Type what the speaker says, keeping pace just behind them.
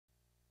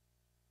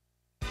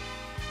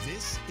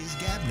This is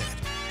GabNet,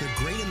 the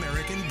Great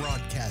American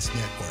Broadcast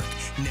Network,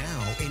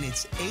 now in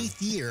its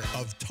 8th year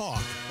of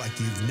talk like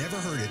you've never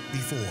heard it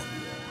before.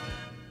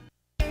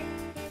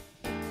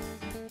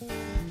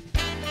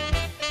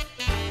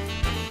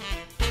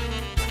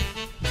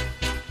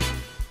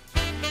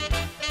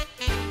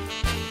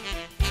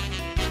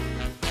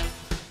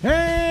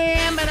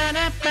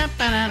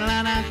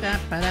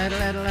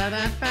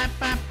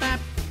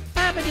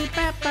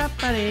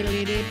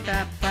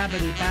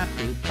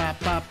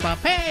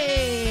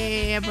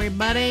 Hey,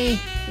 everybody,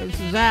 this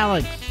is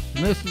Alex,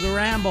 and this is the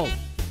Ramble,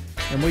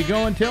 and we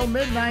go until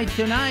midnight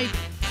tonight,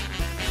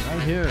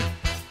 right here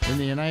in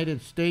the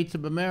United States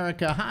of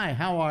America. Hi,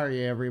 how are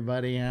you,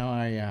 everybody? How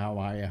are you?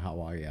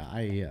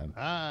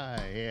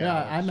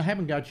 I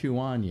haven't got you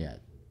on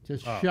yet.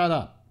 Just shut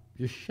up.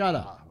 Just shut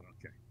up.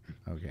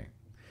 Okay.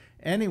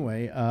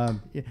 Anyway,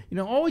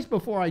 always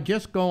before I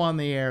just go on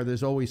the air,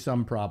 there's always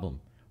some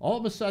problem. All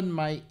of a sudden,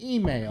 my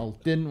email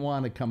didn't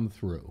want to come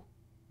through,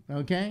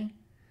 okay?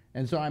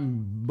 And so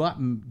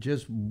I'm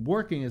just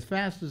working as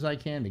fast as I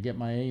can to get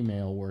my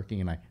email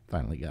working, and I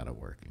finally got it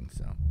working.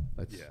 So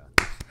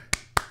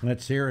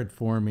let's hear it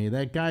for me.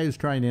 That guy who's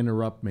trying to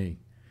interrupt me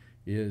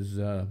is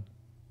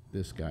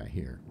this guy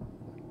here.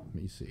 Let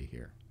me see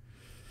here.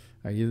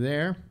 Are you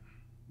there?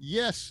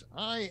 Yes,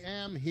 I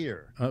am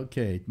here.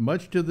 Okay,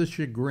 much to the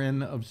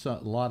chagrin of a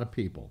lot of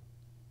people.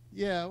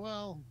 Yeah,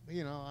 well,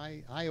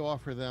 I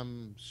offer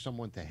them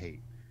someone to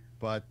hate.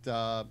 But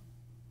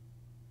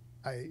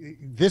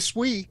this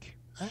week,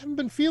 I haven't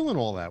been feeling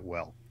all that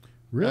well.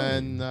 Really?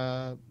 And,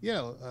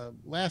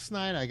 last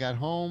night I got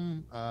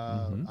home.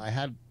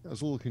 I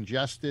was a little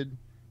congested.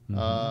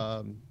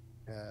 My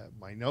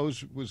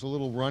nose was a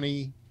little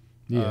runny.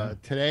 Yeah.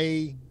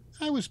 Today,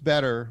 I was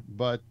better,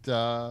 but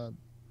I'm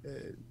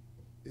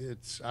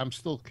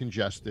still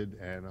congested,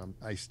 and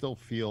I still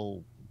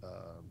feel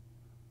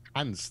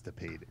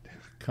constipated.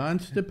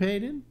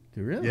 Constipated?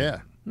 Really?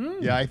 Yeah.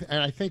 Yeah,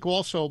 and I think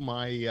also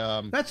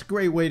my... That's a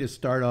great way to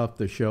start off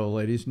the show,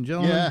 ladies and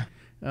gentlemen.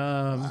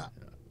 Yeah.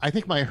 I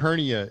think my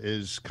hernia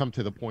is come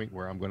to the point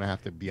where I'm going to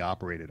have to be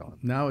operated on.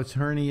 Now it's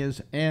hernias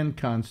and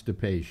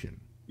constipation.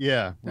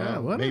 Yeah.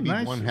 Well, maybe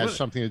one has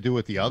something to do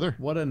with the other.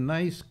 What a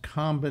nice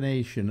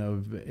combination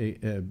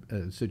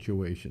of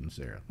situations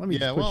there. Let me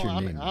just put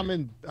your name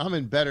there. I'm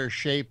in better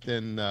shape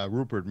than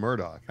Rupert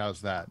Murdoch.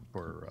 How's that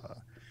for...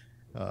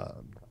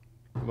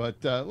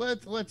 But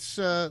let's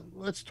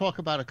talk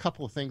about a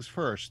couple of things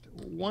first.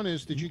 One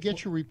is, did you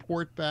get your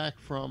report back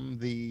from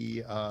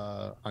the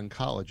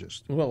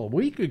oncologist? Well, a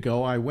week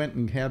ago, I went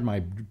and had my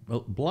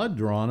blood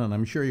drawn, and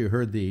I'm sure you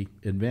heard the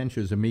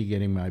adventures of me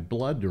getting my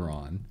blood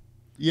drawn.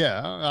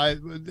 Yeah,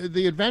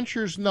 the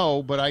adventures,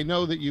 no, but I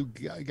know that you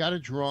got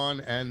it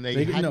drawn, and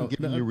they hadn't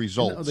given you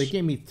results. No, they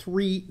gave me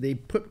 3. They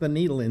put the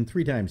needle in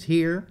 3 times,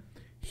 here,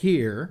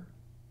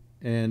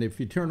 and if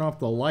you turn off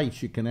the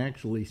lights, you can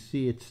actually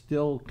see it's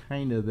still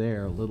kind of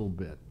there a little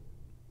bit.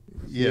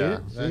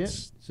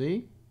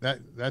 See?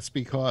 That's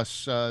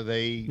because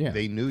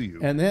they knew you.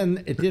 And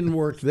then it didn't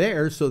work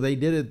there, so they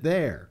did it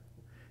there.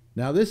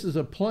 Now, this is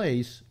a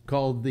place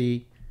called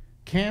the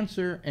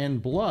Cancer and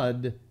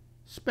Blood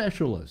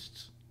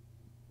Specialists.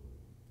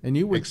 And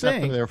you would Except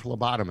think... for their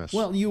phlebotomists.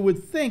 Well, you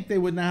would think they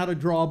would know how to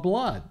draw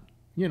blood.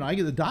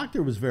 The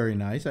doctor was very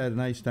nice. I had a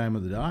nice time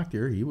with the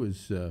doctor. He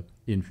was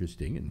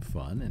interesting and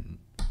fun, and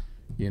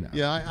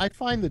Yeah, I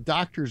find the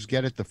doctors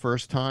get it the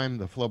first time.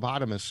 The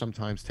phlebotomists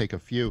sometimes take a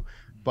few,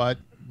 but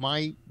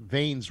my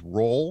veins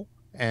roll,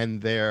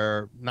 and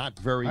they're not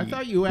very. I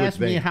thought you asked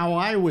me how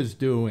I was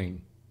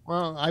doing.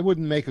 Well, I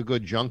wouldn't make a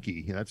good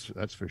junkie.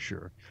 That's for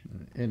sure.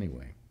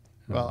 Anyway,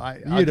 well,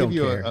 you don't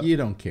care. You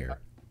don't care.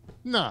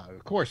 No,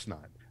 of course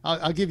not.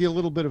 I'll give you a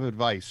little bit of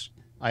advice.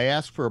 I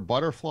ask for a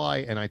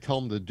butterfly, and I tell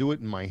them to do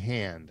it in my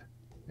hand.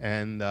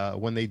 And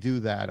when they do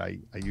that, I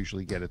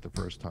usually get it the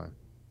first time.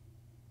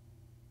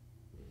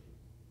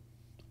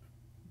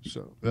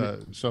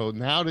 So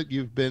now that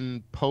you've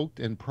been poked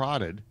and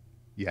prodded,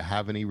 you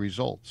have any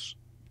results?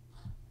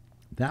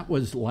 That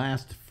was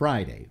last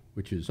Friday,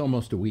 which is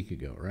almost a week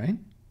ago, right?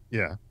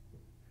 Yeah.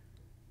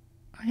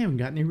 I haven't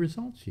got any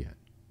results yet.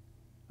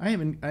 I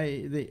haven't.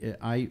 They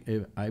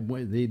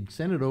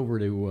sent it over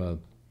to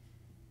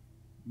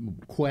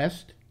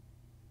Quest.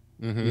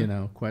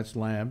 Quest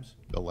Labs.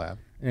 The lab.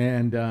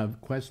 And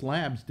Quest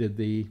Labs did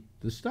the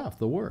stuff,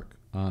 the work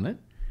on it.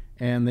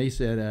 And they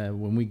said,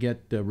 when we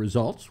get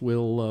results,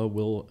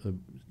 we'll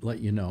let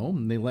you know.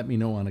 And they let me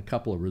know on a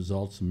couple of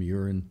results, some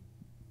urine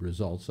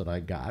results that I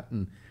got,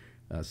 and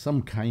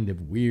some kind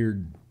of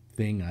weird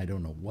thing. I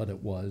don't know what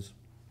it was,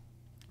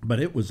 but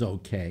it was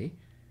okay.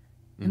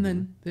 And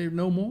then there are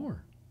no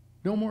more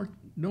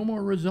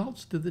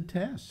results to the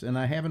tests. And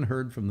I haven't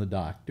heard from the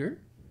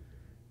doctor.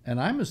 And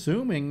I'm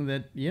assuming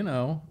that,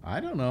 I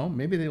don't know,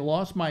 maybe they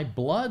lost my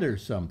blood or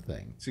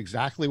something. It's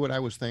exactly what I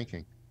was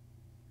thinking.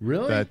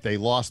 Really? That they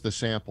lost the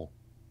sample.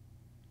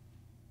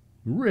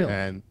 Really?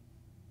 And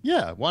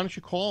yeah, why don't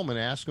you call them and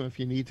ask them if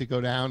you need to go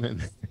down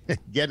and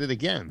get it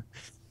again?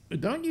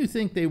 Don't you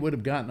think they would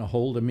have gotten a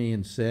hold of me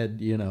and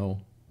said,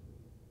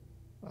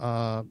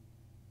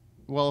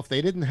 Well, if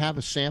they didn't have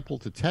a sample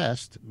to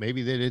test,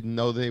 maybe they didn't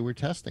know they were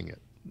testing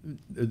it.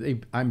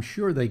 I'm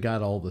sure they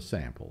got all the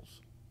samples.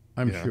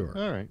 I'm sure.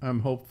 All right.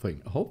 I'm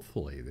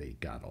hopefully they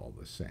got all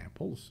the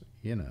samples,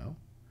 you know.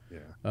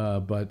 Yeah.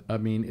 But I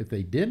mean, if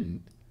they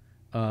didn't,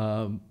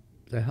 the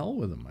hell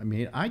with them. I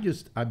mean,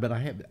 but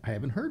I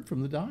haven't heard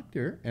from the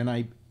doctor, and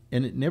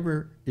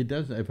it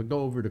doesn't. If I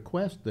go over to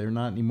Quest, there are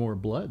not any more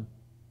blood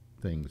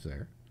things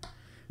there.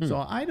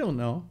 So I don't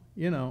know,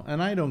 you know,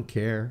 and I don't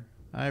care.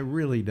 I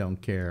really don't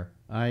care.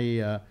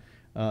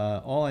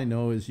 All I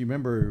know is, you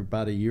remember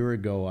about a year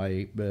ago,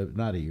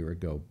 not a year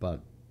ago, but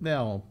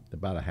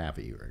about a half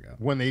a year ago,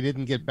 When they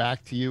didn't get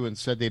back to you and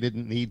said they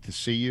didn't need to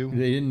see you?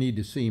 they didn't need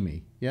to see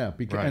me. Yeah,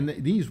 because Right.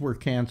 and these were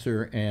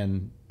cancer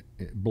and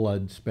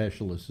blood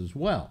specialists as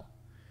well.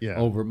 Yeah.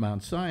 Over at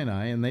Mount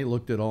Sinai, and they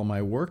looked at all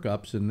my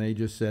workups, and they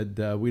just said,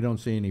 we don't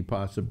see any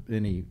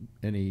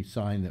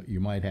sign that you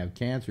might have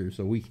cancer,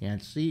 so we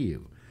can't see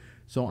you.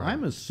 So Right.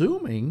 I'm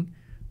assuming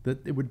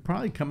that it would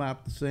probably come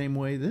out the same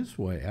way this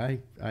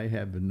way. I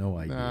have no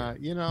idea.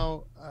 You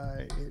know,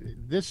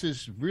 this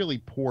is really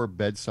poor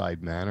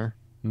bedside manner.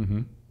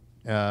 Mm-hmm.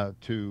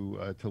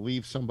 To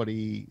leave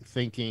somebody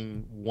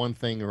thinking one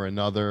thing or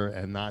another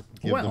and not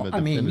give Well, them a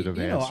I mean, definitive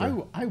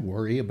answer. I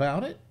worry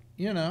about it,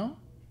 you know.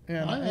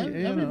 And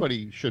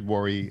Everybody should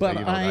worry. But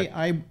you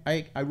know,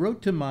 I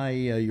wrote to my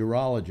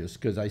urologist,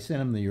 because I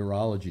sent him the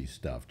urology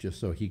stuff just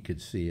so he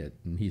could see it,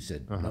 and he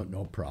said,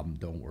 no problem,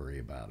 don't worry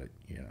about it,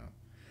 you know.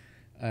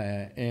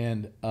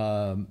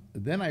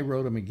 Then I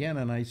wrote him again,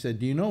 and I said,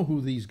 do you know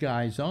who these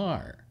guys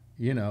are?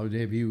 You know, do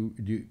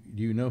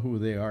you know who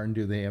they are, and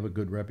do they have a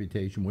good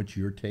reputation? What's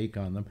your take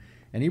on them?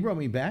 And he wrote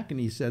me back, and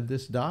he said,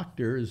 this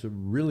doctor is a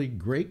really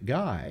great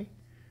guy.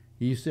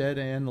 He said,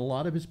 and a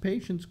lot of his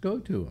patients go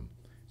to him.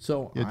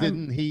 So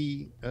didn't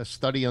he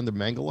study under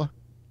Mengele?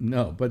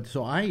 No, but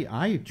so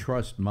I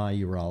trust my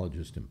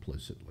urologist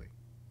implicitly.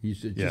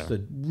 He's just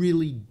a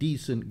really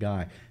decent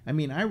guy. I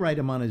mean, I write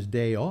him on his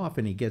day off,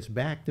 and he gets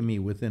back to me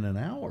within an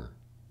hour.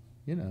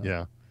 You know.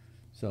 Yeah.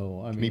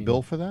 So I mean, Can he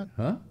bill for that?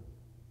 Huh?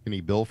 Can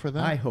he bill for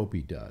that? I hope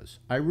he does.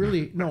 I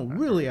really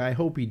really, I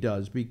hope he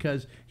does,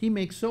 because he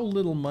makes so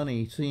little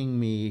money seeing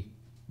me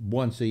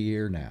once a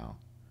year now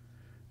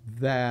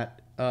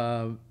that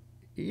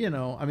you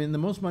know, I mean, the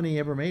most money he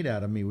ever made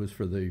out of me was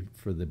for the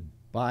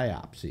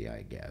biopsy,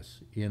 I guess,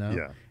 you know.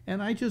 Yeah.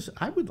 And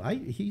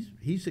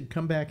he said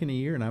come back in a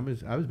year, and I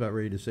was about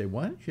ready to say,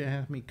 why don't you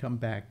have me come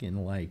back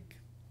in like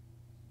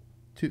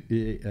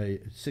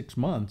 6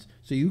 months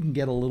so you can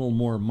get a little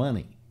more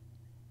money.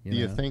 Do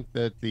you think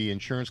that the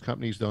insurance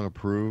companies don't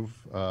approve,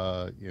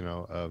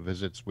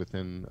 visits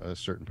within a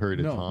certain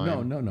period of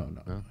time?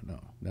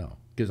 No.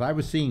 Because I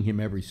was seeing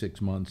him every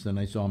 6 months, then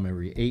I saw him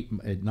every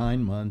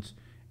 9 months,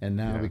 and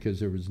now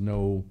because there was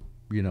no,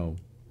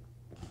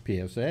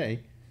 PSA,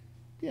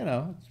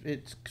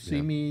 it's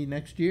see me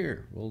next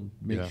year. We'll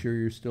make sure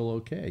you're still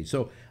okay.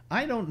 So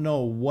I don't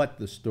know what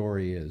the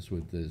story is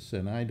with this,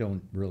 and I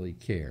don't really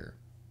care,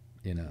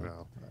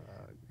 Well,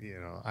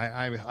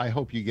 I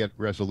hope you get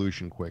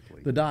resolution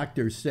quickly. The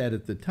doctor said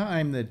at the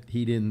time that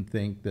he didn't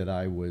think that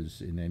I was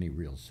had any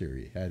real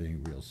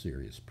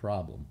serious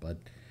problem, but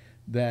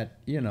that,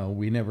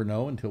 we never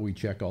know until we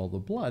check all the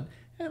blood.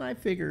 And I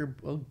figure,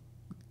 well,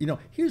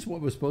 here's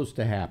what was supposed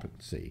to happen.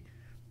 See,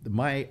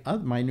 my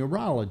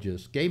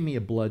neurologist gave me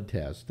a blood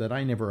test that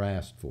I never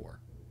asked for.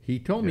 He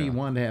told me he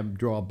wanted to have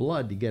draw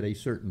blood to get a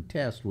certain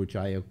test, which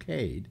I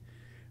okayed.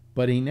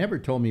 But he never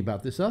told me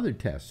about this other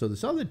test. So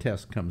this other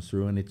test comes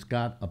through, and it's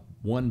got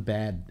one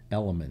bad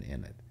element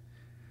in it.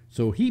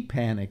 So he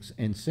panics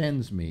and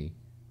sends me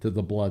to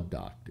the blood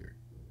doctor.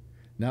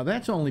 Now,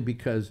 that's only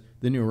because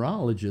the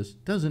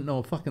neurologist doesn't know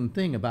a fucking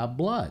thing about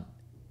blood.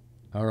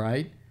 All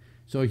right?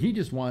 So he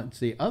just wants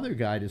the other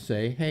guy to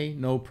say, hey,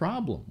 no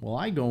problem. Well,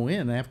 I go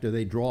in after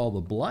they draw all the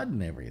blood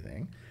and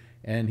everything,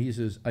 and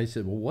I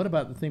said, well, what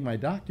about the thing my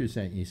doctor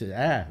sent you? He said,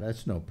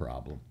 that's no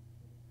problem.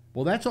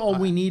 Well, that's all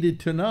we needed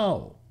to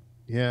know.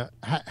 Yeah.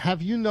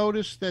 Have you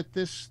noticed that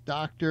this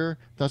doctor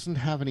doesn't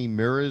have any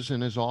mirrors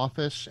in his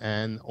office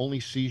and only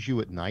sees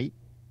you at night?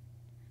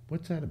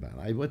 What's that about?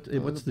 What's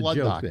the blood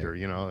joke doctor, there?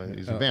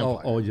 He's a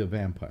vampire. He's a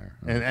vampire.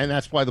 And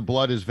that's why the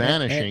blood is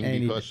vanishing.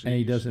 And because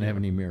he doesn't have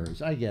any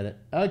mirrors. I get it.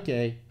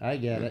 Okay, I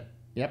get it.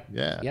 Yep.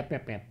 Yeah.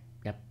 Yep.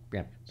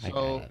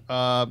 So,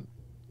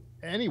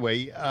 anyway,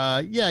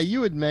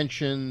 you had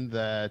mentioned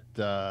that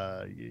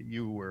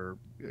you were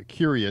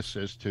curious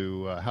as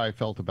to how I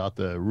felt about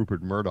the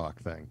Rupert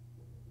Murdoch thing.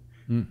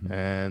 Mm-hmm.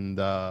 And,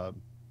 I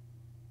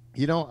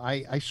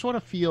sort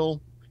of feel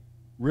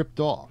ripped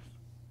off.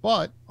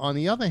 But on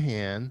the other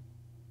hand,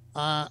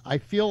 I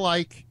feel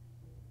like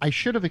I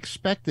should have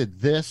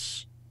expected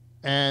this.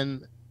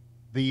 And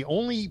the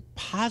only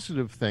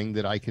positive thing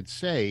that I could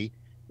say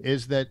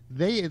is that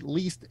they at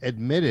least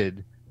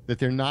admitted that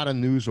they're not a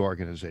news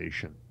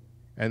organization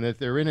and that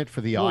they're in it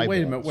for the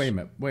eyeballs. Wait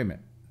a minute.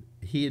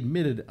 He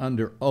admitted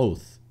under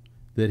oath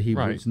that he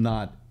was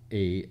not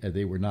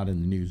they were not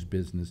in the news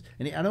business.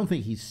 And I don't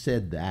think he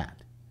said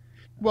that.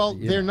 Well,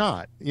 You they're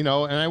know. not, and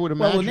I would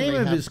Well, imagine the name they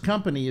of have, his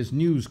company is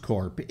News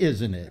Corp,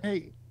 isn't it?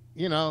 hey,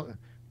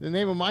 the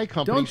name of my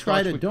company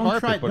starts with don't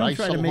carpet, but I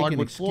try to sell make an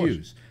hardwood floors.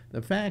 excuse.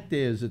 The fact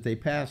is that they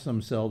pass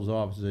themselves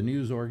off as a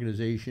news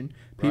organization.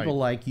 People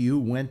Right. like you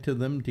went to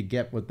them to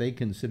get what they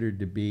considered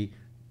to be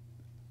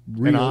And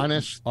real,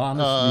 honest,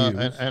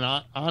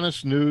 news.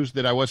 honest news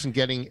that I wasn't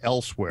getting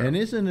elsewhere. And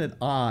isn't it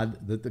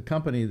odd that the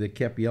company that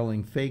kept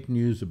yelling fake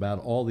news about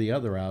all the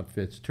other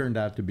outfits turned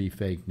out to be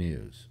fake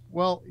news?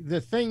 Well,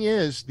 the thing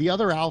is, the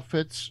other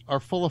outfits are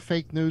full of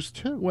fake news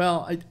too.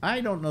 Well,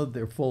 I don't know that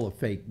they're full of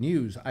fake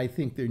news. I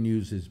think their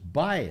news is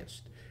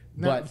biased.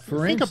 Now, But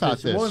for think instance, about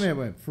this. wait a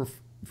minute.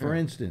 For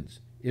instance,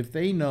 if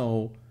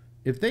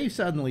they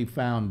suddenly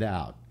found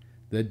out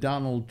that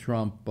Donald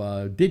Trump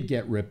did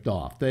get ripped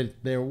off,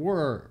 that there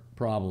were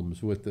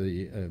problems with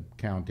the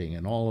counting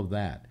and all of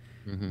that,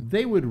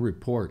 they would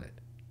report it.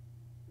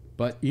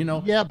 But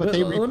Yeah, but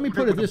they let me report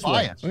put it it with a this way.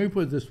 bias. Let me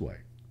put it this way.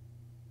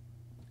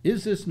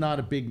 Is this not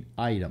a big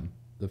item?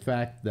 The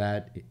fact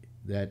that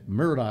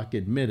Murdoch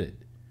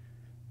admitted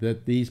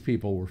that these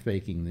people were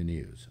faking the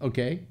news.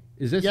 Okay,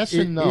 is this Yes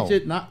and no.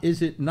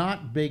 Is it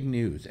not big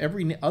news?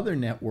 Every other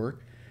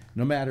network,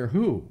 no matter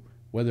who,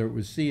 whether it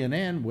was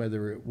CNN,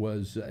 whether it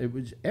was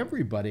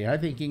everybody, I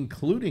think,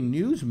 including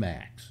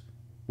Newsmax,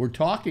 were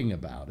talking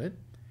about it.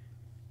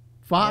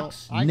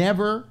 Fox Well,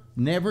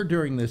 never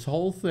during this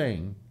whole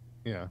thing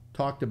Yeah.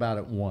 talked about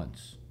it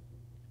once.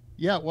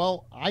 Yeah,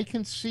 well, I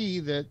can see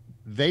that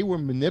they were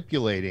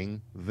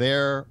manipulating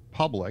their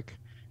public,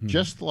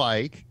 just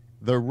like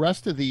the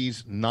rest of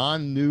these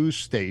non-news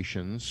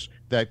stations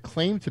that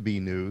claim to be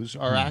news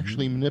are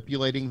actually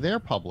manipulating their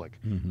public,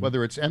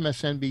 whether it's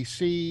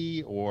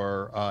MSNBC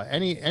or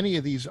any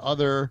of these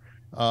other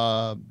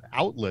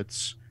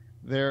outlets.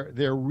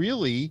 They're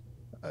really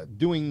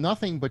doing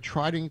nothing but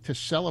trying to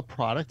sell a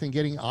product and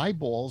getting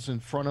eyeballs in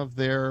front of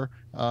their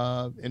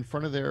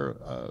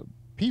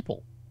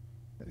people.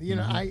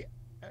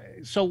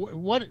 So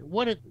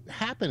what it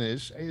happened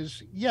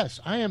is yes,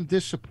 I am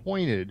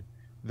disappointed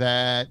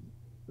that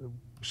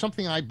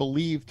something I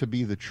believe to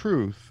be the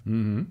truth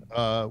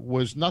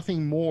was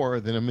nothing more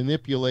than a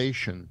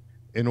manipulation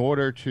in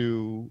order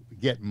to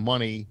get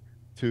money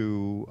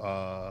to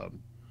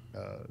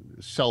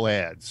sell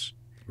ads.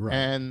 Right.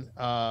 And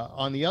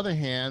on the other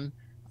hand,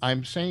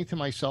 I'm saying to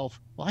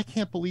myself, well, I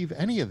can't believe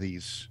any of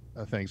these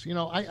things.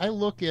 I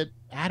look at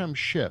Adam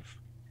Schiff.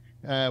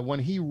 When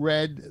he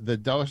read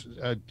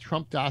the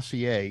Trump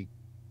dossier,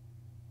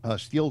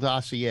 Steele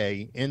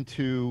dossier,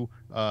 into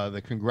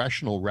the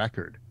congressional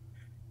record,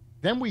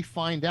 then we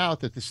find out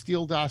that the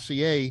Steele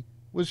dossier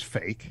was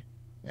fake,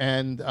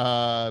 and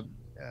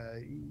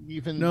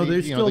even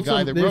there's the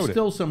guy that wrote there's it.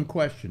 still some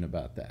question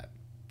about that.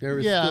 There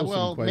is Yeah, still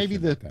well, some question maybe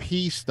the about that.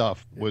 P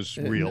stuff was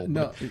real.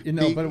 No,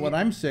 but but what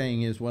I'm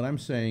saying is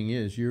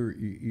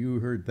you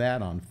heard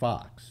that on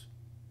Fox.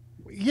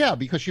 Yeah,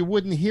 because you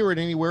wouldn't hear it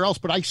anywhere else.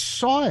 But I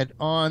saw it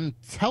on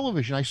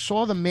television. I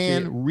saw the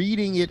man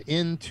reading it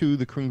into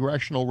the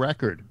congressional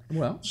record.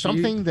 Well,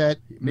 Something that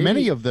maybe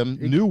many of them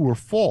knew were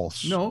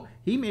false. No,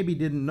 he maybe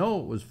didn't know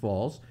it was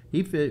false.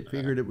 He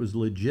figured it was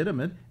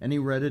legitimate, and he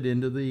read it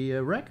into the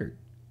record.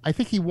 I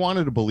think he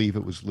wanted to believe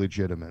it was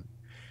legitimate.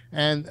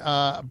 And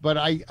but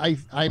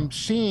I'm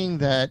seeing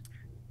that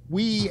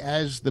we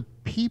as the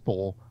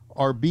people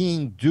are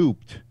being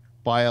duped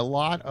by a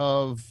lot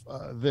of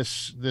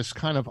this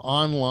kind of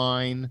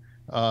online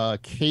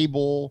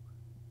cable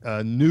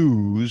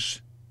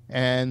news,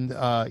 and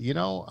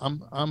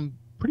I'm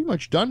pretty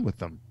much done with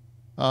them.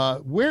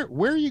 Where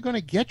are you going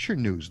to get your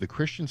news? The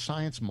Christian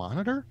Science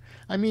Monitor?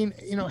 I mean,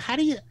 how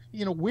do you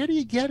where do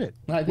you get it?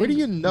 Where do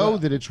you know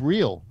that it's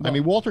real? I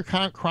mean, Walter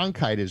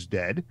Cronkite is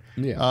dead.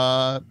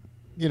 Yeah.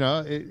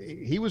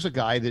 He was a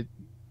guy that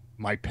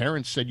my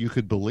parents said you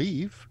could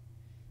believe.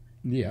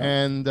 Yeah.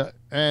 And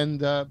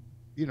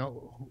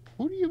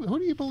who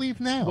do you believe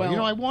now?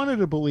 Well, I wanted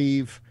to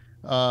believe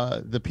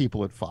the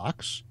people at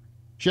Fox,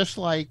 just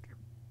like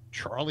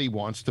Charlie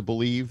wants to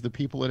believe the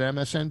people at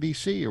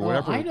MSNBC or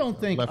whatever. I don't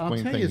think. I'll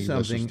left-wing tell thing you he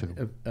listens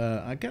something.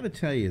 to. I got to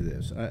tell you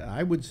this.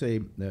 I would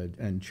say,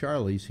 and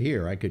Charlie's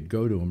here. I could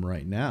go to him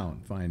right now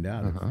and find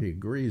out if he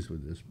agrees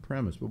with this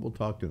premise. But we'll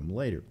talk to him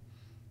later.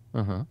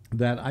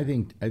 That I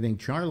think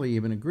Charlie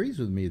even agrees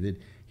with me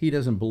that he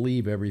doesn't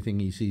believe everything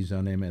he sees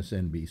on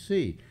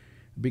MSNBC,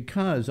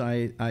 because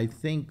I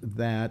think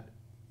that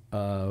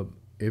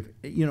if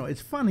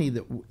it's funny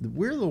that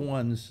we're the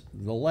ones,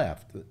 the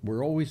left,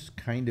 we're always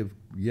kind of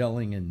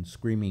yelling and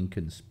screaming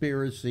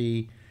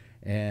conspiracy,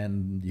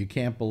 and you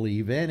can't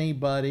believe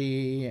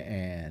anybody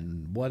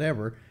and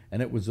whatever,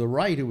 and it was the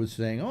right who was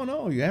saying, oh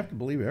no, you have to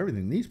believe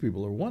everything, these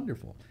people are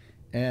wonderful.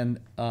 And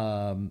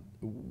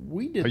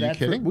we did that.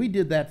 Kidding? We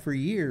did that for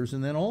years,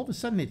 and then all of a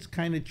sudden, it's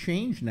kind of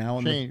changed now.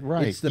 And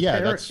Right? It's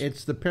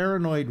the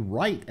paranoid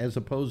right as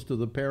opposed to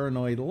the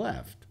paranoid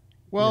left.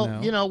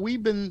 Well,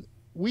 we've been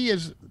we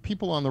as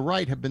people on the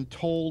right have been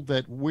told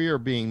that we're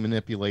being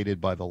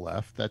manipulated by the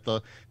left, that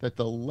the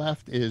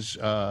left is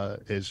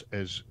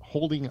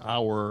holding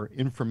our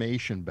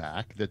information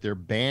back, that they're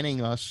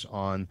banning us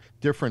on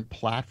different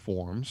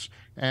platforms,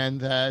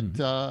 and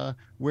that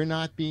we're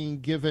not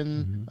being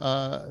given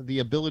the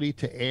ability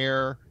to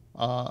air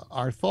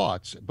our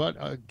thoughts. But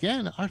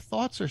again, our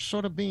thoughts are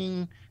sort of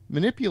being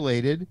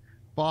manipulated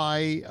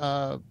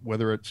by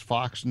whether it's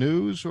Fox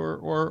News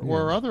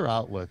or other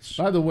outlets.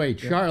 By the way,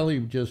 Charlie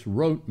just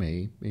wrote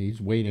me. He's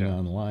waiting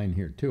on the line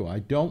here too. I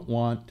don't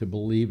want to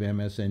believe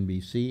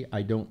MSNBC.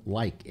 I don't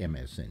like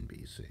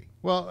MSNBC.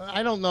 Well,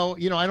 I don't know.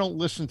 You know, I don't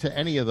listen to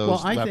any of those.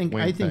 Well, I think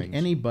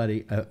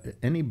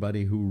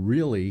anybody who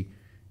really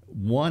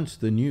wants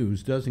the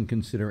news doesn't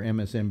consider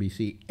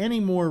MSNBC any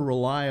more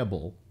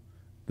reliable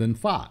than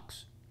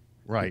Fox,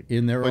 right?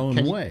 In their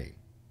own way.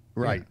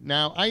 Right. Yeah.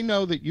 Now, I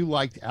know that you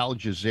liked Al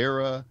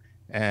Jazeera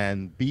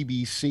and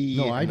BBC.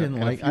 No, I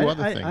didn't like a few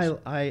other things.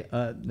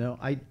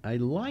 I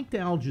liked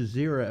Al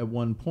Jazeera at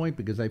one point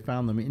because I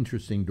found them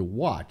interesting to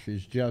watch.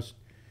 It's just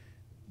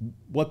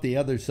what the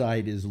other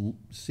side is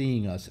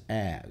seeing us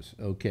as,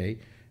 okay?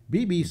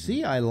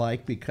 BBC I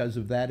like because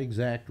of that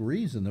exact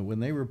reason, that when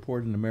they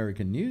report an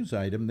American news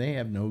item, they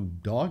have no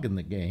dog in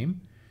the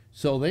game.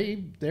 So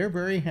they're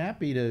very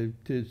happy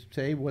to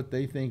say what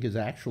they think is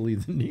actually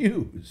the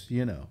news,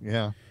 you know.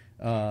 Yeah.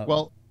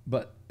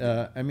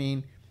 I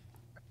mean,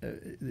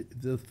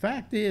 the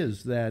fact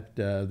is that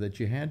that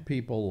you had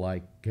people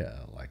like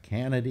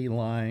Hannity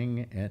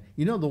lying, and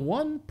you know, the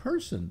one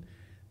person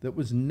that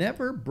was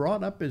never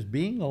brought up as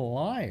being a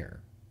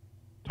liar,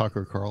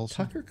 Tucker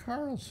Carlson. Tucker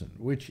Carlson,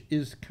 which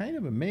is kind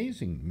of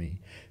amazing to me.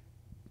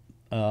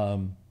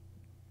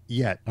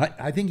 Yet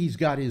I think he's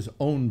got his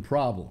own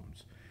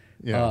problems.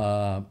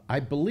 Yeah. I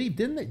believe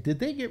did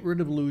they get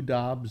rid of Lou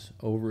Dobbs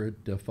over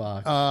at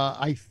Fox?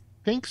 I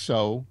think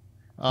so.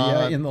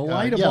 In the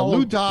light of all,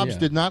 Lou Dobbs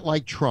did not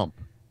like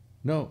Trump.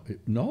 No, it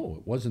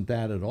wasn't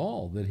that at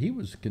all. That he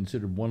was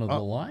considered one of the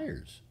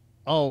liars.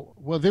 Oh,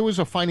 well, there was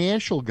a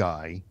financial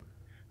guy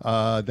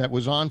that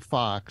was on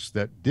Fox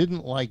that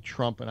didn't like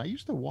Trump, and I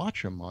used to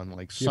watch him on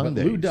like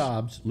Sundays.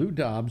 But Lou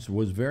Dobbs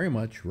was very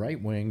much right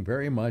wing,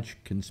 very much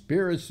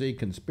conspiracy.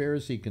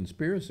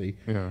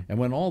 Yeah. And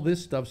when all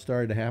this stuff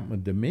started to happen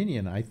with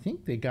Dominion, I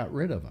think they got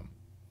rid of him.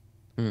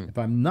 If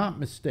I'm not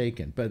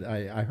mistaken, but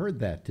I heard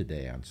that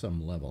today on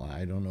some level.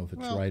 I don't know if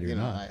it's right or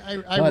not.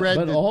 I read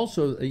but that,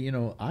 also, you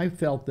know, I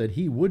felt that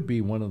he would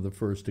be one of the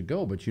first to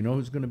go. But you know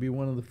who's going to be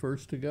one of the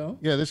first to go?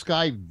 Yeah, this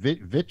guy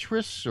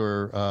Vitris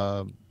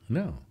or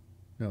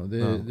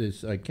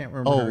this I can't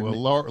remember.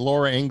 Oh,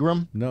 Laura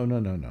Ingraham.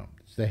 No.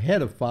 It's the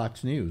head of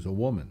Fox News, a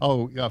woman.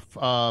 Oh,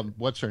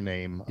 what's her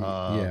name?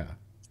 Yeah.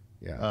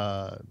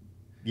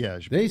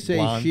 They say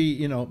blonde. she,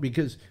 you know,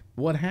 because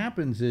what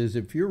happens is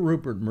if you're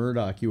Rupert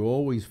Murdoch, you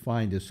always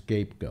find a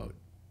scapegoat,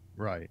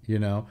 right? You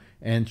know,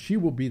 and she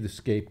will be the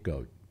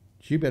scapegoat.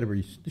 She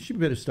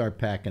better start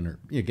packing her,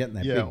 getting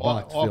that big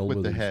box filled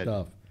with her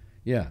stuff.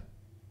 Yeah.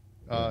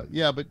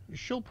 But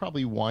she'll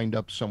probably wind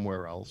up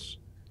somewhere else,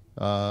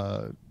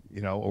 or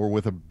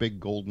with a big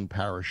golden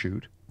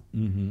parachute.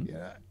 Mm-hmm.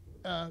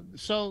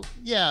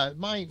 Yeah.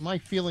 My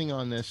feeling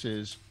on this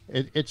is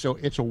it's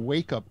a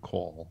wake up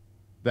call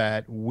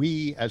that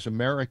we as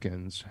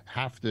Americans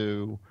have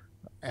to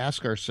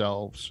ask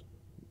ourselves.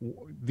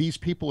 These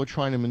people are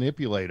trying to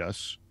manipulate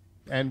us,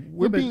 and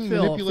we're being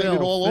manipulated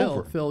all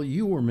over. Phil,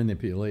 you were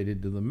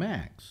manipulated to the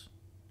max.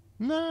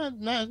 Not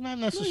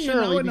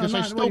necessarily, because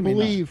I still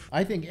believe.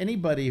 I think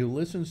anybody who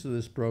listens to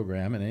this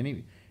program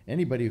and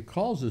anybody who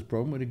calls this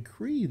program would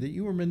agree that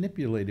you were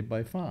manipulated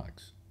by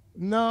Fox.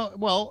 No,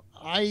 well,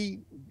 I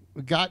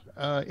got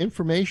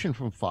information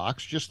from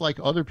Fox, just like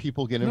other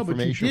people get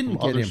information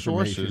from other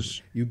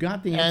sources. You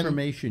got the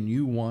information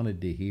you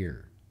wanted to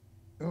hear.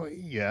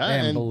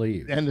 And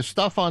believe. And the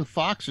stuff on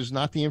Fox is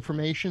not the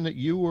information that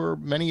you or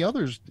many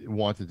others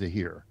wanted to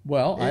hear.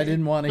 Well, I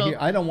didn't want to hear.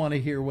 I don't want to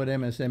hear what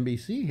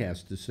MSNBC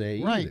has to say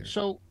right. either.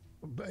 So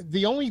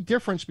the only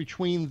difference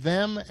between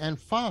them and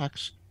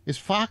Fox is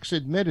Fox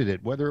admitted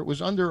it, whether it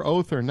was under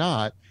oath or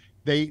not.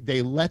 They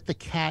let the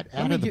cat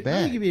out of the bag.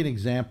 Let me give you an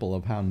example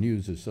of how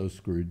news is so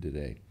screwed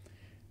today.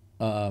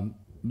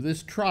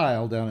 This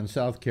trial down in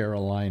South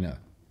Carolina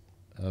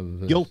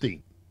of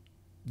guilty.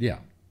 Yeah.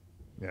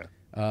 Yeah.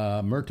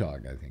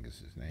 Murtaugh, I think is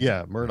his name.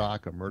 Yeah, Murtaugh.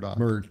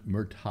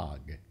 Murtaugh,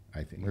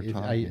 I think.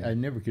 I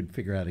never could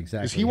figure out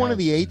exactly. Is he one of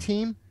the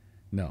A-team?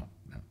 No.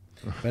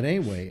 But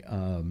anyway,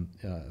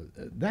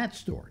 that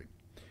story.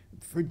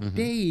 For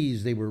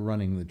days they were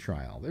running the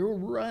trial. They were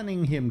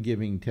running him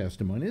giving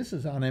testimony. This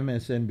is on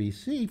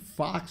MSNBC.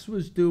 Fox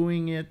was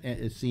doing it.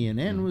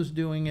 CNN was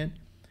doing it.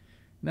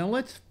 Now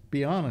let's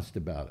be honest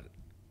about it.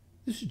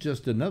 This is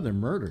just another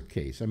murder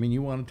case. I mean,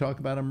 you want to talk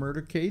about a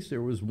murder case?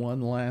 There was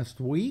one last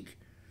week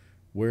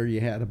where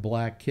you had a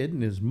black kid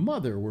and his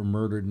mother were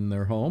murdered in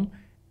their home.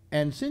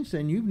 And since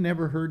then, you've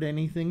never heard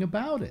anything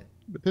about it.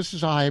 But this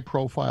is a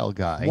high-profile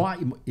guy. Why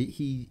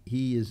he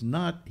is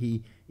not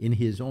he in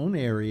his own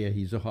area?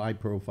 He's a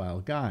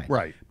high-profile guy,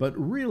 Right. But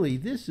really,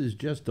 this is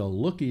just a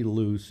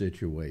looky-loo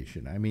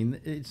situation. I mean,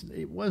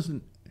 it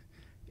wasn't.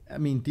 I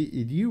mean,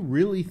 did you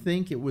really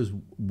think it was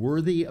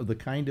worthy of the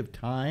kind of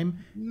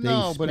time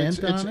No, they but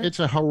spent on it? it's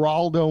a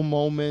Geraldo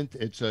moment.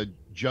 It's a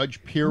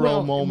Judge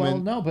Pirro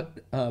moment. Well, no,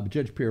 but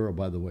Judge Pirro,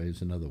 by the way,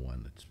 is another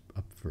one that's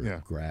up for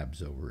Yeah.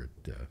 grabs over at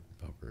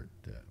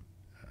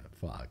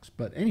Fox.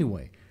 But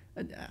anyway,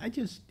 I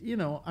just,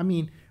 I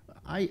mean,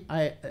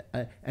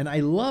 I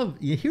love.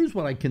 Here's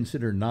what I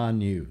consider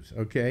non-news.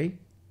 Okay,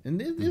 and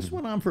this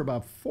went on for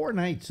about 4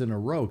 nights in a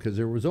row because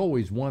there was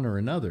always one or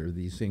another of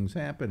these things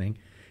happening,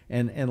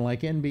 and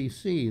like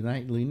NBC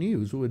Nightly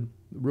News would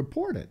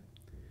report it.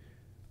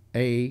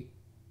 A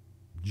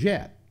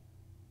jet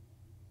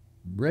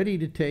ready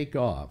to take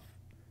off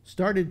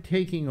started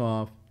taking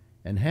off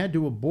and had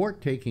to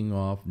abort taking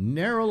off,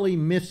 narrowly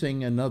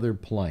missing another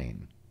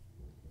plane.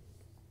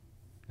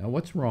 Now,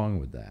 what's wrong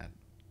with that?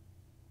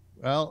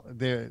 Well,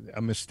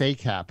 a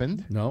mistake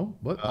happened. No,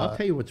 but I'll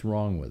tell you what's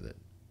wrong with it.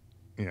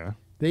 Yeah.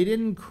 They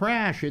didn't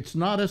crash. It's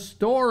not a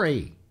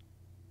story.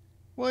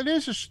 Well, it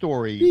is a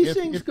story. These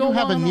things if go you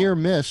have a on. near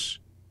miss,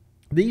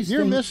 These near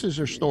things, misses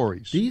are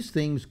stories. These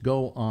things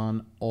go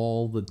on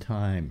all the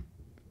time,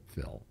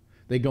 Phil.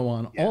 They go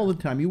on all the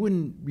time.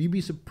 You'd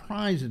be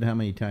surprised at how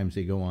many times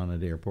they go on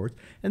at airports.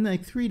 And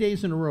like 3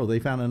 days in a row, they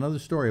found another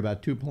story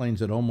about 2 planes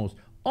that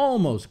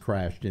almost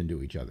crashed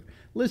into each other.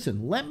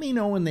 Listen, let me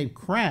know when they've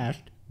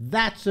crashed.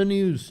 That's a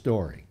news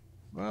story.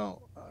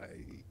 Well,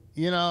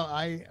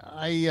 I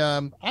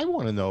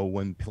want to know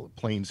when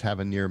planes have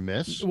a near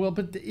miss. Well,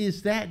 but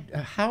is that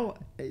how?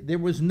 There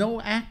was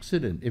no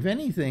accident. If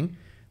anything,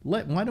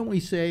 why don't we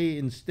say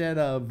instead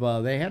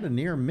of they had a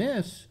near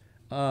miss,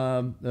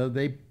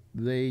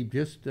 they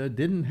just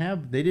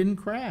didn't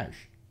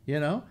crash.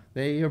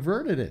 They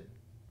averted it.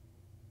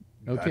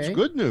 Okay, That's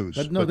good news.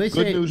 But no, but they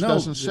good say news no.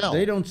 doesn't sell.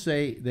 They don't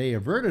say they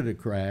averted a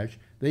crash.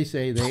 They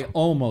say they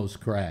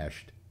almost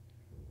crashed.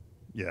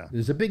 Yeah,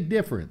 There's a big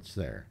difference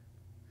there.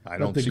 I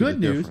don't But see the good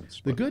news,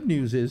 difference. the good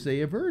news is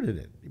they averted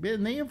it.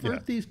 And they avert Yeah.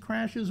 these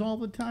crashes all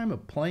the time. A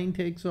plane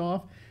takes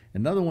off,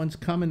 another one's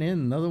coming in,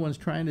 another one's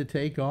trying to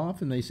take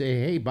off, and they say,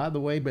 "Hey, by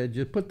the way, but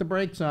just put the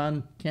brakes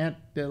on. Can't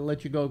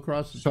let you go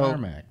across the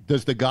tarmac."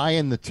 Does the guy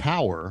in the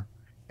tower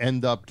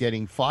end up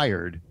getting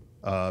fired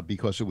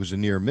because it was a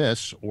near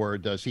miss, or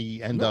does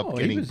he end up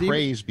getting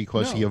praised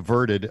because he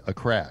averted a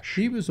crash?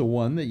 He was the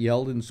one that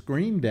yelled and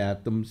screamed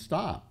at them,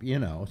 "Stop!"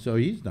 So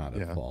he's not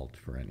at fault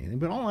for anything.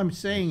 But all I'm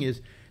saying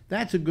is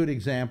that's a good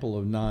example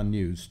of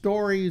non-news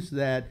stories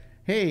that,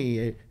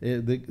 hey,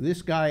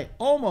 this guy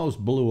almost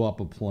blew up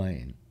a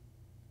plane.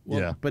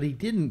 Well, but he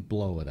didn't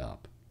blow it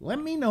up.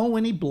 Let me know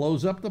when he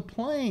blows up the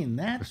plane.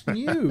 That's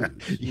news.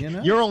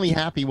 You're only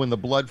happy when the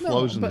blood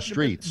flows in the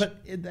streets.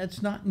 But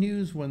that's not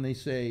news when they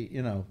say,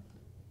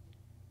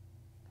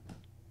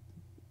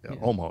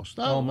 Almost.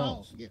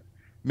 Almost. Well,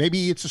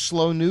 maybe it's a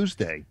slow news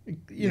day.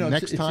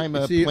 Next time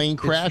a plane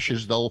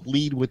crashes, they'll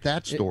lead with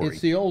that story.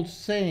 It's the old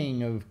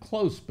saying of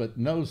close but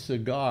no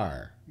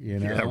cigar.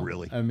 Yeah,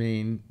 really. I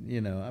mean,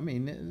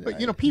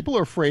 But people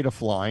are afraid of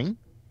flying,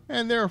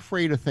 and they're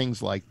afraid of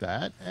things like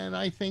that. And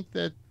I think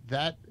that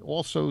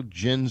also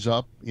gins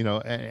up,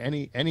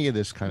 any of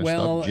this kind of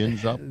stuff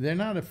gins up. They're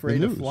not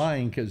afraid of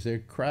flying because they're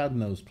crowding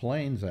those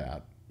planes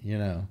out.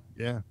 Yeah.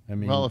 I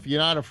mean, well, if you're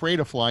not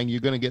afraid of flying,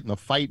 you're going to get in a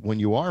fight when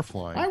you are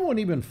flying. I won't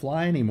even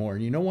fly anymore.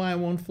 You know why I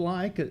won't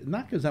fly?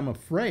 Not because I'm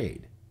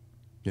afraid.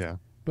 Yeah.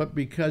 But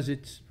because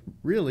it's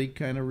really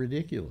kind of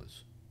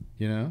ridiculous.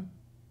 Yeah,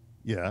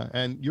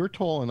 and you're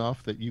tall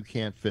enough that you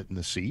can't fit in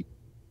the seat.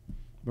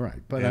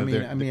 Right, but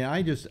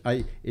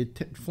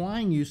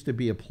flying used to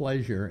be a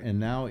pleasure, and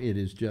now it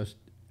is just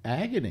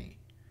agony.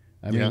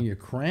 I mean, you're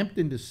cramped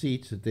into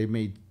seats that they've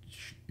made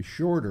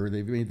shorter.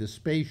 They've made the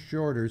space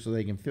shorter so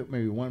they can fit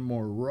maybe one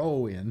more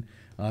row in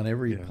on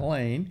every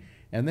plane,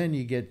 and then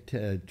you get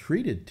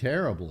treated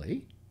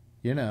terribly,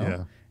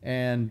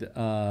 and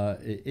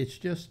it's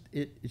just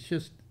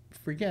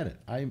forget it.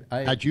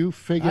 Had you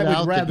figured I out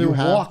would rather that you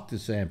have, walk to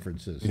San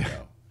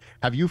Francisco.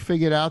 Have you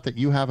figured out that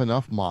you have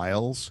enough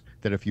miles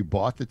that if you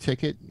bought the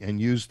ticket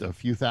and used a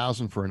few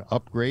thousand for an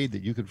upgrade,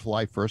 that you could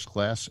fly first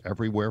class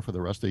everywhere for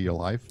the rest of your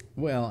life?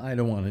 Well, I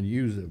don't want to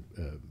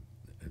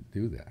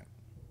do that.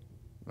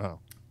 Oh.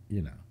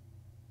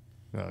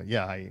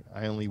 I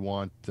only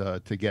want to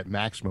get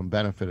maximum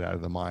benefit out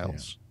of the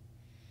miles.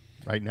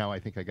 Yeah. Right now, I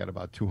think I got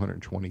about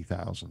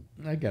 220,000.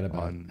 I got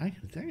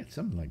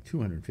something like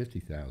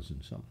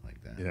 250,000, something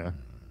like that. Yeah.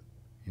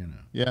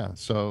 Yeah.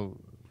 So,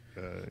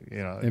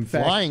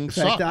 flying sucks.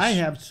 In fact, I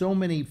have so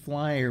many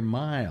flyer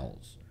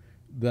miles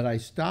that I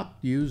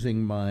stopped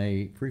using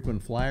my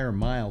frequent flyer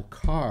mile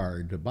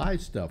card to buy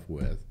stuff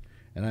with.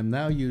 And I'm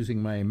now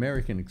using my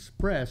American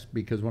Express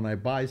because when I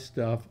buy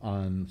stuff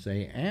on,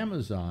 say,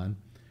 Amazon,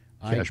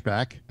 cash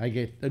back. I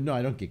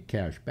don't get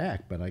cash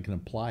back, but I can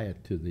apply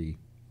it to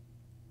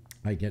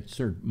I get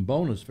certain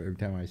bonus for every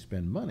time I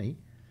spend money.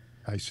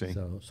 I see.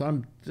 So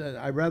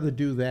I'd rather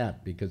do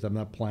that because I'm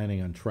not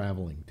planning on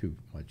traveling too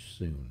much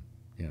soon.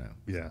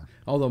 Yeah.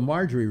 Although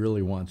Marjorie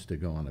really wants to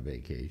go on a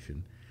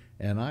vacation,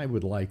 and I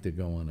would like to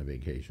go on a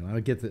vacation.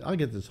 I'll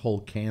get this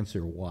whole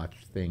cancer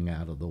watch thing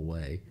out of the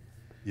way.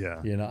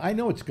 Yeah. I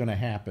know it's going to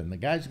happen. The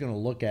guy's going to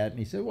look at it and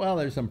he said, "Well,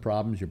 there's some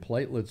problems. Your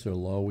platelets are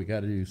low. We got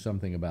to do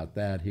something about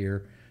that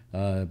here.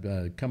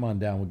 Come on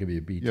down. We'll give you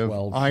a B12 You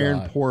have iron,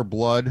 shot." poor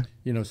blood.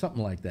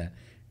 Something like that.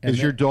 And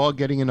Is your dog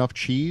getting enough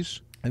cheese?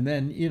 And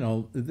then,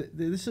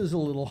 this is a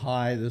little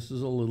high, this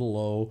is a little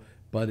low,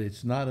 but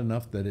it's not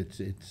enough that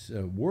it's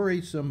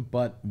worrisome,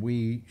 but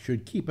we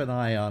should keep an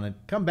eye on it.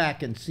 Come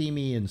back and see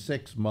me in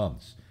 6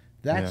 months.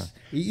 It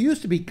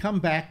used to be come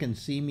back and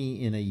see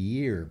me in a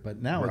year,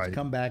 but now it's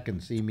come back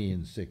and see me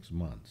in 6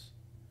 months.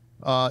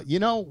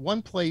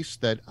 One place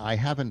that I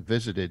haven't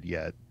visited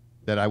yet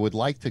that I would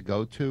like to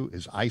go to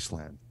is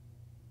Iceland.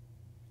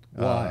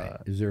 Why?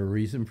 Is there a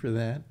reason for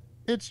that?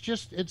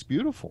 It's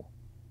beautiful.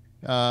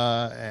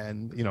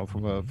 And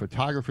from a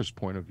photographer's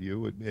point of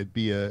view, it'd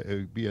be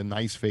a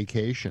nice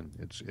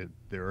vacation.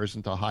 There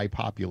isn't a high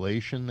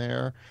population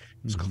there.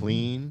 It's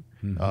clean.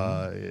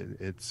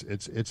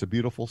 It's a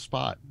beautiful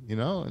spot,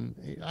 and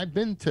I've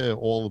been to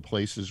all the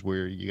places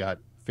where you got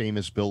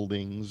famous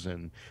buildings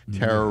and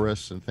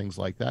terrorists and things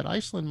like that.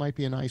 Iceland might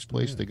be a nice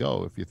place to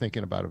go if you're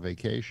thinking about a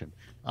vacation.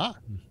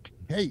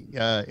 Hey,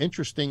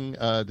 interesting.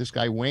 This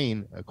guy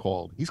Wayne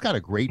called. He's got a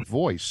great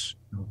voice.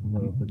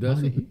 Does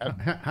he?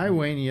 Hi,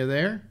 Wayne. You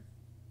there?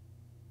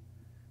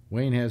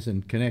 Wayne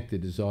hasn't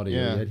connected his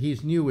audio yet.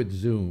 He's new at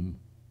Zoom.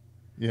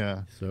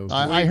 Yeah. So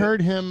I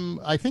heard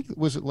him. I think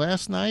was it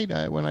last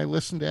night when I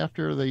listened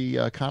after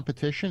the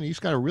competition. He's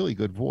got a really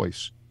good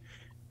voice.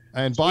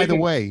 And by the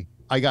way,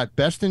 I got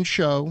best in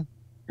show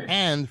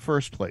and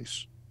first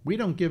place. We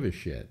don't give a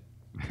shit.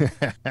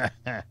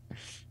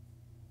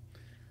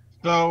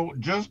 So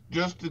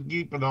just to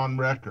keep it on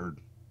record,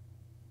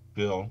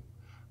 Phil,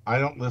 I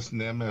don't listen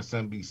to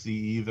MSNBC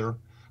either.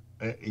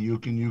 You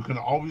can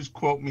always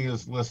quote me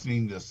as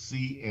listening to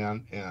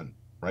CNN.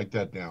 Write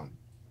that down.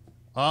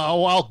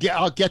 Oh,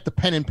 I'll get the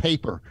pen and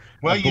paper.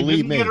 Well, you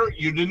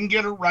didn't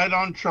get it right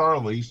on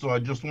Charlie, so I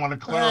just want to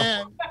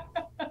clarify.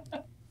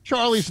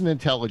 Charlie's an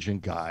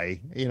intelligent guy.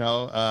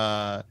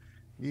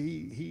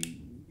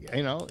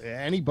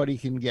 Anybody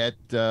can get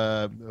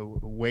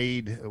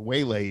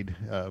waylaid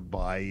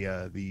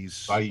by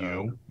these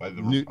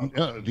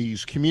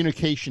these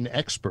communication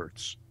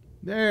experts.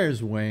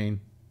 There's Wayne.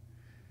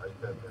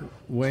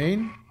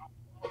 Wayne?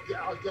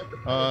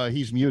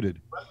 He's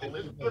muted. You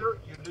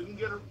didn't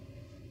get her.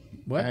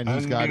 What? And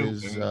he's got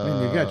his. You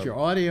got your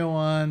audio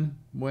on,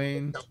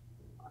 Wayne.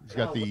 He's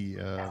got the.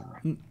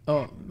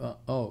 No,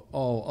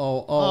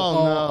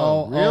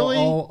 really?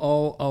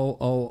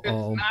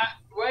 It's not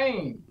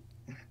Wayne.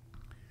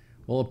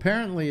 Well,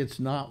 apparently it's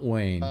not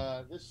Wayne.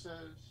 This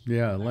says.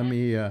 Yeah, let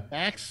me.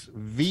 Max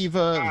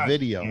Viva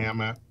Video.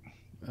 Damn it.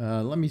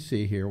 Let me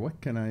see here. What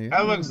can I?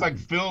 That looks like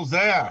Phil's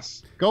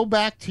ass. Go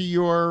back to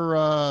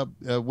your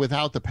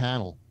without the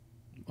panel.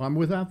 I'm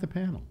without the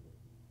panel.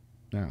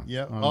 Now.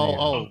 Yeah.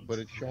 But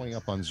it's showing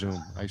up on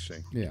Zoom. I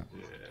see. Yeah.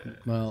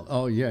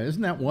 Well,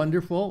 isn't that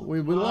wonderful?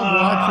 We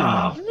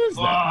love watching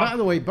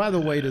that. By the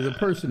way, to the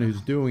person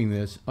who's doing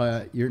this,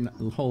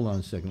 hold on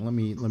a second. Let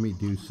me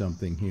do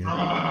something here.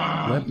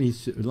 I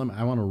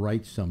want to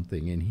write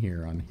something in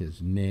here on his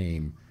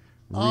name.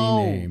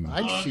 Rename.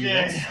 I see.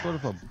 That's sort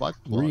of a butt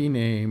plug.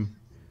 Rename.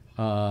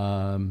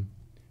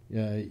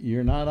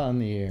 You're not on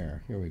the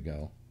air. Here we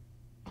go.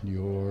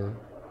 You're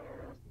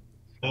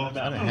Is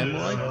that a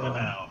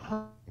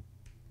hemorrhoid?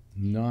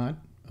 not.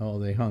 Oh,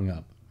 they hung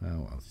up.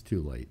 Oh, well, it's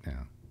too late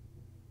now.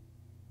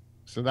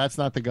 So that's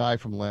not the guy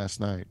from last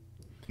night.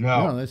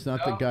 No, that's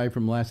not the guy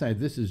from last night.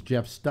 This is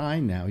Jeff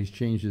Stein now. He's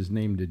changed his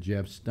name to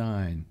Jeff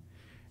Stein.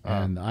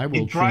 And I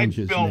will change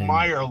his name. He tried Phil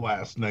Meyer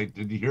last night.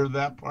 Did you hear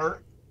that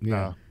part?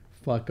 Yeah.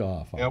 Fuck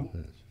off. Yep.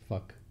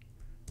 Fuck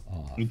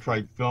off. He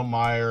tried Phil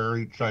Meyer.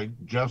 He tried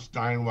Jeff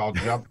Stein while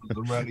Jeff was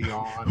already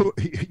on.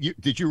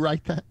 Did you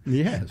write that?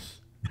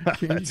 Yes.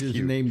 Changed his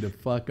cute. name to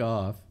fuck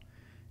off.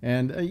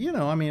 And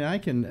I mean, I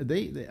can.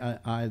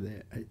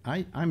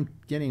 I'm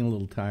getting a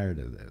little tired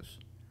of this,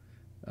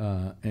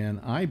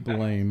 and I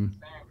blame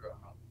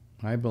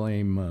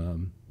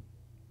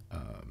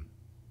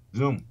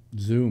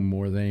Zoom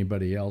more than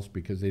anybody else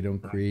because they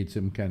don't create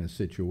some kind of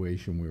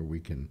situation where we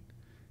can,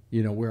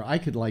 where I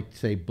could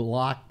say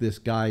block this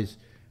guy's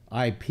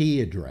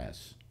IP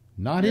address,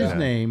 not his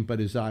name, but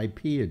his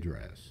IP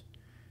address.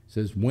 It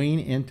says Wayne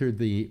entered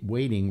the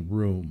waiting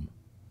room.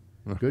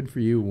 Good for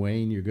you,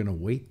 Wayne. You're going to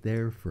wait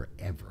there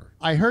forever.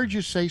 I heard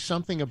you say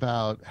something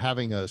about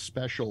having a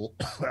special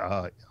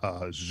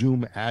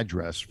Zoom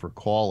address for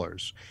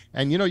callers,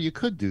 and you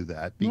could do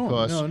that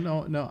because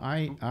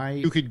no.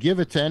 You could give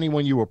it to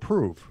anyone you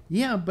approve.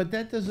 Yeah, but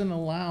that doesn't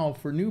allow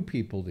for new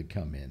people to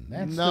come in.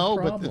 That's the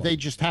problem. But they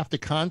just have to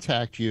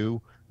contact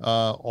you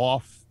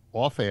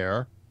off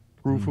air,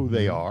 prove who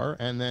they are,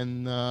 and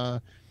then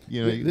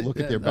You know, you look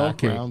at their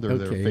background or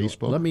their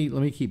Facebook. Let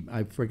me keep.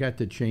 I forgot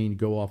to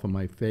go off of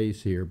my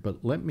face here,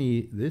 but let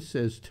me. This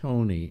says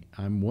Tony.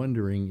 I'm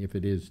wondering if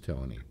it is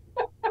Tony.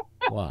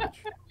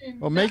 Watch.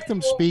 Well, make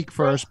them speak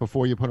first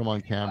before you put them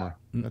on camera.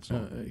 That's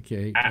all.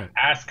 Okay.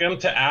 Ask them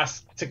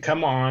to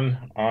come on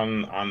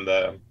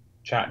the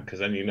chat, because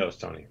then you know it's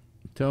Tony.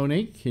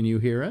 Tony, can you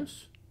hear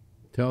us?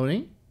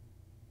 Tony?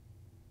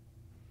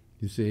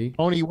 You see?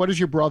 Tony, what does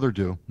your brother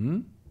do? Hmm?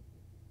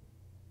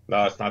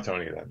 No, it's not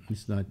Tony then.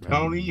 It's not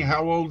Tony,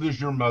 how old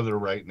is your mother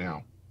right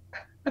now?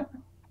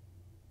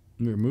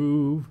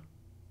 Remove.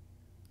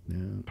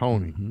 No.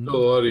 Tony.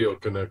 No audio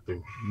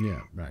connecting.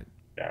 Yeah, right.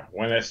 Yeah,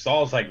 when it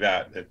stalls like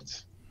that,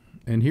 it's...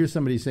 And here's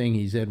somebody saying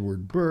he's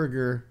Edward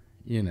Berger,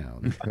 you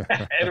know.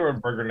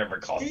 Edward Berger never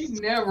calls. He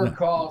never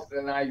calls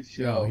the night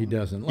show. No, he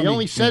doesn't. He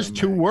only says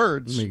 2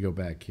 words. Let me go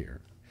back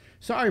here.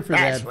 Sorry for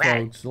that,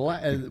 folks.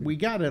 We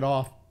got it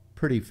off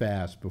pretty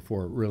fast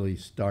before it really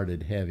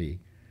started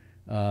heavy.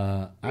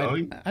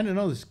 Really? I don't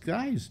know. This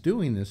guy's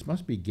doing this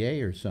must be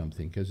gay or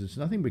something, because it's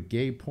nothing but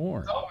gay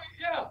porn. Oh,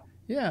 yeah.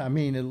 Yeah, I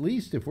mean, at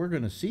least if we're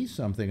going to see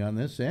something on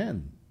this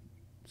end,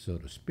 so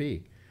to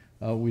speak,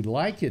 we'd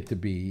like it to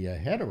be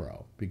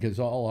hetero, because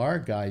all our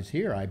guys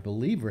here, I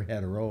believe, are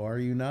hetero. Are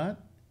you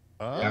not?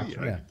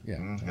 Yeah.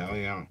 Yeah. Hell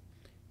yeah.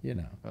 You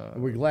know,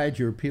 we're glad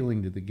you're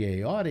appealing to the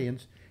gay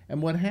audience.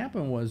 And what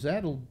happened was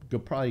that'll go,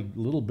 probably a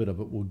little bit of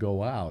it will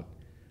go out.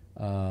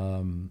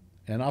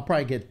 And I'll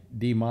probably get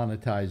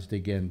demonetized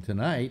again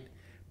tonight.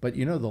 But,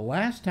 you know, the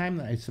last time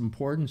that some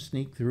porn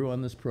sneaked through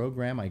on this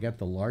program, I got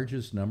the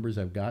largest numbers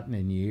I've gotten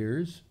in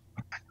years.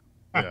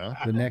 Yeah.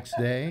 The next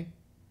day,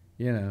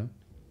 you know.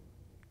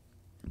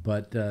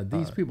 But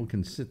these people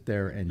can sit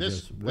there and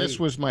just wait. This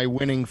was my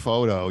winning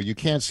photo. You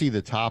can't see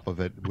the top of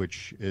it,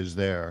 which is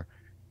there,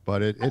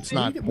 but it's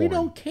not porn. We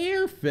don't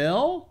care,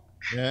 Phil.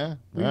 Yeah?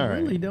 We All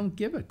really right. don't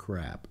give a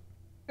crap.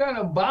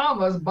 Gonna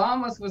bomb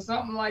us with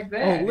something like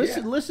that. Oh,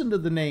 listen to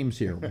the names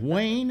here.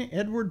 Wayne,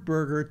 Edward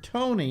Berger,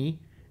 Tony,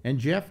 and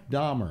Jeff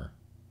Dahmer.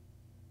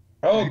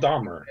 Oh,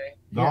 Dahmer.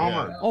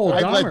 Dahmer. Oh,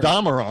 I'd Dahmer. let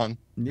Dahmer on.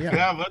 Yeah.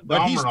 Yeah, let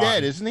But he's Dahmer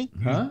dead, on. isn't he?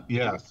 Huh?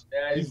 Yes.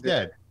 Yeah, He's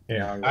dead.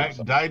 Yeah. I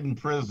died in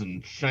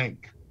prison.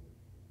 Shank.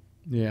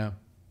 Yeah.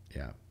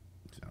 Yeah.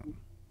 So,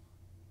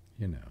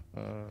 you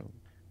know.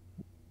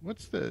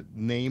 What's the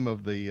name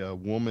of the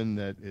woman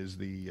that is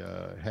the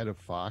head of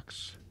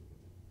Fox?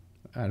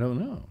 I don't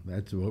know.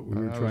 That's what we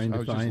were trying I to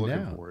was just find looking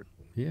out. for it.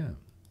 Yeah.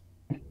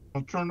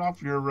 Well, turn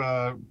off your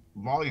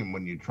volume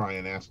when you try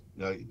and ask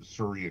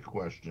Suri a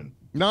question.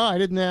 No, I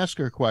didn't ask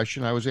her a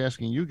question. I was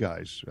asking you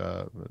guys.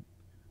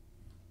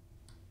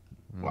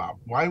 Wow.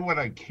 Why would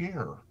I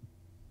care?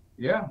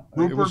 Yeah.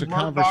 It was a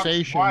Murdoch's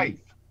conversation. wife.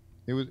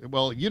 It was,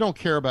 well, you don't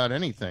care about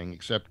anything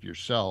except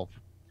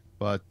yourself,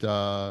 but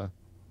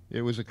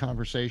it was a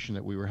conversation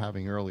that we were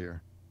having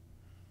earlier.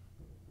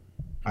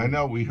 I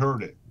know. We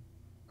heard it.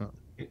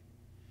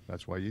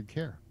 That's why you'd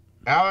care.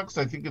 Alex,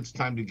 I think it's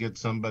time to get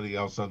somebody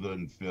else other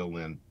than Phil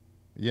in.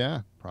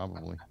 Yeah,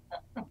 probably.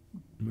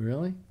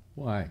 Really?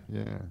 Why?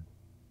 Yeah.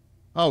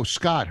 Oh,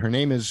 Scott. Her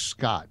name is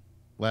Scott.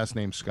 Last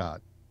name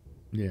Scott.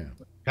 Yeah.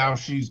 Now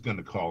she's going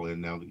to call in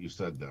now that you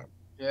said that.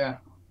 Yeah.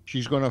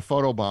 She's going to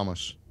photobomb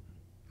us.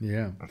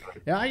 Yeah.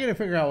 Yeah, I got to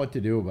figure out what to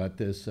do about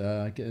this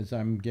because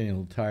I'm getting a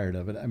little tired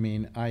of it. I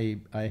mean, I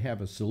have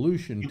a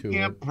solution You to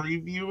can't it.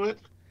 preview it?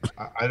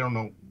 I don't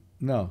know.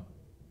 No.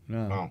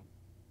 Oh.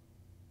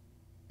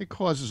 It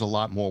causes a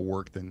lot more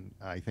work than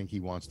I think he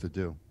wants to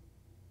do.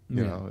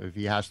 You Yeah. know, if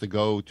he has to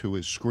go to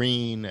his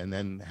screen and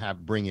then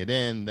bring it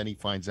in, then he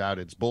finds out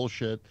it's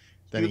bullshit.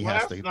 Then he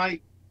has to.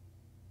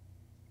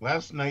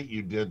 Last night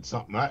you did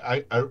something.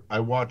 I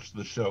watched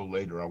the show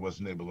later. I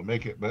wasn't able to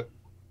make it, but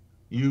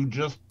you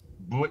just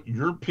put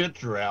your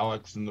picture,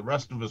 Alex, and the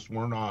rest of us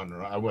weren't on,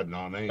 or I wasn't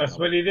on anything. That's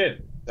what he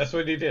did. That's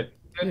what he did.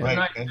 Yeah.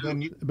 Right, and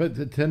then you.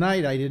 But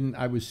tonight I didn't.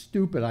 I was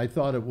stupid. I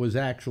thought it was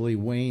actually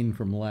Wayne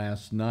from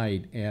last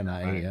night, and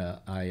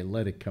I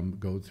let it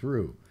go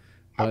through.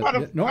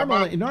 But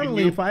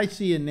normally, if I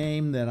see a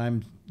name that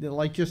I'm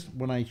like, just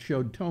when I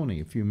showed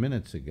Tony a few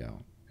minutes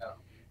ago,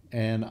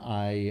 and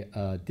I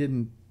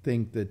didn't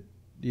think that,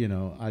 you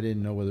know, I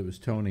didn't know whether it was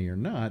Tony or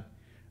not,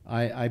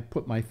 I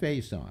put my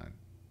face on.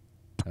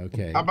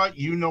 Okay. How about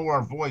you know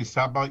our voice?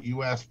 How about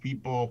you ask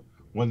people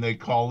when they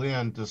call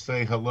in to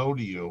say hello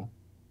to you?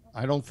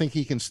 I don't think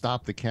he can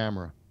stop the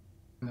camera.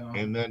 No.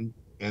 And then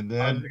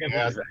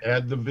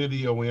add the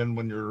video in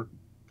when you're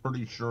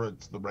pretty sure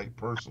it's the right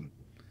person.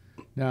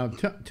 Now,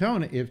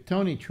 Tony, if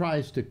Tony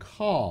tries to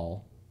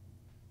call,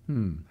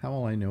 how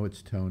will I know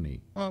it's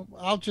Tony? Well,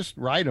 I'll just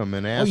write him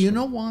and ask. Oh, you him.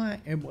 know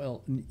why?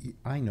 Well,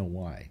 I know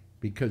why.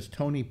 Because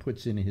Tony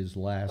puts in his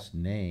last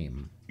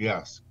name.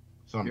 Yes,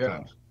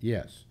 sometimes.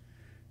 Yes.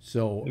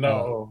 So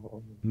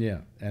No. yeah,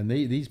 and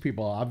these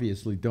people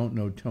obviously don't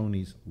know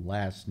Tony's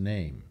last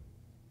name.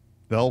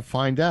 They'll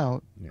find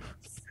out.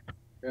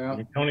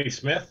 Yeah. Tony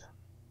Smith.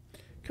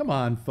 Come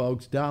on,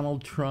 folks.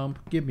 Donald Trump,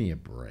 give me a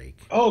break.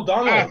 Oh,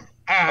 Donald.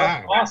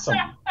 That's awesome.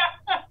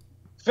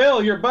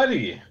 Phil, your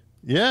buddy.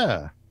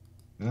 Yeah.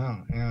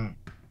 Yeah.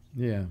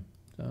 Yeah.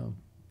 So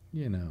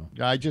you know.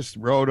 I just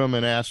wrote him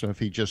and asked him if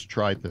he just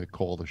tried to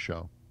call the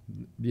show.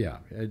 Yeah,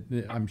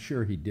 I'm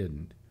sure he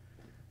didn't.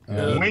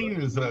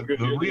 Wayne is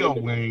the real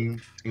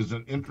Wayne is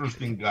an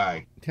interesting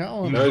guy.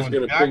 Tell He's him. He's on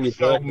going to ping you Jack's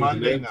show back with an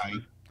Monday answer.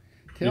 night.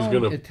 He's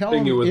going to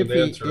ping you with an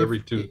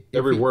answer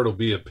every word will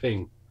be a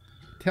ping.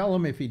 Tell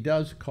him if he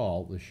does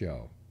call the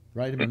show.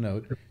 Write him a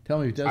note.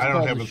 Tell him if he does I don't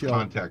call have the his show.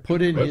 contact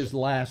Put in information. his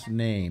last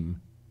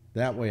name.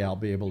 That way I'll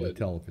be able to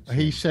tell if it's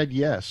He him. said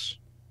yes.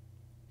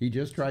 He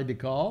just tried to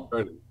call?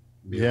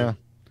 Yeah.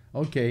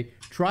 Okay.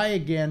 Try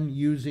again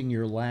using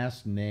your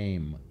last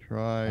name.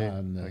 Try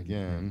On,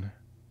 again.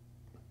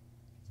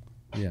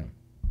 Yeah.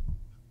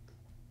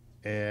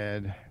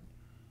 Add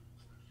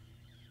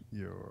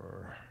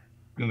your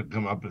Going to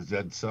come up as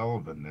Ed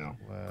Sullivan now.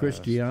 last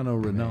Cristiano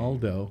name.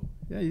 Ronaldo.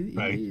 Yeah,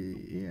 Right.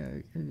 yeah,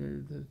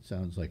 that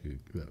sounds like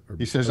a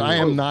He says, "I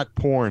am not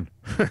porn."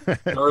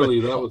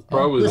 Charlie, that was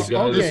probably this, the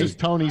guy okay. this is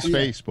Tony's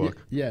Facebook.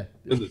 Yeah.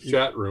 in the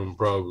chat room,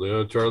 probably,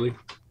 huh, Charlie?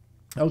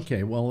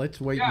 Okay, well,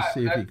 let's wait and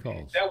see if he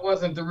calls. That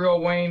wasn't the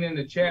real Wayne in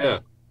the chat. Yeah.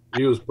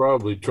 He was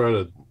probably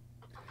trying to.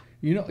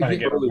 You know, Gotta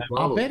get him.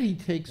 I'll bet he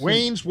takes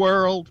Wayne's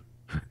World.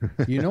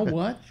 You know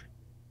what?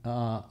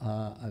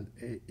 A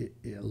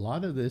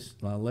lot of this.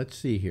 Let's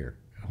see here.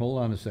 Hold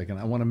on a second.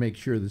 I want to make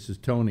sure this is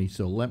Tony.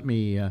 So let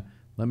me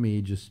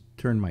just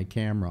turn my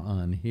camera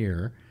on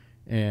here,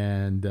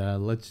 and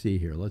let's see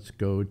here. Let's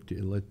go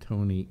to let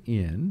Tony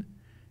in.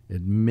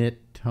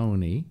 Admit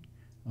Tony.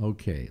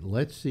 Okay.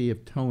 Let's see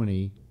if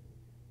Tony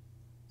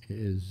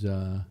is.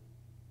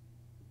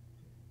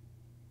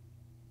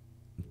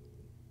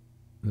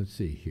 Let's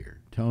see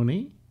here.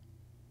 Tony.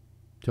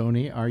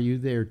 Tony, are you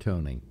there,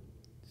 Tony?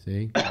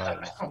 See?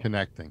 It's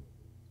connecting.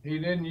 He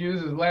didn't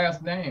use his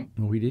last name.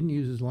 No, we didn't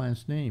use his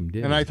last name,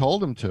 did And we? I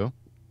told him to.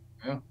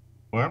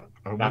 Well,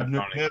 I Not wouldn't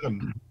have Tony. hit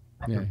him.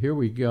 Yeah, here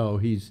we go.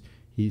 He's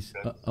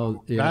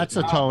oh yeah. That's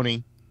a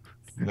Tony.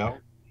 No,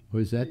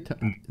 Was that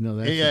no?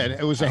 That's Yeah,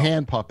 it was a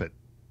hand puppet.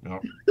 no.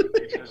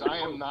 He says, "I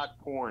am not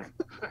porn."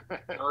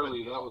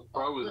 Charlie, that was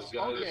probably the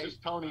guy This is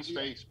Tony's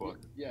Facebook.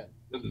 Yeah.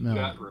 in the No.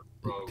 chat room.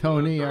 Probably.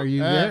 Tony. Are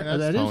you there? that's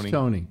That is Tony.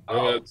 Tony.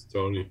 Yeah, it's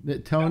Tony.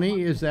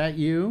 Tony, is that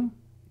you?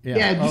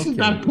 Yeah, this is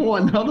not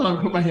porn. Hold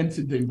on, put my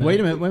headset thing back.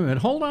 Wait a minute.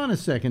 Hold on a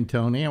second,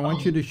 Tony. I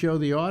want you to show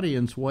the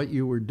audience what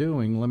you were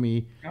doing. Let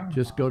me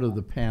just go to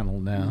the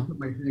panel now. Put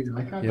my thing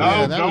on. No,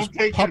 Yeah, that was don't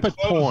take puppet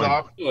your clothes porn.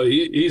 off. Oh,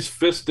 he's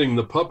fisting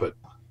the puppet.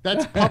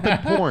 That's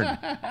puppet porn.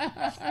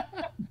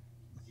 I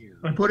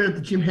put it at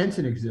the Jim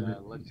Henson exhibit.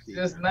 It's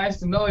just nice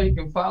to know he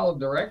can follow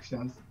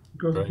directions.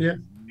 Go, Right. yeah.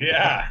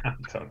 Yeah.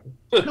 Come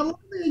on,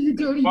 there, you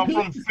dirty Well, pig.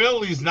 from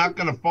Phil, he's not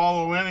going to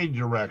follow any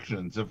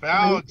directions. If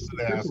Alex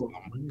had asked him,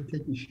 I'm gonna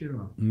take your shit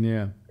off.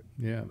 Yeah,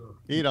 yeah.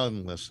 He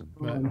doesn't listen.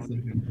 Hold on a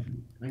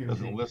second. I he gotta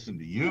doesn't take- listen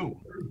to you.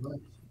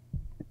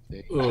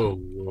 Oh,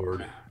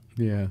 Lord.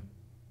 Yeah.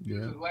 Use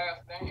Yeah. his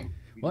last name.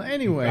 Well,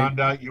 anyway, Found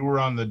out you were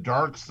on the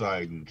dark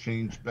side and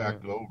changed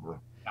back over.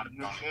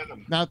 Wouldn't have hit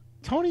him. Now,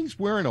 Tony's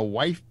wearing a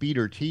wife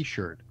beater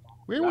T-shirt.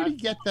 Where would he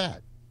get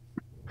that?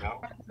 No.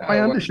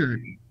 My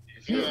undershirt.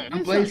 Yeah,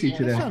 I'm lazy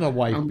today. that's not a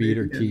white I'm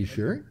beater lazy.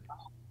 T-shirt.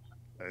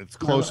 it's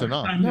close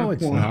enough. I'm No, not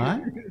it's porn.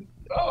 not.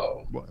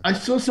 Oh, I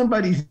saw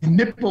somebody's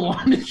nipple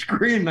on the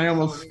screen and I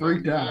almost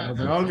freaked out. I was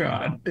like, oh,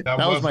 God. That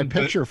was my wasn't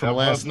picture from that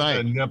last wasn't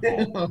a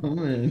nipple. Oh,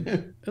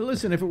 man.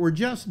 Listen, if it were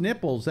just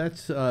nipples,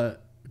 that's.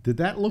 Did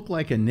that look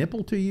like a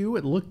nipple to you?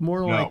 It looked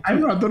more No. like. I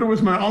don't know. I thought it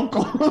was my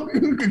uncle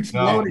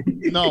exploding.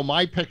 No,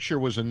 my picture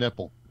was a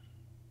nipple.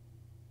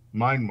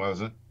 Mine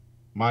wasn't.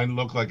 Mine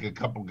looked like a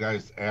couple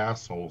guys'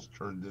 assholes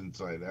turned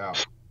inside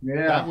out.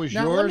 yeah. That was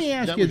Now yours. let me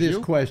ask That you was this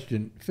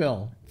question,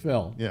 Phil.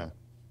 Yeah,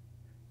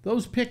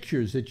 Those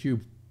pictures that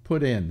you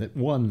put in that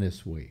won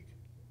this week,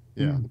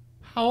 yeah.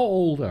 how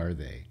old are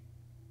they?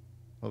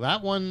 Well,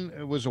 that one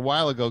it was a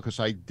while ago because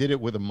I did it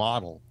with a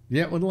model.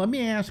 Yeah, well, let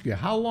me ask you,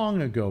 how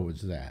long ago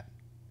was that?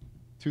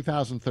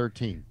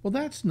 2013. Well,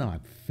 that's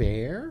not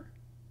fair.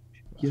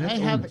 Yeah, I that's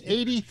have almost-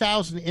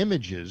 80,000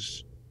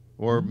 images,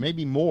 or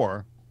maybe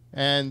more,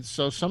 and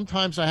so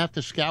sometimes I have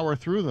to scour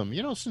through them.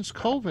 You know, since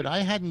COVID, I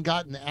hadn't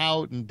gotten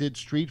out and did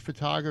street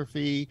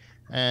photography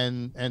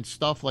and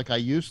stuff like I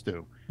used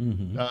to.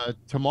 Mm-hmm.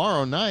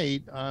 Tomorrow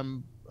night,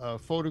 I'm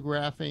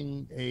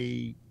photographing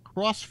a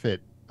CrossFit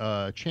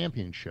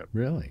championship.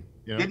 Really?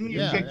 You know? Didn't you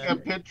Yeah, take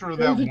that picture of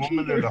that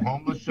woman at a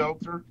homeless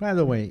shelter? By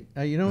the way,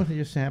 you know what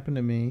just happened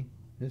to me?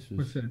 This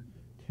What's was that?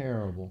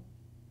 terrible.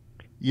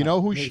 You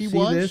know who Hey, she see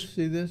was? This?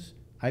 See this?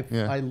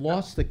 Yeah. I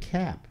lost the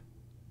cap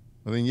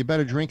Well, then you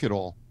better drink it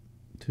all.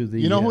 to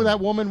the. You know who that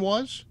woman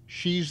was?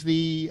 She's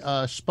the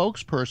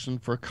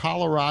spokesperson for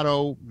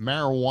Colorado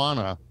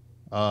marijuana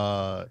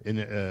in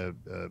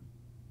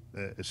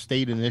a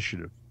state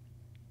initiative,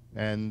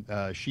 and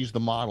she's the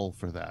model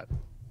for that.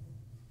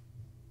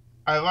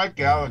 I like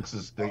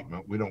Alex's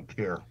statement. We don't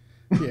care.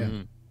 Yeah,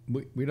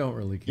 we don't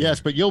really care. Yes,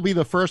 but you'll be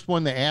the first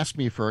one to ask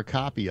me for a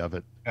copy of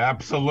it.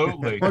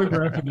 Absolutely.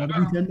 Photograph it,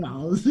 that'll be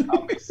 $10.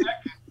 I'll be second.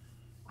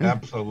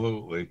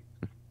 Absolutely.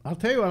 I'll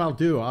tell you what I'll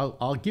do.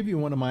 I'll give you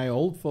one of my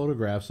old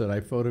photographs that I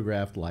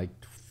photographed like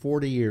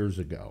 40 years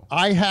ago.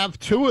 I have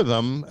 2 of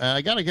them.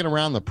 I got to get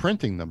around to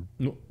printing them.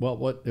 Well,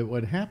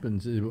 what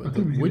happens is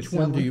which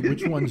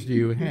ones do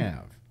you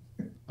have?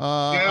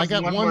 I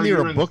got one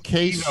near a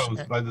bookcase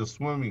by the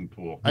swimming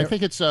pool. I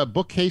think it's a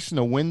bookcase in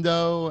a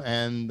window,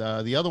 and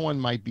the other one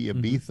might be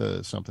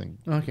Ibiza something.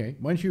 Okay,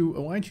 why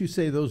don't you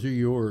say those are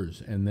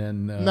yours, and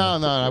then no,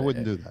 I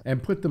wouldn't do that.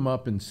 And put them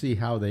up and see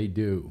how they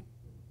do.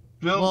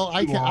 Well,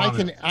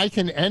 I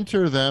can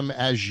enter them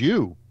as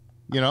you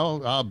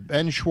know,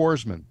 Ben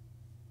Schwarzman,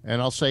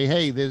 and I'll say,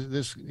 hey,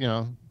 this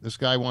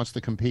guy wants to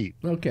compete.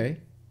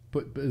 Okay.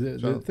 But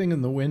the thing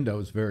in the window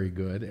is very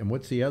good. And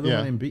what's the other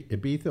one in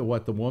Ibiza?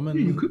 What, the woman?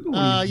 Yeah, you could go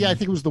I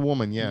think it was the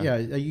woman, yeah. Yeah,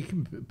 you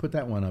can put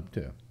that one up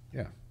too.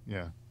 Yeah.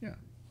 Yeah. Yeah.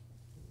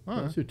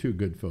 Those are 2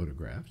 good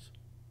photographs.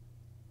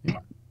 Yeah.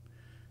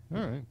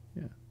 All right.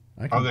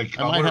 Yeah. Are they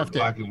colored or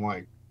black and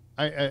white?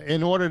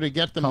 In order to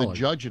get them to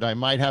judge it, I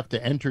might have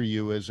to enter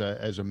you as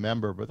a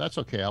member, but that's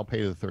okay. I'll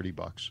pay the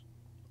 $30.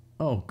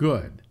 Oh,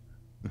 good.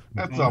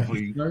 That's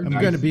awfully. I'm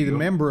going to be the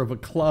member of a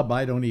club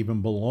I don't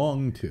even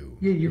belong to.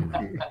 Yeah,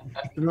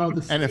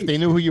 and if they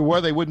knew who you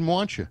were, they wouldn't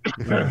want you.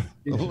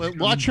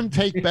 Watch them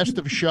take best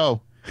of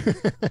show.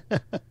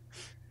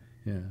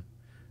 Yeah.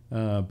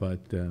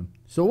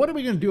 So what are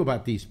we going to do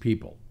about these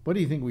people? What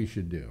do you think we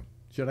should do?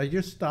 Should I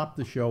just stop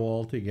the show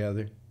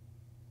altogether?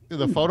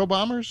 The photo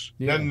bombers?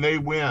 Yeah. Then they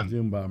win.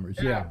 Zoom bombers,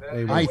 yeah.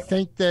 They win. I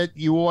think that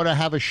you ought to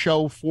have a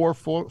show for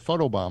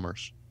photo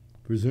bombers.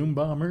 For Zoom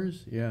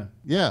bombers? Yeah.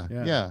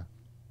 Yeah.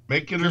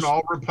 Make it an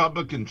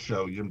all-Republican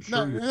show. I'm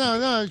sure.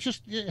 No.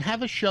 Just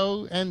have a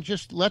show and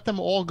just let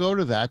them all go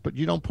to that, but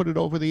you don't put it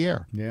over the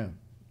air. Yeah.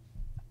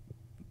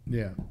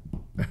 Yeah.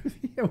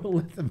 We'll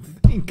let them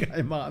think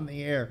I'm on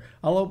the air.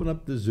 I'll open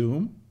up the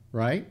Zoom,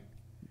 right?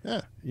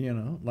 Yeah.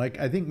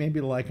 I think maybe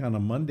like on a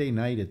Monday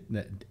night at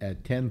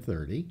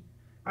 10:30.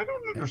 I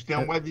don't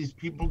understand why these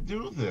people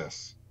do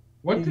this.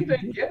 What did they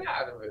get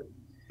out of it?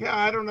 Yeah,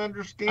 I don't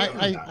understand.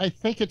 I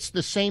think it's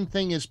the same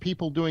thing as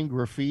people doing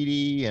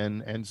graffiti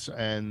and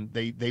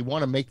they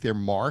want to make their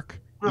mark,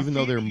 even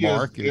though their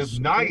mark is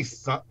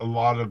nice. A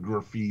lot of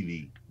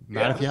graffiti.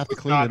 Not if you have to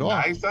clean it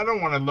off. Nice. I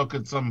don't want to look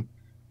at some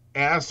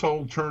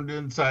asshole turned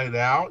inside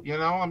out.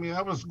 I mean,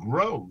 that was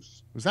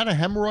gross. Was that a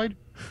hemorrhoid?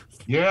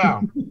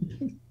 Yeah.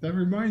 That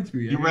reminds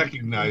me. You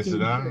recognize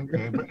it, huh?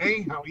 Okay, but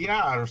anyhow,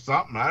 yeah, or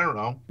something. I don't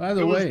know. By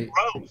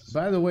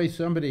the way,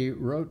 somebody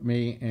wrote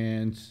me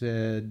and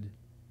said,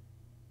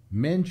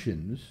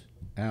 mentions,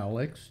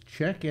 Alex,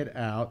 check it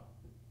out,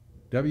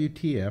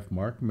 WTF,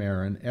 Mark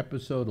Maron,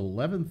 episode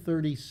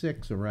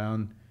 1136,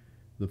 around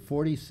the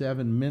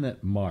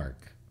 47-minute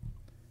mark.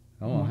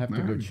 I'll have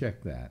to go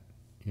check that.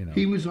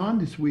 He was on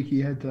this week. He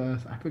had,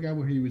 I forgot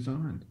where he was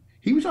on.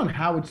 He was on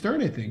Howard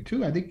Stern, I think,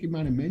 too. I think he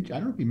might have mentioned. I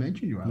don't know if he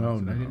mentioned you.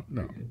 Alex.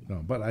 No.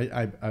 But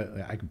I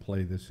can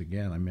play this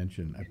again.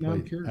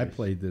 I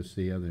played this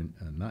the other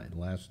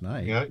last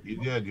night. Yeah, you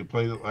did. You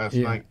played it last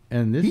night.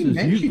 And this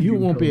is you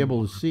won't be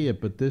able to see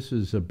it, but this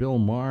is a Bill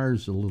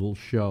Maher's little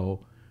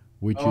show,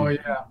 which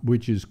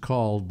is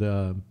called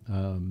I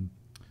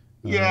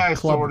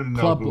sort of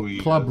know who he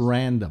Club is.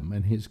 Random,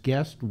 and his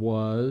guest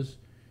was.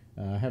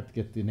 I have to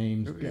get the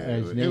names.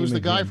 It was the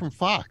guy from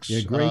Fox.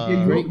 Yeah,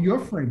 your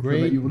friend,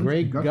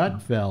 Greg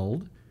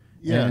Gutfeld.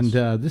 Yes.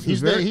 And this he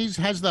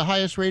has the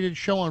highest rated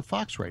show on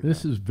Fox right now.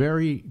 This is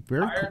very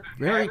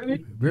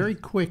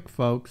quick,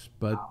 folks,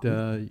 but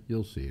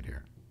you'll see it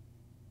here.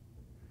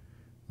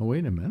 Oh,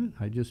 wait a minute.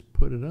 I just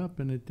put it up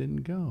and it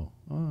didn't go.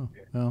 Oh,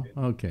 well,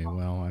 okay.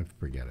 Well, I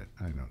forget it.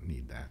 I don't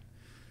need that.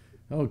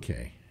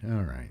 Okay.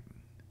 All right.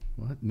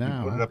 What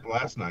now? You put it up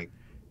last night.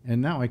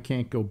 And now I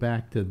can't go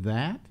back to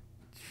that?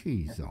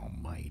 Jeez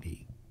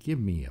almighty. Give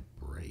me a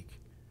break.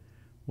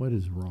 What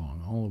is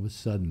wrong? All of a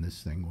sudden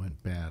this thing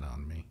went bad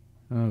on me.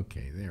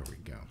 Okay, there we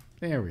go.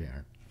 There we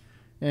are.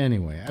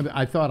 Anyway,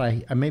 I thought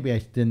maybe I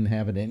didn't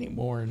have it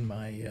anymore in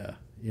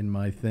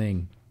my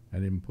thing. I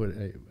didn't put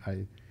it.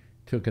 I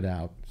took it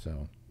out.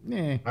 So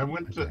I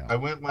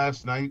went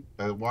last night.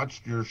 I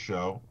watched your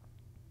show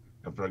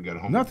after I got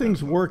home.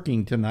 Nothing's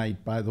working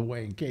tonight, by the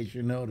way, in case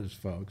you notice,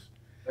 folks.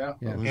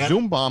 Yeah.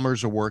 Zoom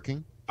bombers are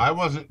working. I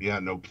wasn't. Yeah,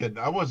 no kidding.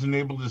 I wasn't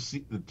able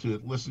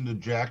to listen to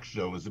Jack's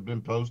show. Has it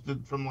been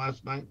posted from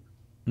last night?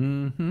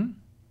 Mm-hmm.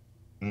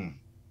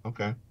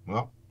 Okay.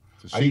 Well,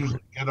 I usually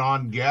get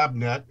on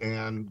Gabnet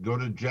and go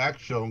to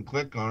Jack's show and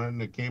click on it,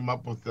 and it came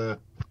up with the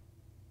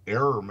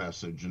error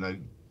message, and I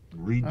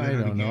redid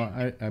it again.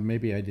 I don't know.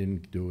 Maybe I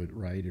didn't do it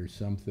right or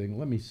something.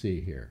 Let me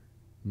see here.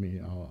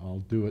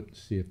 I'll do it and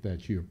see if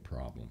that's your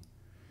problem.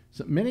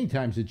 So many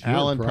times it's your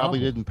Alan problem. Probably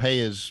didn't pay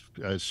his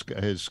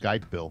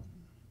Skype bill.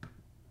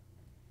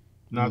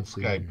 Not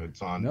Skype. Here.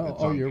 It's on. No.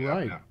 It's on you're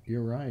Gabnet. right.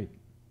 You're right.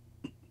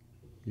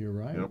 You're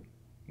right. Yep.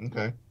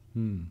 Okay.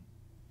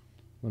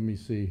 Let me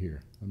see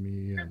here. Let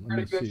me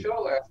Pretty good see.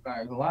 show last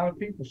night. A lot of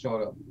people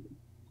showed up.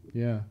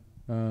 Yeah.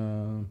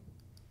 Oh,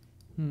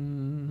 wait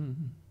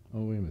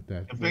a minute.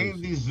 If any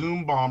of these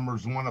Zoom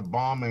bombers want to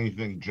bomb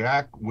anything,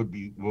 Jack will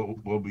be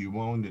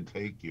willing to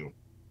take you.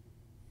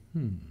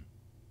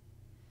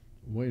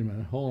 Wait a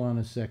minute. Hold on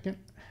a second.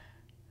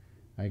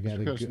 I got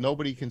because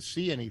nobody can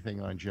see anything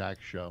on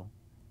Jack's show.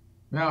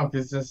 No,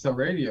 because it's a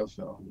radio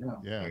show. Yeah.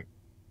 Yeah.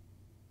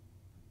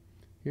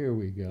 Here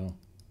we go.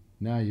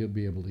 Now you'll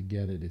be able to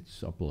get it.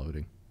 It's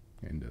uploading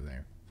into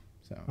there.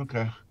 So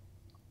Okay.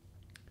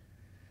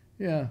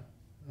 yeah,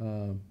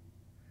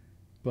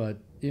 but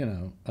you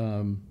know,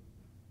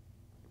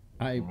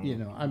 I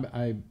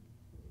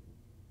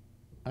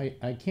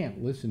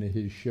can't listen to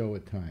his show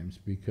at times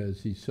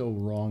because he's so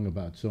wrong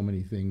about so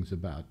many things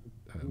about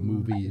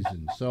movies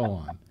and so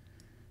on.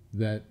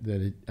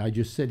 I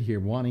just sit here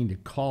wanting to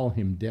call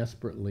him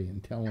desperately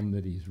and tell him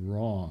that he's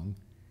wrong,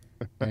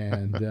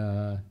 and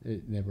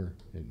it never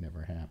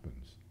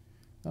happens.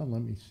 Oh,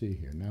 let me see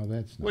here. Now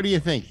that's not What do you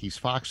think? He's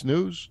Fox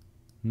News?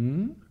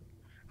 I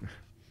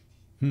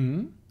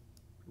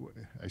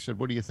said,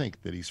 what do you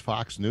think? That he's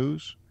Fox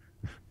News?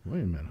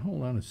 Wait a minute.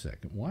 Hold on a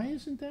second. Why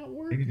isn't that Maybe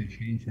working? they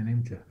changed the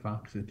name to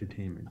Fox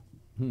Entertainment.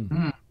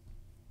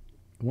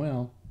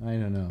 Well, I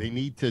don't know. They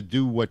need to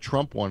do what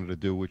Trump wanted to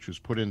do, which was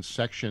put in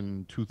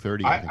Section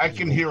 230. I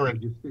can hear it.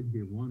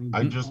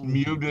 I just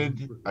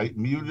muted. I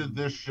muted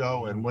this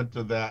show and went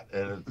to that,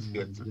 and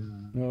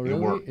No, it really,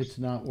 works. it's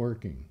not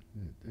working.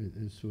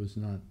 This was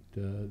not.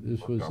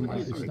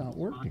 It's not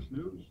working.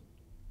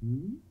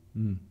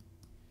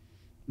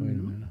 Wait a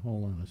minute.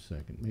 Hold on a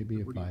second. Maybe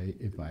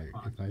if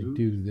I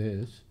do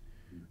this,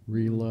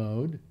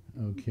 reload.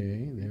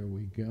 Okay, there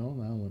we go.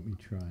 Now let me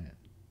try it.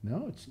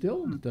 No, it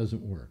still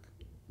doesn't work.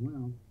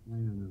 Well, I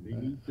don't know. They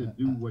need to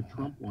do what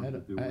Trump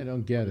wanted to do. I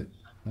don't get it.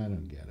 I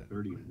don't get it.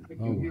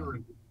 Oh,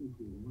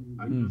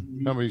 well.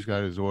 Somebody's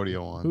got his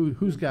audio on.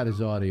 Who's got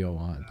his audio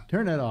on?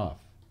 Turn it off.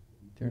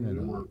 Turn it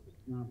off.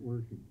 It's not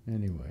working.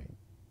 Anyway.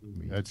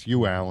 That's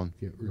you, Alan.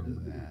 Get rid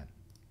of that.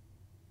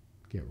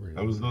 Get rid of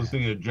I was that.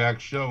 listening to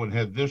Jack's show and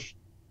had this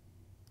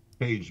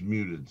page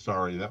muted.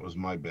 Sorry, that was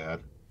my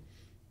bad.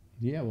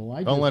 Yeah,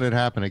 well, Don't let it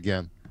happen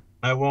again.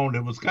 I won't.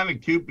 It was kind of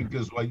cute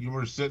because while you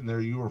were sitting there,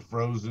 you were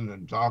frozen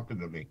and talking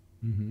to me.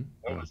 Mm-hmm.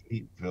 That was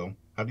neat, Phil.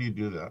 How do you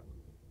do that?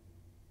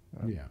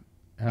 Yeah.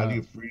 How do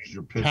you freeze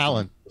your picture?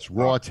 Talent. It's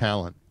raw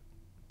talent.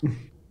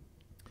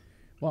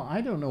 Well,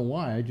 I don't know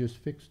why. I just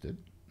fixed it,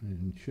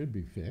 and it should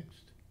be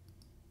fixed.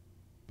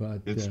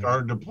 But It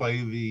started to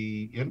play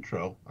the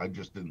intro. I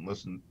just didn't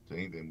listen to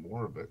anything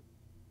more of it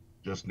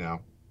just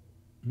now.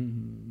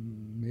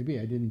 Maybe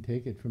I didn't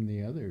take it from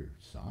the other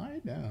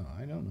side.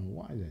 I don't know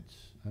why that's.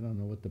 I don't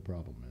know what the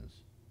problem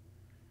is.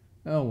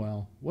 Oh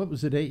well. What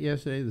was the date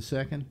yesterday? The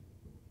 2nd?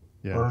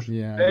 Yeah. First,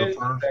 Yeah. the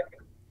first.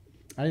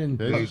 I didn't.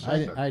 Today's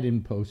I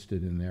didn't post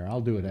it in there.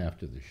 I'll do it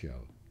after the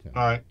show.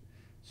 All right.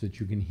 So that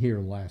you can hear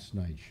last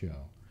night's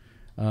show.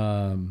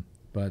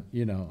 But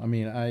you know, I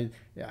mean,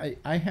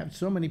 I have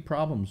so many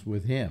problems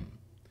with him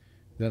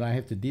that I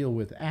have to deal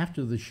with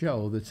after the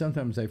show that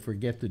sometimes I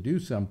forget to do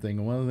something.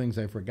 And one of the things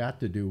I forgot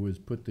to do was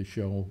put the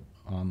show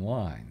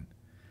online.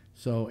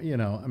 So, you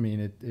know, I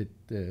mean,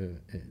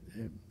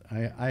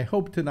 I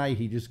hope tonight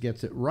he just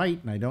gets it right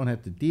and I don't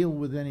have to deal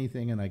with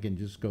anything and I can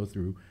just go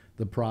through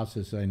the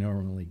process I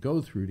normally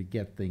go through to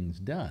get things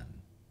done.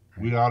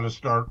 Right? We ought to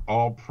start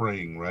all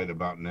praying right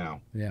about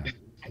now. Yeah.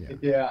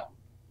 Yeah.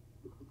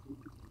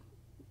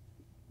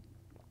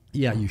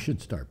 Yeah, you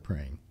should start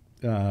praying.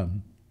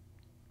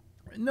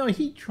 No,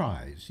 he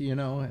tries, you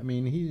know. I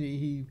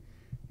mean,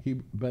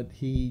 but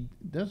he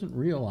doesn't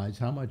realize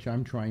how much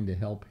I'm trying to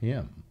help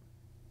him,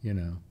 you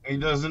know. He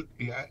doesn't.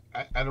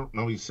 I don't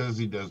know. He says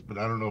he does, but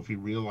I don't know if he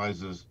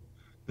realizes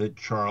that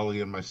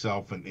Charlie and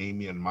myself and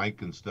Amy and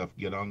Mike and stuff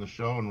get on the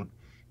show. And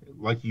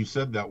like you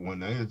said that one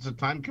night, it's a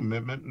time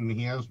commitment and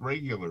he has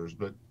regulars,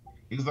 but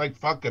he's like,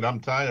 fuck it,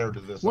 I'm tired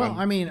of this. Well,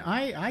 I mean,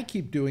 I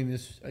keep doing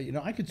this. You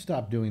know, I could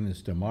stop doing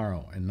this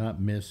tomorrow and not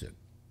miss it.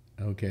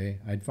 Okay,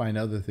 I'd find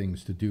other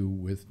things to do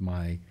with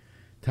my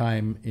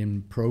time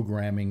in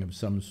programming of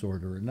some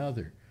sort or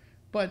another.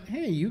 But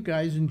hey, you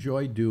guys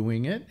enjoy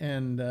doing it,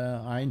 and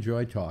I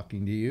enjoy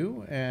talking to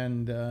you,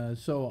 and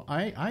so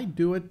I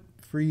do it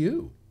for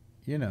you.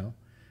 You know,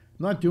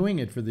 I'm not doing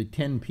it for the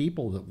 10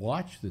 people that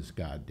watch this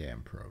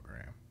goddamn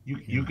program.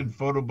 You can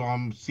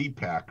photobomb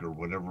CPAC or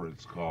whatever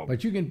it's called.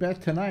 But you can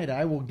bet tonight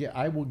I will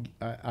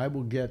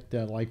get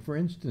like, for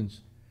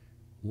instance,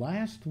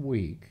 last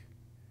week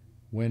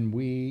when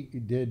we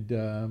did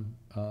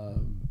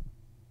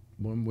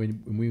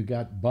when we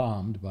got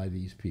bombed by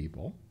these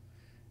people,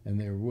 and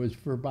there was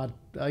for about,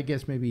 I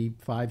guess, maybe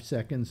 5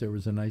 seconds, there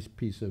was a nice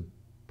piece of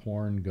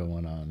porn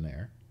going on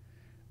there.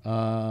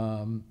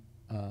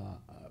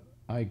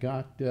 I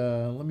got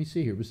let me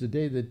see here. It was the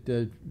day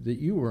that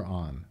you were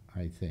on,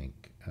 I think.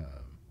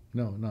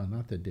 No,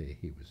 not the day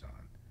he was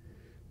on.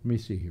 Let me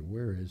see here.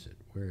 Where is it?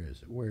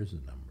 Where's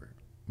the number?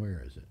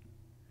 Where is it?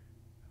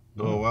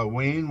 So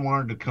Wayne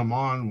wanted to come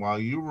on while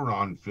you were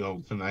on,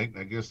 Phil, tonight, and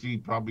I guess he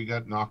probably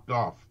got knocked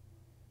off.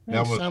 He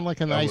sounds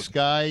like a nice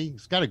guy.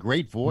 He's got a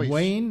great voice.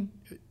 Wayne,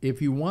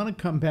 if you want to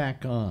come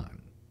back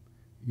on,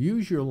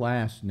 use your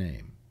last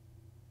name,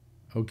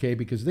 okay?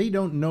 Because they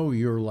don't know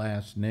your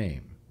last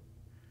name.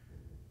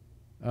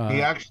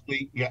 I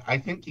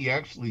think he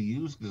actually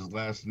used his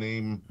last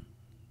name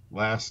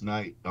last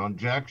night on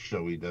Jack's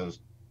show. He does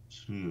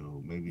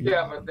 2, maybe.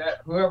 Yeah, but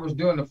that whoever's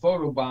doing the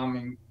photo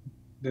bombing,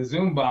 the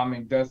Zoom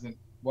bombing, doesn't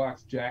watch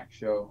Jack's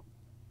show.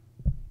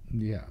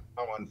 Yeah.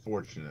 How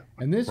unfortunate.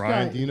 And this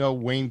Brian, guy, do you know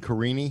Wayne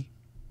Carini?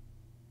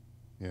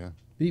 Yeah.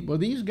 well,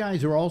 these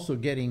guys are also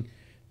getting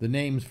the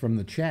names from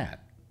the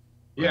chat.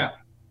 Yeah.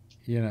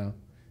 You know,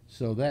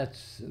 so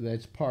that's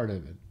part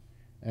of it.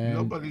 And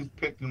nobody's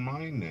picking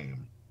my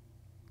name.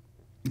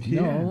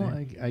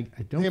 no, I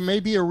don't. There may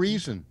be a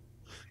reason.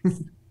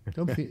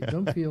 Don't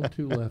feel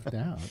too left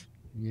out.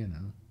 You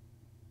know.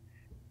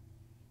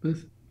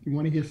 Listen, you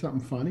want to hear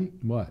something funny?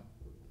 What?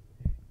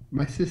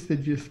 My sister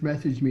just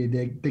messaged me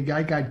that the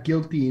guy got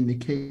guilty in the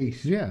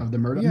case of the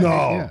murder. Yeah, No,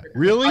 yeah.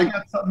 really? I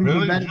got something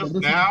Really? better. Just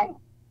Listen, now?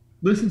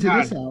 listen to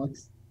God. this,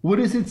 Alex. What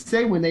does it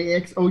say when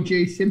they asked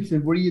O.J.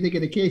 Simpson, what do you think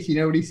of the case? You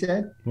know what he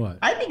said? What?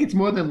 I think it's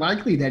more than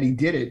likely that he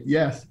did it,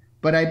 yes.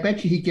 But I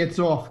bet you he gets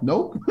off.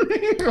 Nope.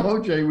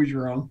 O.J. was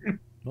wrong.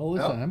 Well,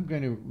 listen, I'm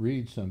going to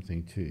read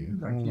something to you.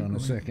 Hold on a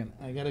second.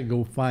 I got to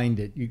go find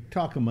it. You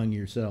talk among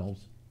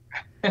yourselves.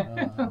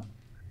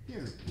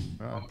 Here.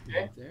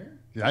 Okay. There.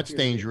 That's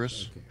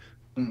dangerous.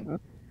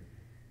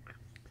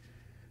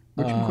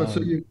 Okay.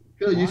 So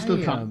Phil, you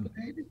still I,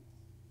 constipated?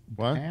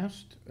 What?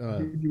 Asked.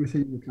 You were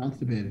saying you were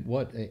constipated.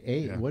 What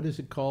what is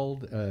it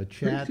called?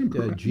 Chat some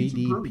pros.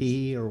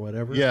 GDP or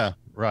whatever. Yeah,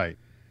 right.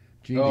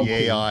 GDP. The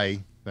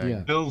AI thing. Yeah.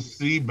 Bill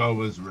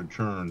Sebo has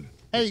returned.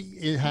 Hey,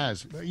 it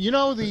has. You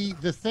know the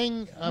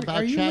thing about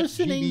Are you Chat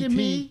listening GBT, to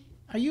me?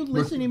 Are you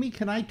listening to me?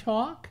 Can I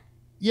talk?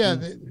 Yeah,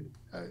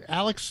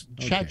 Alex,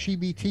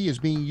 ChatGPT is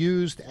being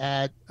used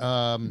at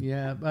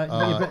Yeah, but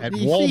at you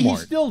see, he Walmart.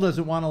 still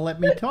doesn't want to let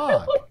me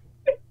talk.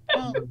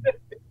 Well,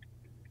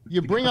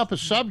 you bring up a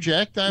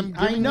subject. I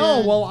giving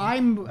know. you- Well,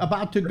 I'm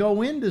about to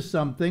go into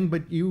something,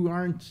 but you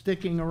aren't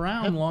sticking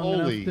around long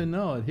Holy. enough to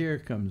know it. Here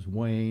comes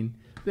Wayne.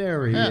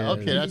 There he Yeah, is.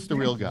 okay, that's the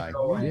real guy.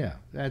 Yeah,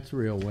 that's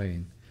real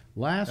Wayne.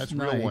 That's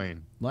real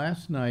Wayne.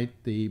 Last night,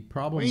 the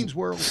problem Wayne's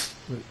World.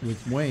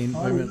 with Wayne.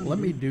 Wait a minute, let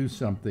me do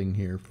something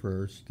here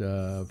first.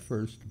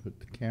 First, put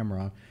the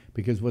camera on,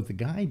 because what the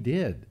guy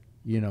did,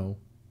 you know,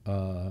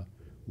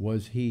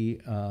 was he.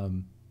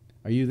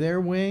 Are you there,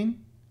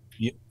 Wayne?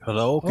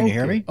 Hello, can you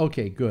hear me?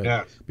 Okay, good.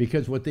 Yes.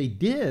 Because what they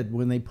did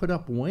when they put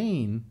up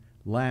Wayne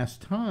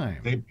last time,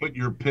 They put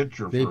your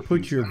picture. they for a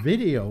put few your seconds.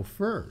 video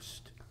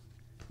first,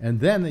 and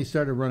then they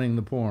started running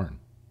the porn.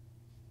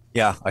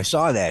 Yeah, I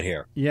saw that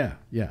here. Yeah,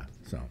 yeah.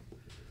 So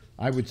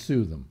I would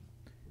sue them.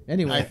 I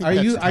Anyway, think are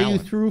you that's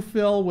talent. through,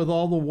 Phil, with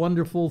all the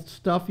wonderful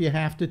stuff you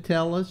have to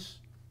tell us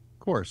Of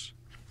course.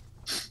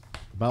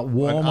 about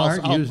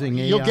Walmart using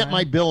AI? You'll get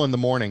my bill in the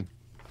morning.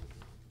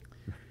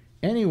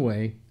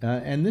 Anyway,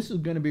 and this is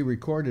going to be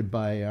recorded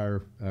by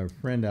our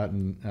friend out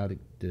at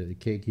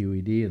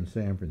KQED in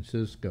San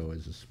Francisco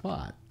as a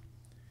spot.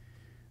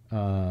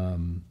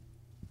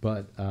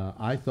 But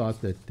I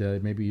thought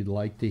that maybe you'd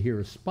like to hear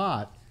a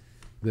spot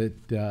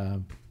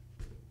that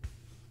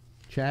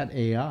Chat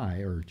AI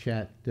or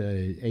Chat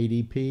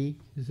ADP,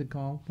 is it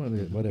called?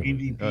 Whatever.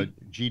 EDP.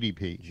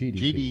 GDP.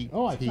 GDP.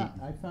 Oh, I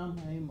GDP.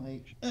 found my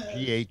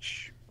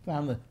GH.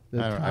 found the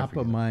I don't- I top of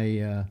forget.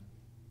 my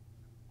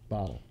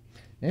bottle.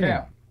 Anyway,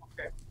 Yeah.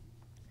 Okay.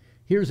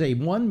 here's a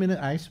 1 minute.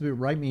 I asked you to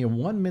write me a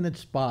 1 minute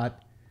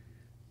spot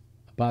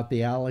about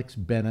the Alex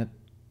Bennett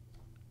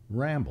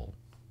Ramble.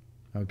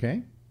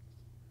 Okay?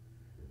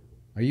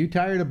 Are you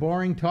tired of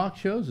boring talk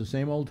shows, the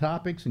same old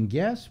topics and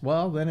guests?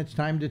 Well, then it's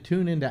time to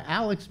tune into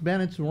Alex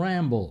Bennett's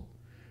Ramble.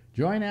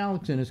 Join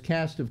Alex and his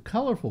cast of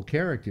colorful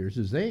characters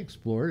as they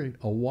explore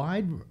a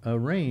wide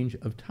range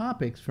of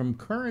topics from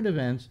current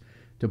events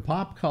to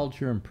pop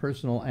culture and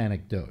personal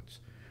anecdotes.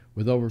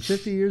 With over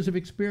 50 years of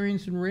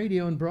experience in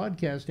radio and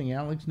broadcasting,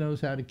 Alex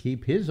knows how to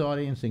keep his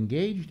audience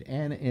engaged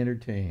and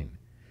entertained.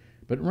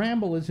 But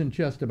Ramble isn't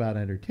just about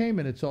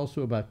entertainment, it's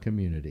also about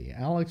community.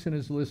 Alex and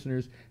his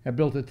listeners have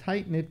built a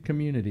tight-knit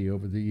community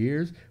over the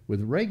years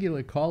with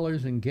regular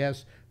callers and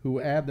guests who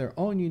add their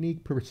own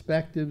unique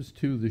perspectives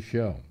to the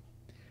show.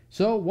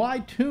 So why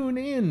tune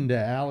in to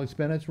Alex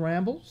Bennett's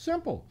Ramble?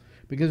 Simple,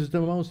 because it's the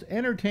most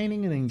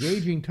entertaining and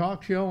engaging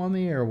talk show on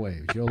the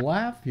airwaves. You'll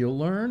laugh, you'll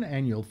learn,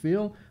 and you'll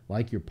feel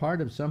like you're part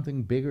of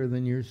something bigger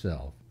than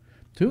yourself.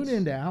 Tune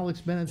in to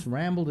Alex Bennett's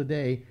Ramble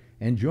today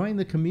and join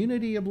the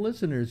community of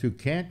listeners who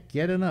can't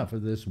get enough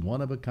of this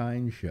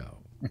one-of-a-kind show.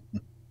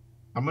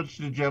 How much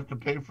did you have to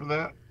pay for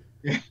that?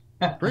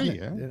 Free,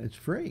 yeah. It's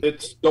free.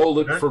 It stole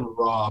it from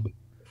Rob.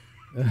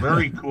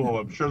 Very cool.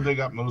 I'm sure they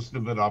got most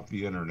of it off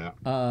the internet.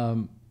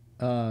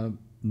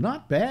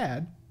 Not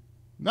bad.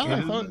 No,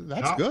 I thought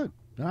that's good.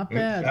 Not It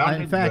bad.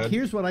 sounded In fact, good.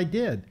 here's what I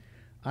did.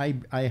 I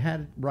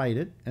had it write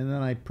it, and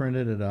then I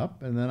printed it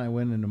up, and then I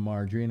went into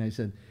Marjorie, and I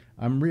said,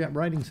 I'm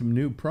writing some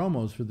new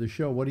promos for the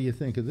show. What do you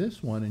think of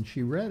this one? And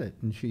she read it,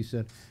 and she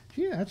said,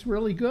 gee, that's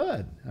really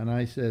good. And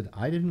I said,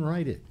 I didn't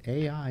write it.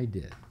 AI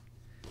did.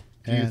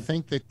 Do you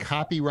think that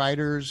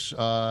copywriters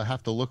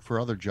have to look for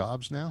other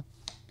jobs now?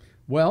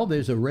 Well,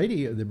 there's the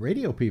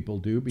radio people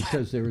do,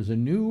 because there is a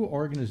new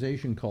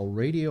organization called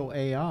Radio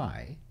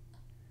AI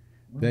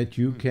that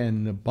you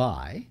can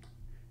buy,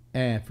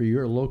 and for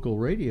your local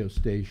radio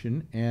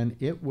station, and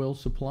it will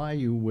supply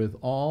you with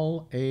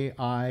all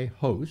AI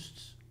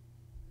hosts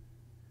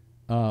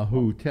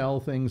who tell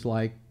things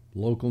like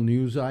local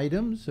news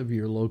items of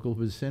your local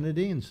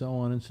vicinity and so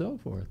on and so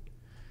forth.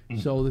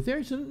 So that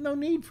there's no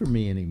need for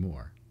me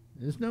anymore.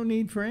 There's no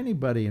need for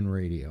anybody in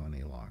radio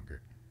any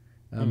longer.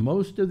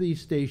 Most of these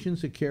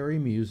stations that carry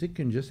music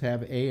can just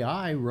have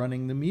AI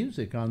running the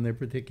music on their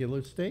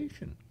particular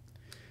station.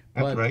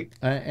 That's right.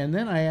 And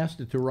then I asked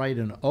it to write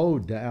an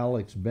ode to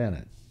Alex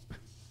Bennett.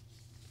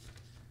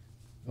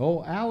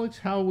 Oh, Alex,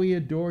 how we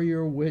adore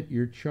your wit,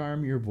 your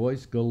charm, your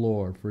voice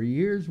galore. For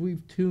years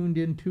we've tuned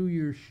into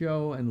your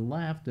show and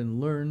laughed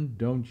and learned,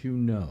 don't you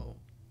know?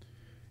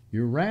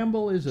 Your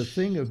ramble is a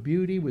thing of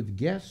beauty with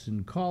guests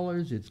and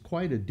callers. It's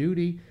quite a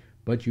duty,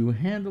 but you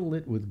handle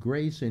it with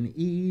grace and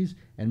ease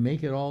and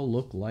make it all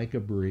look like a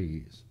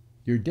breeze.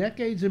 Your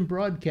decades in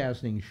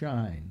broadcasting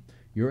shine.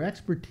 Your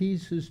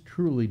expertise is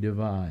truly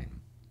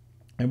divine.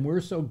 And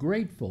we're so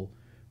grateful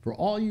for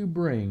all you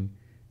bring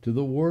to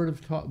the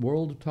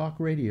world of talk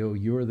radio.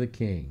 You're the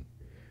king.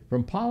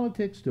 From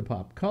politics to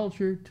pop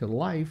culture to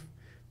life,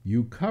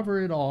 you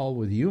cover it all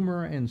with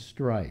humor and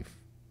strife.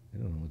 I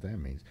don't know what that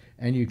means.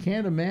 And you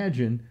can't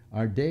imagine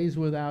our days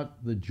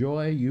without the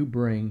joy you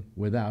bring,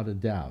 without a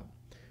doubt.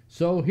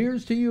 So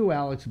here's to you,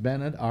 Alex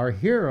Bennett, our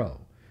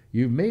hero.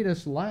 You've made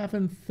us laugh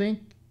and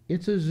think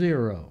it's a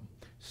zero.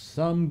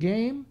 Some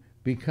game,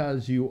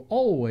 because you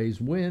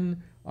always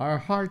win. Our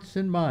hearts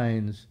and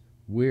minds,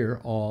 we're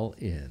all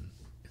in.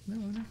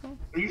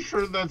 Are you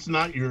sure that's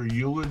not your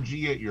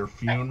eulogy at your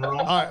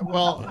funeral?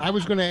 Well, I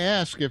was going to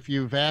ask if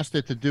you've asked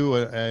it to do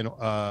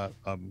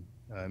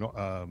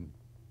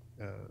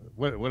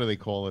what do they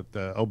call it?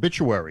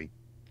 Obituary.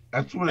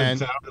 That's what it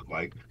sounded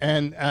like.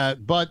 And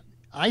but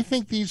I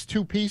think these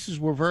two pieces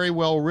were very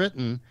well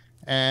written.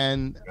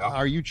 And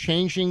are you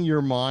changing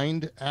your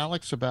mind,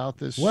 Alex, about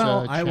this?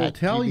 Well, I will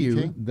tell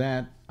you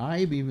that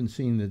I've even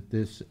seen that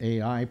this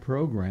AI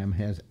program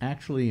has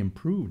actually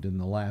improved in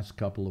the last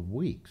couple of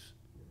weeks.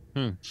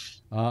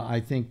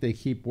 I think they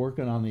keep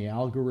working on the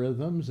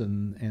algorithms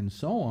and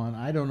so on.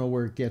 I don't know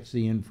where it gets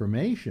the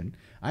information.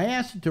 I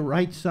asked it to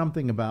write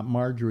something about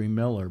Marjorie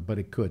Miller, but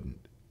it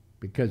couldn't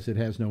because it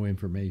has no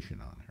information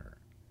on her,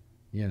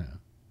 you know.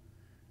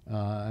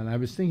 And I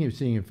was thinking of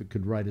seeing if it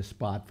could write a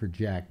spot for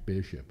Jack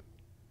Bishop,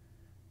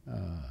 you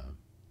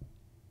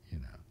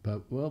know.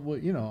 But, well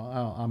you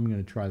know, I'm going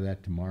to try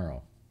that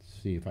tomorrow,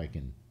 see if I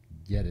can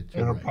get it to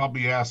It'll write.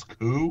 probably ask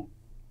who?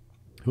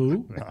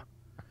 Who?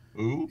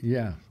 Who?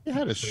 Yeah. He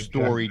had a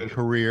storied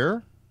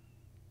career.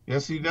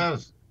 Yes, he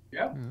does.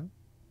 Yep.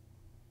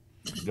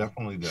 He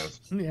definitely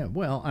does. Yeah,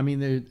 well, I mean,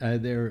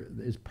 there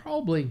is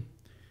probably,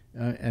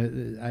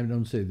 I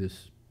don't say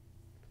this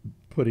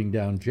putting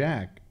down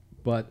Jack,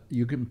 but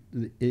you can,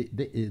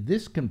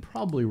 this can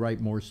probably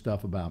write more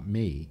stuff about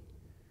me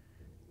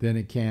than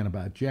it can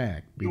about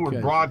Jack. You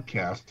were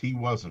broadcast, he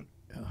wasn't.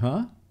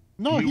 Huh?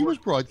 No, he was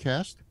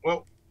broadcast.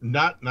 Well,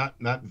 not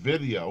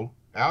video.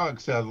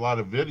 Alex had a lot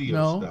of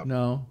video stuff.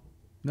 No.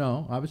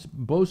 I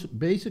was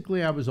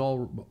basically I was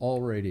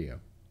all radio.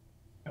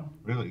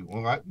 Really?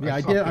 Well,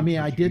 I did. I mean,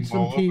 I did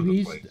some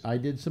TV. I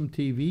did some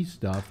TV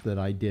stuff that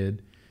I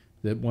did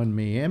that won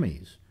me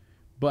Emmys,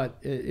 but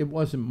it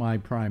wasn't my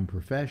prime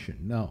profession.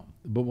 No.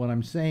 But what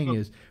I'm saying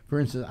is, for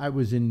instance, I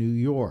was in New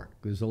York.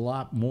 There's a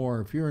lot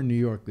more. If you're in New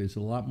York, there's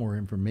a lot more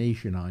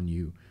information on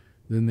you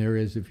than there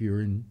is if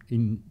you're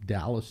in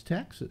Dallas,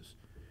 Texas.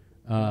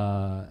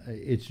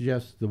 It's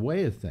just the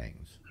way of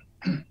things.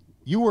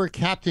 You were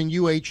Captain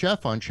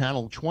UHF on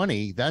Channel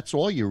 20. That's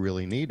all you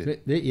really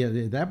needed.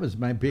 Yeah, that was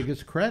my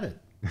biggest credit.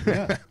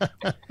 Yeah.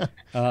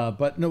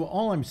 But no,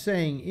 all I'm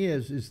saying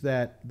is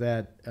that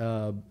there's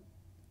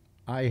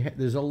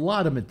a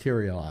lot of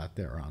material out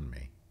there on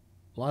me,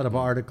 a lot of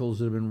articles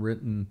that have been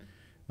written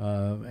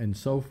and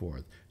so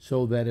forth,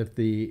 so that if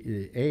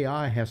the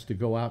AI has to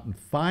go out and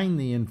find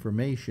the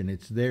information,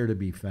 it's there to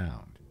be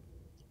found.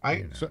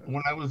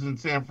 When I was in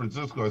San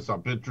Francisco, I saw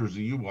pictures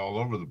of you all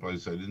over the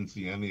place. I didn't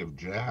see any of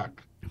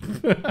Jack.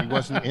 He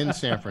wasn't in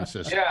San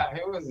Francisco. Yeah, he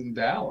was in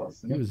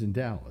Dallas. He was in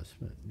Dallas.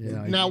 But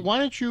yeah, now, why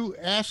don't you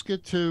ask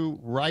it to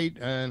write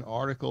an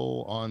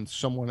article on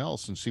someone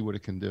else and see what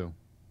it can do?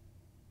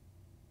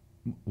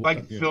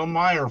 Like Phil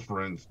Meyer,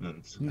 for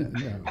instance.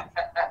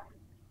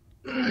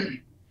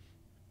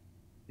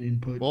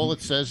 Input. All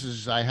it says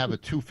is I have a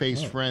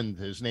two-faced friend.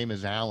 His name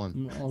is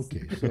Alan.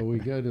 Okay, so we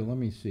go to, let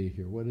me see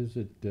here. What is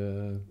it?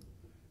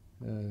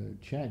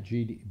 Chat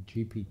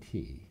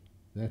GPT.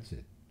 That's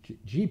it.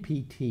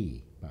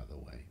 GPT, by the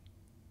way. Okay.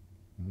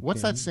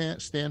 What's that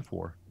stand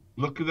for?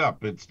 Look it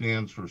up. It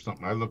stands for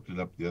something. I looked it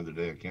up the other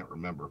day. I can't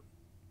remember.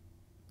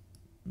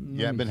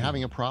 Yeah, been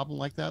having a problem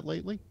like that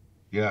lately?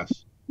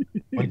 Yes.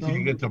 Once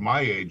you get to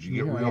my age, you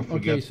get real forgetful.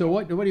 Okay, so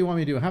what do you want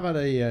me to do? How about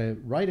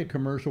write a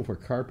commercial for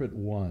Carpet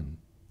One?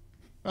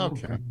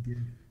 Okay.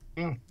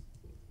 Yeah.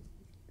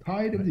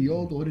 Tired of the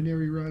old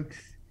ordinary rugs?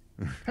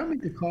 Come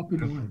into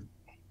Carpet One.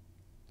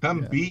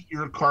 Come beat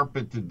your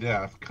carpet to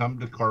death. Come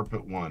to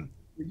Carpet One.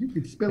 You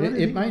could spill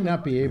It might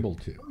not be able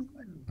to.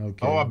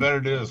 Okay. Oh, I bet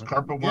it is.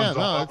 Carpet One's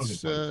all over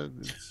the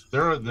place.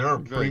 They're a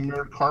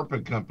premier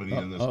carpet company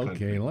in this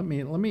country. Okay, let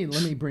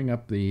me bring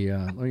up the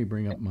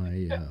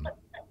my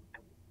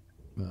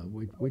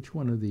which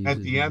one of these?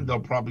 At the end, they'll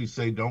probably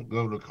say, "Don't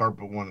go to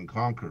Carpet One in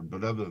Concord."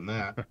 But other than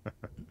that,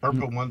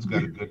 Carpet One's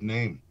got a good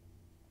name.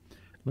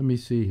 Let me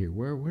see here.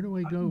 Where do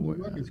I go?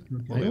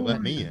 They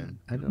let me in.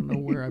 I don't know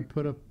where I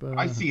put up.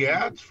 I see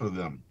ads for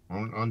them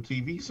on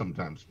TV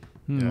sometimes.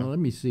 Well, let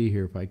me see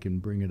here if I can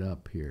bring it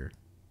up here.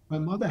 My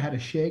mother had a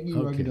shaggy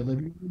rug in the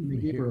living room, and they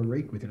gave her a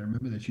rake with it. I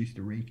remember that she used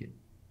to rake it.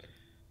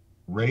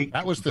 Rake?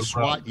 That was the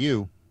SWAT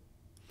U.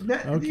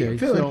 Okay,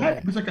 so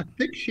it was like a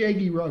thick,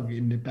 shaggy rug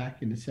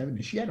back in the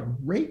 70s. She had a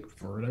rake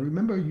for it. I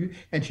remember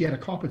and she had a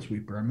carpet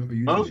sweeper. I remember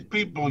using Most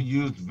people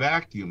used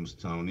vacuums,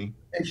 Tony.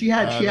 And she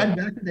had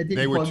vacuums that didn't.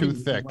 They were too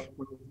thick.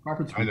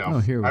 I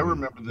know. I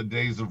remember the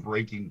days of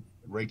raking.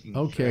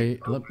 Okay,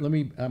 let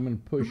me. I'm going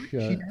to push.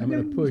 I'm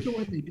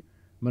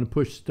going to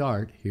push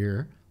start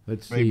here.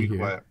 Let's see here.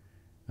 Quiet.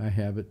 I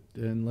have it,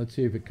 and let's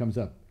see if it comes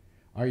up.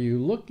 Are you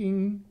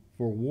looking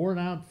for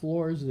worn-out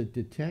floors that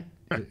detect?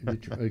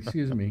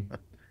 Excuse me.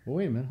 Well,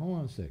 wait a minute. Hold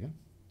on a second.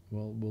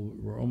 Well,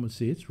 we're almost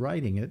see. It's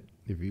writing it.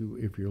 If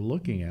you're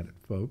looking at it,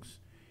 folks,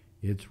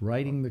 it's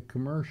writing the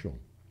commercial.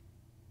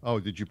 Oh,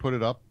 did you put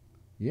it up?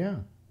 Yeah.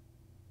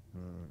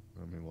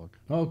 Let me look.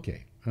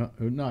 Okay.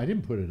 No, I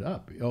didn't put it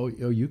up. Oh,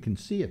 you can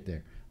see it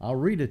there. I'll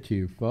read it to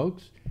you,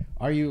 folks.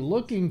 Are you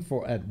looking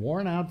at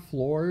worn-out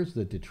floors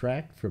that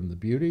detract from the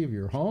beauty of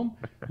your home?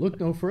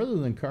 Look no further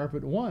than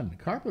Carpet One.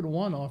 Carpet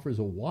One offers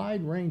a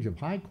wide range of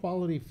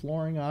high-quality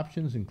flooring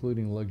options,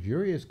 including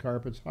luxurious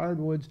carpets,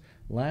 hardwoods,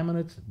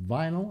 laminates,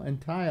 vinyl, and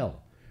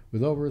tile.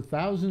 With over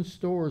 1,000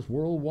 stores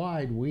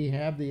worldwide, we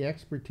have the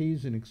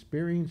expertise and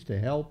experience to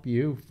help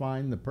you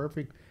find the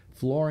perfect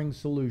flooring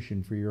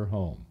solution for your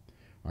home.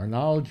 Our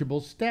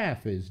knowledgeable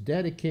staff is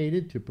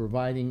dedicated to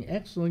providing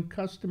excellent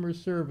customer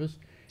service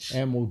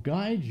and will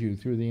guide you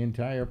through the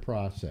entire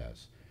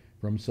process,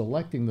 from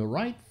selecting the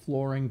right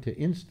flooring to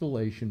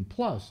installation.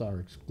 Plus, our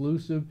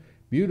exclusive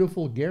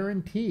Beautiful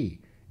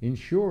Guarantee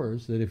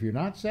ensures that if you're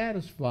not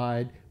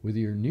satisfied with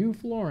your new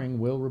flooring,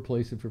 we'll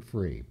replace it for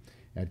free.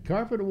 At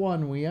Carpet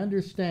One, we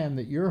understand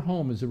that your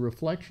home is a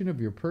reflection of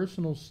your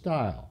personal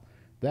style.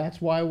 That's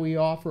why we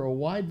offer a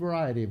wide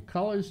variety of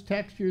colors,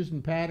 textures,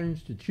 and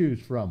patterns to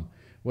choose from.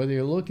 Whether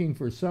you're looking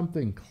for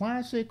something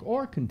classic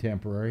or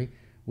contemporary,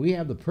 we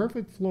have the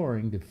perfect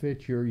flooring to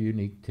fit your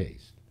unique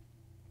taste.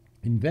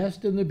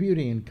 Invest in the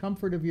beauty and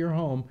comfort of your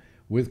home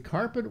with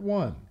Carpet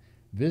One.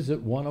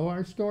 Visit one of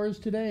our stores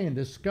today and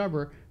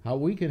discover how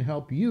we can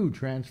help you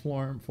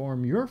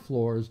transform your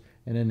floors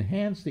and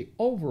enhance the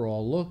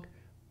overall look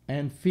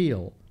and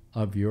feel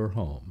of your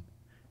home.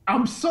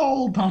 I'm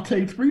sold. I'll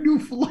take 3 new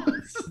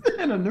floors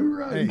and a new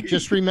rug. Hey,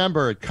 just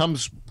remember, it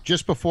comes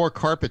just before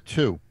Carpet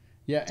 2.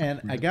 Yeah,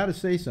 and I got to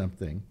say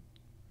something.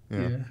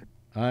 Yeah.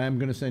 I'm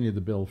going to send you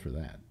the bill for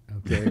that.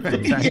 Okay.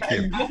 Thank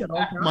you.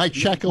 My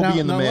check will be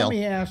in the mail. Let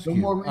me ask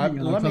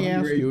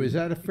you, is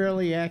that a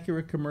fairly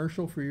accurate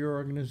commercial for your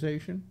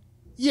organization?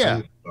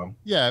 Yeah.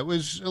 Yeah, it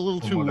was a little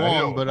too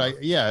long, but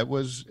it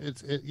was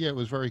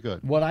very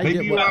good.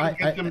 Maybe you ought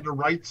to get them to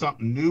write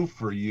something new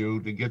for you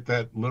to get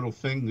that little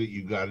thing that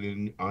you got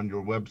on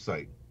your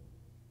website.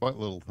 What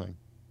little thing?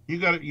 You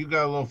got a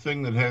little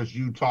thing that has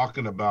you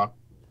talking about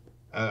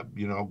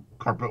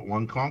Carpet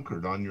One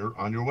Concord on your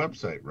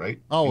website, right?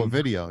 Oh, a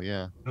video,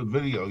 yeah. A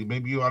video.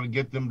 Maybe you ought to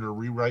get them to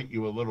rewrite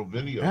you a little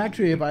video.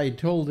 Actually, if I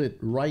told it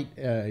write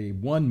a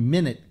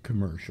 1-minute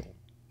commercial,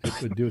 it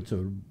would do it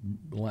to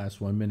the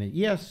last 1 minute.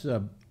 Yes,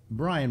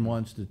 Brian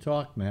wants to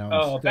talk now.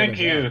 Oh, thank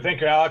you,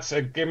 Alex.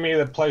 Give me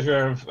the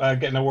pleasure of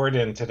getting a word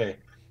in today.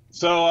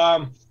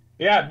 So,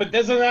 but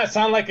doesn't that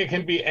sound like it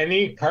can be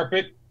any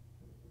carpet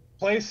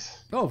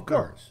place? Oh, of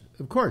course.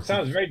 Of course.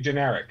 Sounds very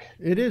generic.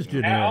 It is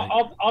generic.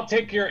 I'll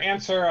take your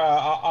answer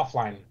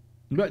offline.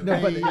 But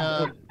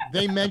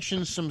they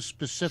mentioned some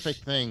specific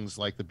things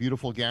like the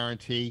Beautiful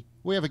Guarantee.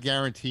 We have a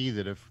guarantee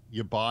that if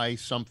you buy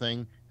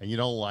something and you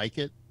don't like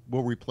it,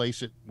 we'll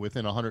replace it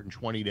within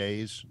 120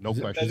 days. No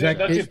question.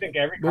 Don't you think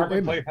every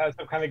carpet place has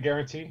some kind of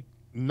guarantee?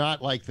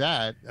 Not like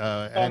that.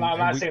 I'm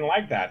not saying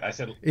like that. I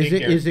said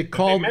is it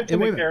called the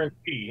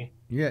guarantee?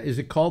 Yeah, is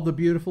it called the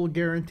Beautiful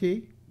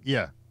Guarantee?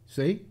 Yeah.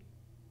 See?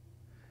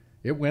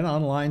 It went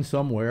online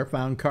somewhere,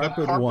 found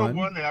Carpet One. Carpet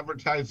One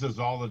advertises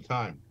all the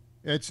time.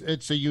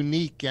 It's a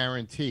unique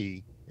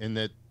guarantee in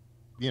that,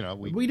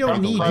 we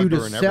don't need you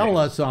to sell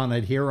us on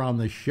it here on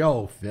the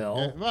show,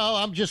 Phil. Well,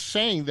 I'm just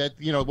saying that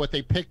what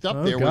they picked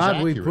up there was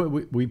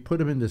accurate. We put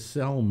them into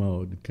sell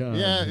mode.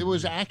 Yeah, it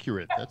was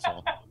accurate. That's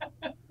all.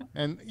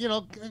 And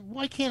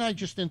why can't I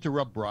just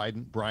interrupt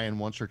Brian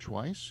once or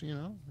twice?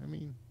 I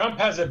mean, Trump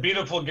has a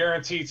beautiful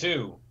guarantee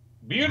too.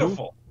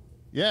 Beautiful.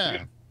 Yeah.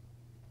 Beautiful.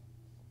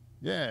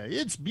 Yeah,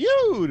 it's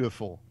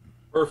beautiful.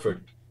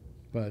 Perfect.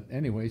 But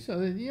anyway,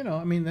 so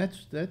I mean,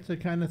 that's the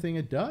kind of thing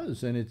it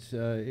does, and it's.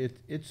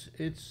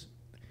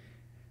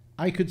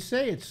 I could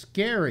say it's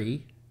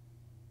scary,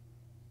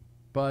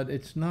 but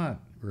it's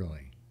not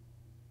really.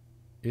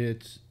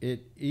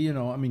 you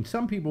know, I mean,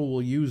 some people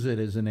will use it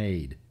as an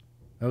aid,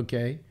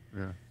 okay?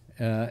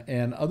 Yeah.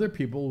 And other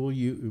people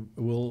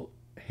will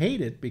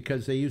hate it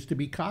because they used to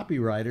be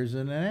copywriters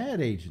in an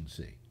ad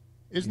agency.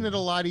 Isn't it a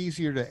lot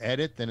easier to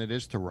edit than it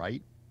is to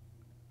write?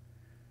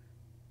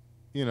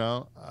 You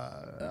know,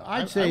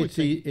 I'd say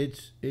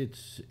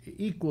it's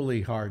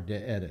equally hard to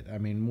edit. I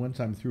mean, once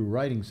I'm through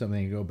writing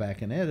something and go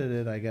back and edit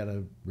it, I got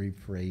to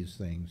rephrase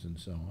things and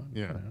so on.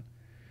 Yeah.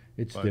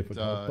 It's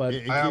difficult, but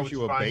it I gives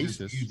you a find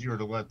basis. it's easier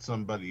to let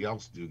somebody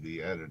else do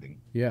the editing.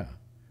 yeah.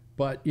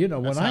 But you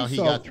know, That's when how I he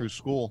saw got through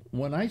school.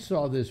 when I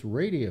saw this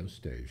radio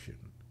station,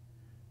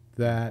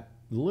 that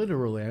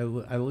literally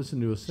I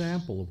listened to a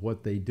sample of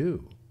what they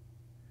do,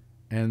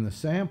 and the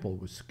sample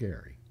was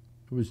scary.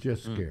 It was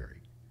just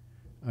scary.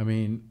 I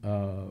mean,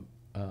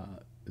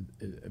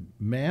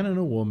 man and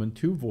a woman,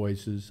 two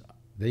voices.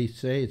 They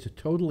say it's a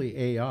totally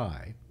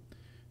AI.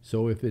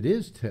 So if it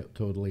is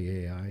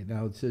totally AI,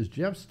 now it says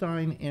Jeff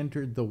Stein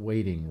entered the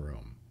waiting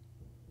room.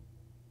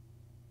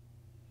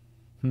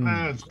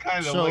 It's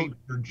kind of late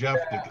for Jeff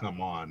to come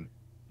on.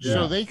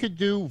 So they could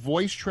do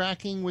voice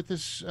tracking with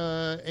this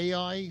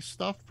AI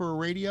stuff for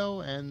radio,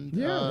 and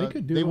they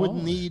could do. They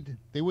wouldn't need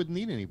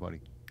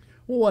anybody.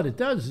 Well, what it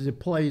does is it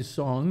plays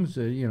songs.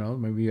 You know,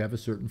 maybe you have a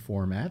certain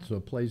format, so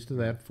it plays to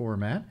that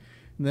format.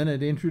 And then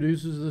it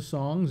introduces the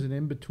songs, and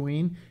in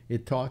between,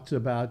 it talks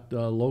about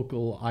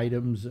local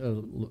items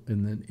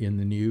in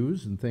the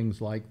news and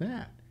things like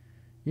that.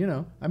 You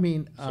know, I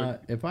mean,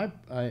 if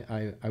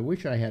I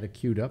wish I had it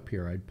queued up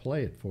here, I'd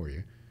play it for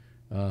you.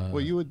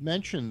 Well, you had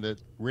mentioned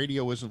that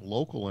radio isn't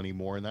local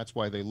anymore, and that's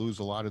why they lose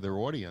a lot of their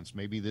audience.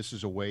 Maybe this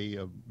is a way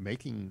of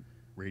making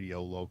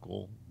radio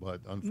local, but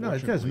unfortunately, no,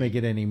 it doesn't make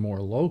it any more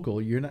local.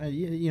 You're not,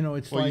 you know,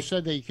 it's well, like you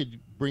said they could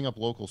bring up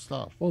local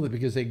stuff. Well,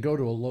 because they go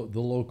to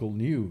the local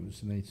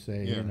news and they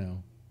say, you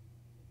know,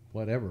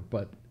 whatever.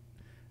 But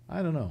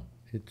I don't know.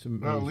 It's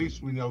amazing. Well, at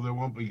least we know they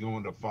won't be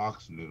going to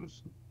Fox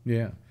News.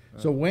 Yeah.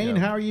 So Wayne,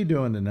 how are you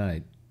doing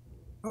tonight?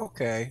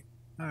 Okay.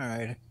 All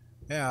right.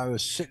 Yeah, I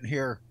was sitting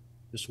here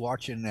just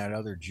watching that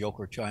other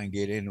joker try and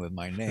get in with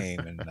my name,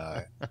 and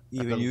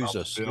even use a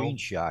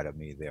screenshot of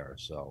me there.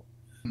 So,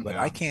 but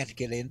I can't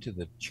get into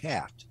the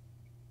chat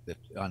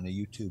on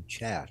the YouTube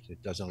chat.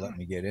 It doesn't let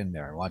me get in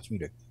there. It wants me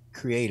to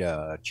create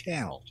a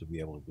channel to be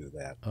able to do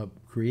that.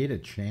 Create a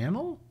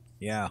channel?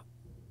 Yeah.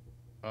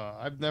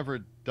 I've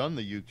never done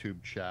the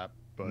YouTube chat,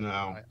 but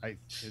no.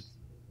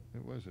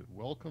 What was it?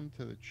 Welcome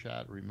to the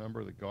chat.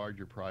 Remember to guard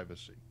your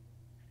privacy.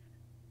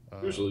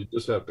 Usually, you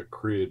just have to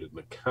create an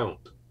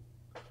account.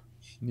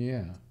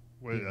 Yeah.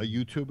 A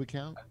YouTube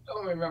account? I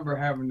don't remember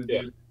having to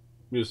do.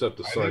 You just have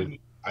to sign.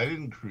 I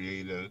didn't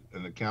create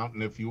an account,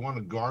 and if you want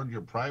to guard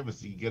your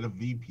privacy, get a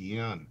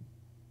VPN.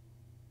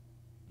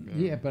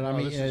 Yeah, but I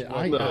mean,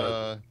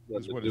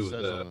 that's what it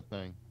says on the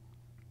thing.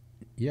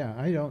 Yeah,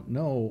 I don't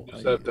know. You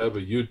just have to have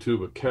a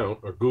YouTube account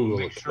or Google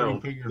Make sure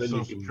account. you put your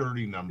social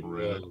security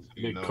number in it.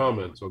 Make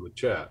comments on the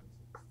chat.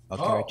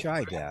 Okay, I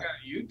tried that. I got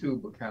a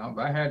YouTube account,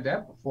 but I had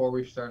that before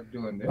we started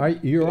doing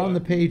this. You're on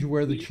the page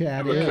where the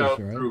chat is, right?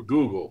 Through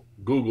Google.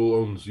 Google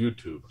owns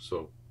YouTube,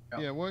 so.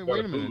 Yeah,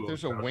 wait a minute.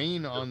 There's a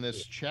Wayne on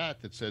this chat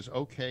that says,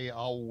 "Okay,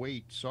 I'll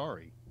wait."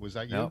 Sorry, was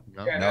that you?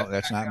 No,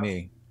 that's not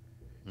me.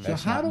 So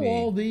how do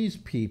all these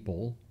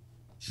people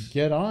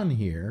get on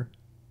here?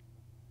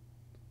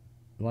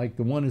 Like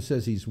the one who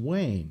says he's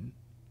Wayne.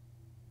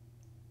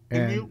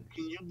 Can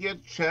you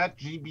get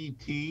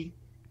ChatGPT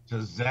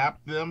to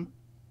zap them?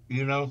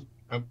 You know,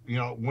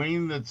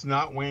 Wayne that's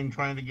not Wayne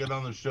trying to get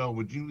on the show.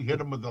 Would you hit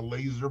him with a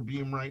laser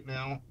beam right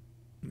now?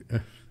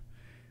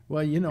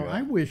 Well, you know,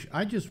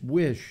 I just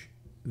wish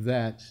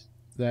that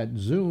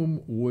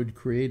Zoom would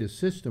create a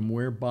system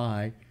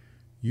whereby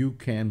you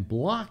can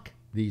block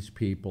these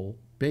people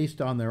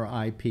based on their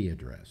IP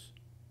address.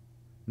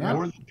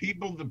 Or the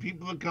people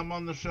that come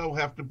on the show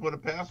have to put a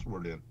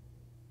password in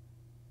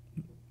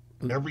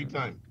every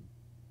time.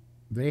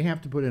 They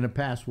have to put in a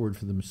password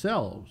for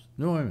themselves.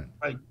 No, I mean.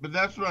 Right, but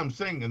that's what I'm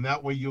saying, and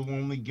that way you'll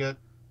only get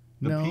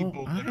the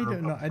people that are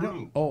approved. I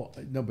don't. Oh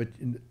no, but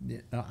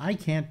I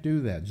can't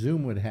do that.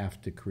 Zoom would have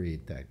to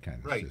create that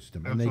kind of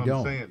system, and they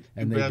don't.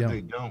 And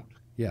they don't.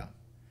 Yeah,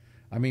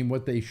 I mean,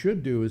 what they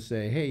should do is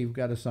say, "Hey, you've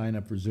got to sign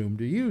up for Zoom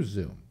to use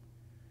Zoom."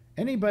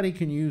 Anybody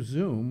can use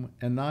Zoom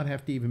and not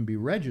have to even be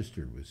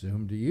registered with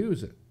Zoom to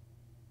use it.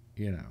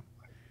 You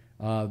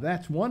know,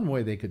 that's one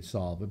way they could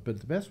solve it. But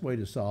the best way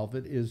to solve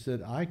it is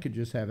that I could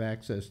just have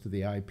access to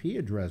the IP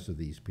address of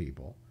these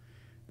people.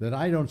 That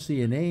I don't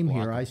see a name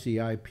here, I see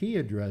IP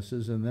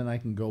addresses, and then I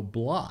can go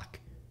block.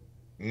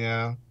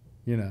 Yeah.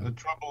 You know. The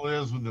trouble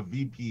is with the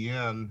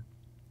VPN,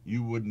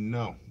 you wouldn't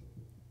know.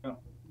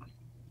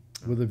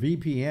 With a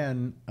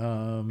VPN,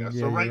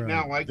 so right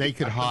now, they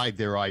could hide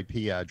their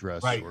IP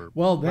address. Right.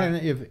 Well, then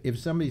if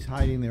somebody's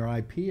hiding their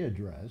IP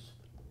address,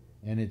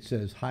 and it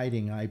says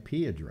hiding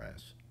IP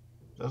address,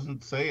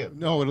 doesn't say it.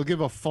 No, it'll give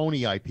a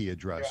phony IP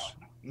address.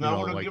 Yeah.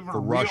 No, it'll give a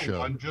real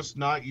one, just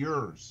not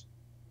yours.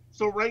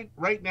 So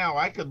right now,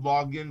 I could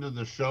log into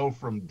the show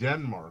from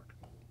Denmark.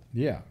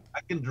 Yeah. I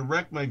can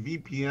direct my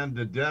VPN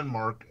to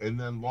Denmark and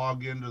then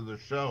log into the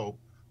show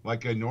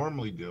like I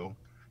normally do.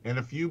 And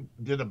if you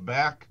did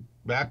a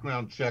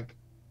background check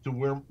to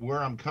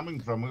where I'm coming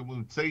from, it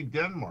would say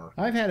Denmark.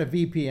 I've had a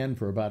VPN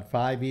for about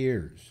 5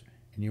 years,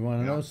 and you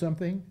want to know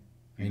something?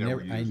 I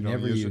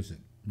never use it.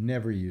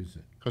 Never use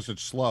it because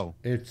it's slow.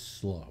 It's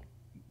slow.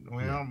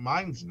 Well,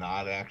 mine's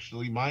not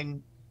actually.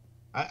 Mine,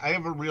 I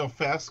have a real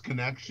fast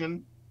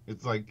connection.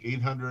 It's like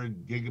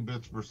 800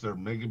 gigabits per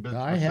second, megabits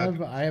per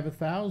second. I have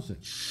 1,000,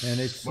 and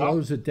it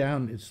slows it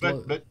down. It's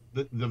slow. But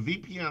the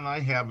VPN I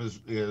have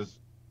is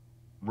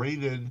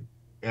rated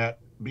at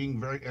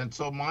being very, and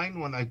so mine,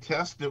 when I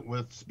test it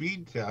with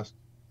speed test,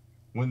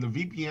 when the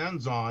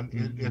VPN's on,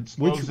 it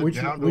slows it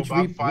down to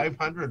about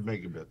 500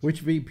 megabits.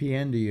 Which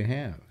VPN do you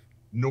have?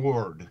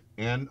 Nord,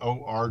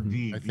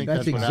 N-O-R-D. I think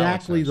that's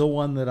exactly the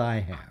one that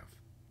I have.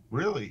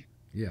 Really?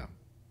 Yeah.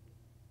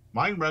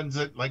 Mine runs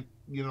at like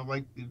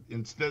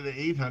instead of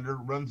 800, it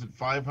runs at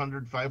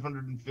 500,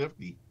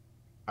 550.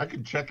 I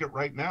can check it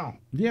right now.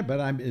 Yeah,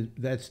 but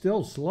that's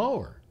still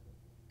slower.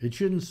 It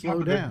shouldn't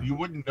slow down. You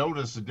wouldn't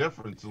notice a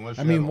difference unless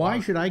you why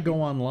should I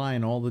go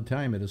online all the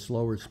time at a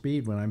slower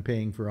speed when I'm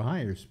paying for a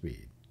higher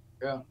speed?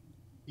 Yeah.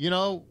 You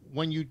know,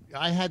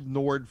 I had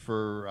Nord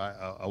for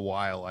a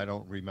while. I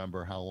don't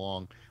remember how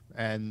long.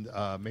 And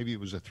maybe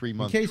it was a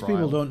 3-month trial. In case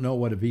people don't know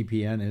what a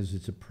VPN is,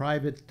 it's a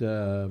private...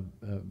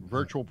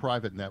 virtual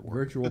private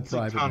network.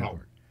 Private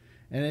network.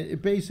 And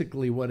it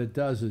basically what it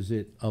does is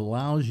it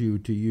allows you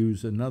to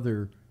use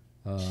another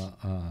IP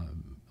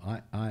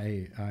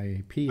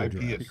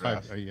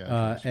address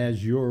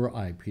as your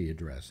IP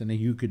address. And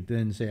you could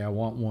then say, I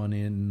want one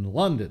in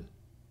London,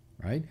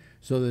 right?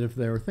 So that if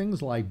there are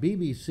things like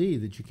BBC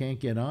that you can't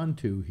get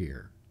onto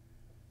here,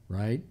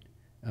 right,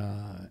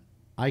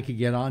 I could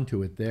get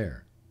onto it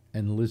there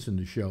and listen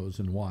to shows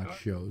and watch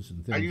shows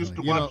and things like that. I used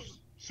to watch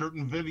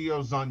certain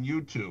videos on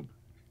YouTube,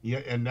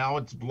 and now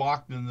it's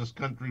blocked in this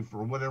country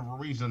for whatever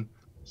reason.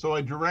 So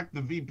I direct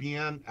the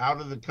VPN out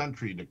of the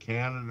country to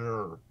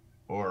Canada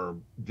or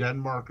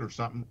Denmark or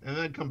something, and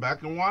then come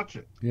back and watch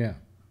it. Yeah,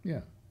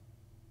 yeah.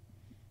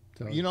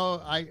 So,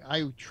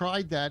 I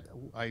tried that.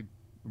 I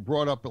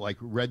brought up like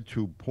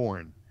RedTube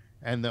porn,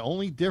 and the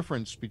only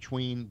difference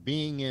between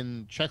being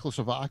in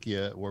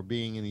Czechoslovakia or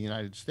being in the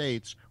United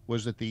States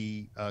was that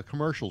the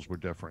commercials were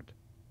different.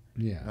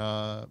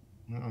 Yeah.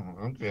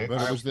 Okay.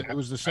 But it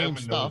was the same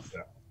stuff.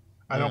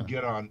 I don't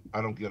get on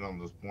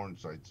those porn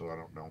sites, so I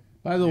don't know.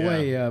 By the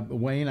way,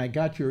 Wayne, I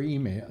got your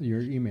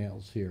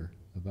emails here.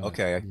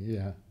 Okay.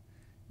 Yeah.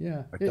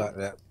 I thought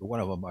that one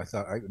of them. I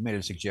thought I made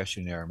a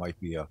suggestion there. It might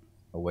be a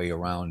way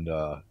around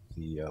the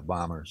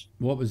bombers.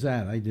 What was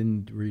that? I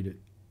didn't read it.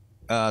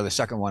 The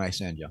second one I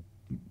sent you.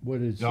 What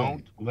did it say?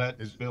 Don't let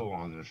Phil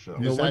on the show.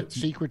 Is that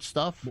secret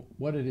stuff?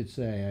 What did it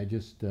say? I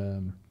just.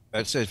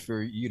 That says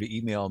for you to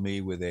email me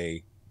with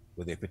a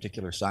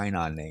particular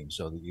sign-on name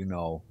so that you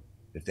know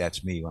if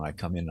that's me when I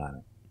come in on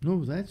it.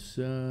 No, that's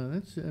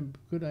a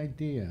good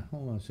idea.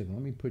 Hold on a second.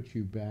 Let me put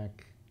you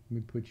back. Let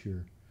me put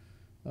your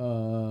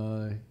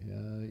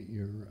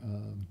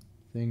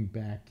thing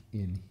back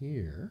in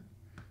here,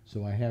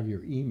 so I have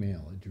your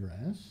email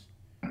address,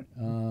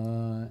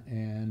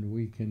 and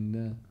we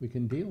can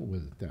deal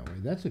with it that way.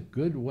 That's a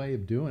good way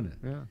of doing it.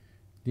 Yeah.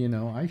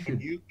 I should.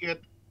 Can you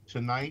get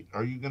tonight?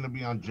 Are you going to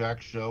be on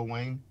Jack's show,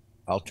 Wayne?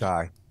 I'll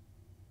try.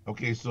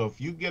 Okay, so if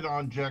you get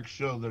on Jack's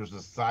show, there's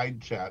a side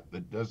chat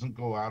that doesn't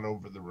go out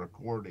over the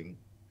recording,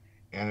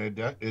 and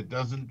it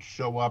doesn't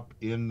show up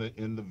in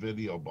the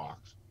video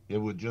box. It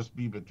would just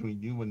be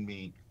between you and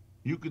me.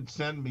 You could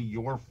send me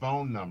your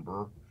phone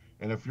number,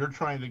 and if you're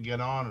trying to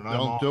get on, and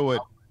don't do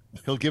it.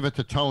 He'll give it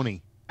to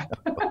Tony.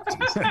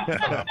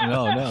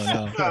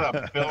 No. Shut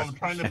up, Phil. I'm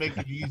trying to make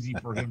it easy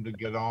for him to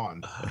get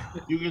on.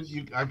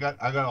 I got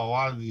a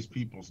lot of these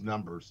people's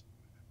numbers,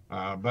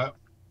 but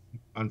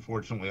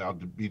unfortunately, I'll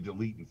be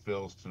deleting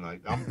Phil's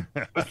tonight.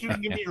 But you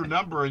can give me your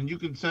number, and you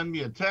can send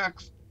me a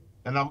text,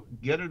 and I'll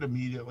get it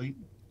immediately,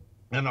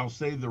 and I'll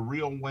say the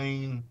real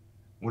Wayne,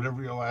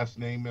 whatever your last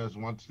name is,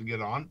 wants to get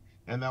on,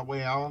 and that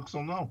way Alex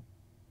will know.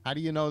 How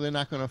do you know they're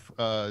not going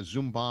to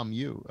Zoom bomb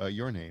you,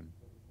 your name?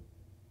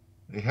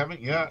 They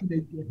haven't yet.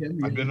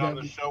 I've been on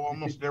the show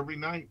almost every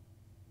night.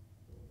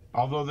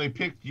 Although they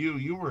picked you,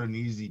 you were an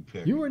easy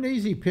pick. You were an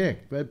easy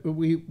pick, but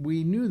we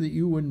knew that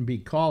you wouldn't be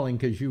calling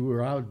because you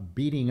were out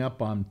beating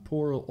up on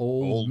poor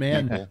old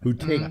men people who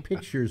take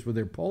pictures with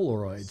their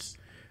Polaroids.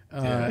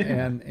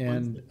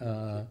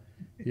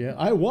 Yeah,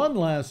 I won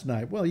last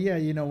night. Well, yeah,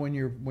 when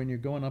you're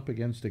going up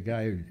against a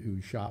guy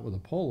who shot with a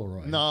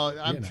Polaroid. No,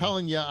 I'm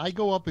telling you, I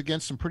go up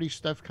against some pretty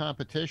stiff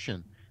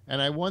competition,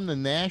 and I won the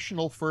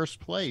national first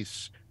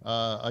place.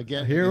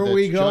 Again, here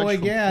we go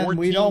again.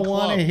 We don't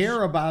want to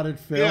hear about it,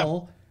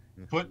 Phil. Yeah.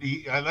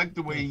 I like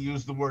the way he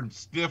used the word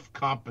stiff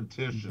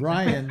competition.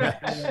 Brian,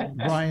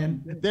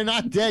 they're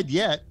not dead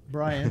yet.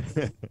 Brian,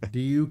 do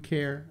you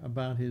care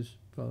about his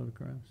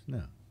photographs?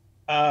 No.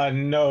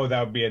 No,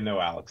 that would be a no,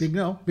 Alex. Big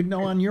no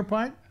on your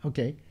part.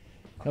 Okay.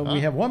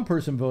 We have one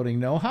person voting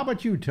no. How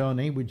about you,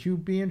 Tony? Would you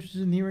be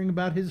interested in hearing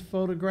about his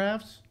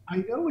photographs? I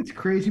know it's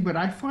crazy, but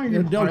I find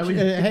him Don't highly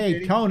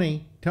hey,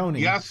 Tony.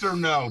 Yes or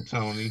no,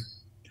 Tony?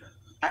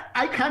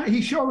 I kind of,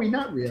 he's showing me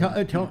not really.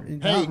 Hey,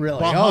 not really.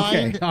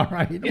 Behind, okay, all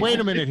right. Wait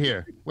a minute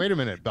here. Wait a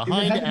minute.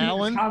 Behind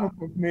Alan,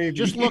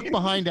 just look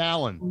behind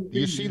Alan. Do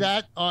you see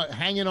that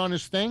hanging on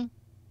his thing?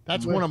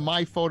 That's one of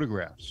my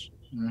photographs.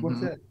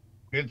 What's that?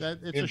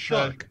 It's a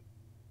shark.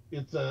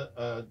 It's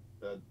a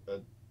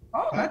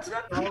Oh, that's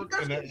not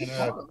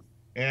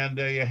and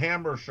a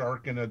hammer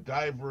shark and a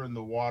diver in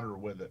the water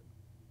with it.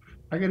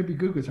 I got to be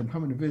good because I'm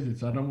coming to visit,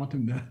 so I don't want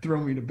them to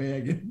throw me in a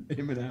bag,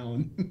 him and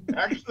Alan.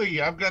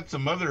 Actually, I've got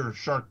some other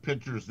shark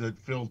pictures that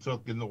Phil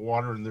took in the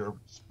water, and they're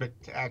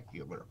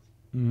spectacular.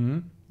 Mm-hmm.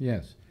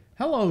 Yes.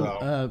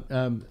 Hello.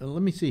 So,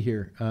 let me see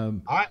here.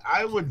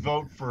 I would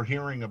vote for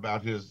hearing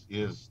about his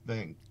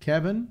thing.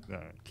 Kevin?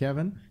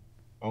 Kevin?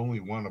 Only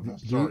one of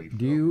us. Sorry.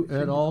 Do you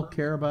at all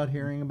care about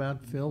hearing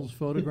about Phil's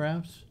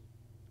photographs?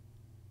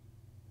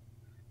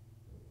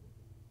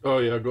 Oh,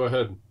 yeah. Go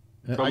ahead.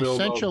 I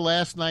sent you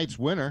last night's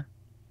winner.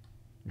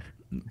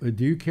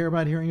 Do you care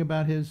about hearing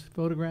about his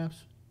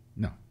photographs?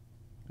 No.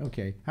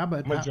 Okay. How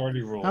about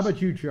majority rules? How about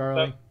you,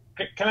 Charlie?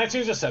 Can I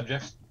change the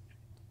subject?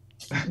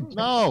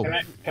 No.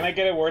 Can I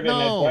get a word in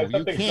there?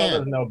 Something Phil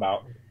doesn't know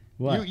about.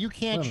 What? You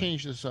can't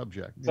change the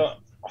subject.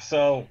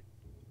 So,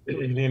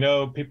 you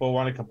know, people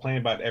want to complain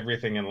about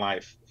everything in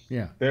life.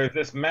 Yeah. There's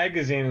this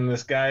magazine, and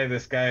this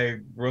guy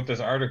wrote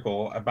this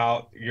article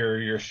about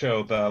your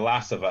show, The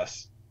Last of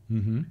Us.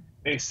 Mm-hmm.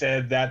 They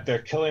said that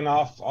they're killing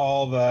off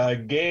all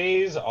the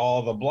gays,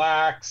 all the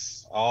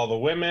blacks, all the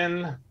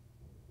women.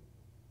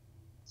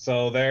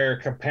 So they're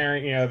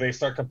comparing, you know, they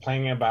start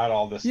complaining about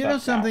all this stuff. You know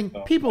something?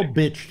 Now, so, people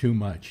bitch too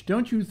much,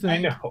 don't you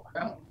think? I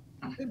know.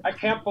 I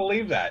can't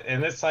believe that.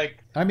 And it's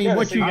like, I mean,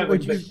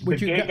 the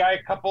gay guy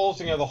couples,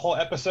 you know, the whole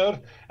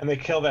episode, and they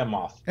kill them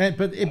off.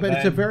 But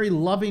it's a very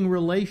loving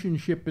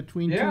relationship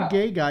between two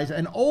gay guys,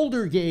 and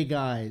older gay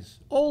guys,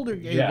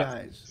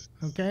 guys.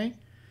 Okay.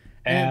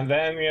 And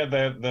then you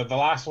know the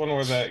last one where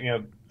I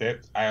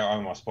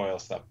don't want to spoil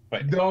stuff,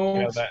 but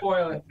don't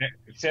spoil it.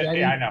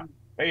 I know.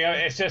 But, you know,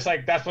 it's just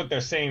like that's what they're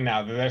saying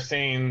now. They're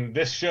saying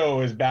this show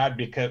is bad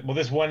because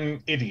this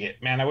one idiot,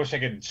 man. I wish I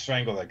could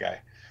strangle that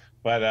guy.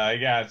 But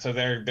yeah, so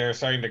they're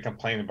starting to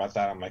complain about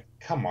that. I'm like,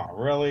 come on,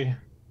 really?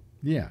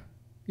 Yeah.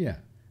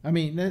 I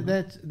mean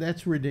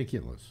that's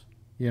ridiculous.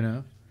 You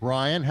know.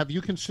 Brian, have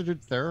you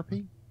considered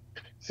therapy?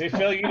 See,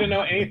 Phil, you don't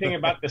know anything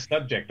about this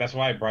subject. That's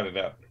why I brought it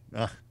up.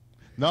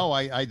 No,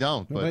 I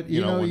don't. But you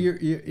know,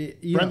 a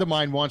friend of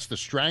mine wants to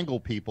strangle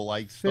people.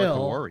 I start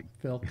to worry.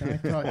 Phil, can I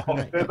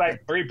talk? There's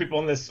like 3 people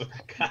in this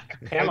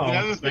panel. The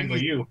other thing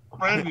is you.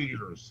 Friend of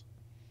yours.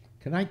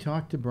 Can I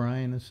talk to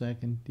Brian a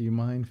second? Do you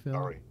mind, Phil?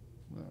 Sorry.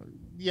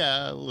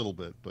 Yeah, a little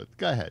bit, but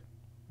go ahead.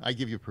 I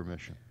give you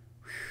permission.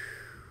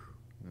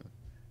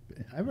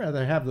 I'd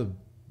rather have the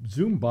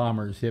Zoom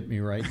bombers hit me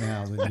right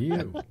now than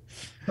you.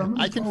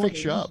 I can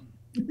fix you up.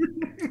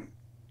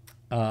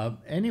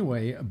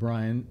 Anyway,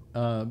 Brian,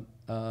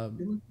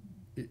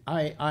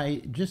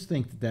 I just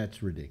think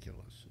that's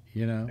ridiculous.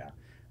 You know,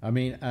 I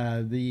mean,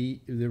 the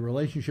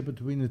relationship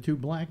between the 2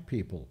 black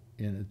people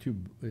and the 2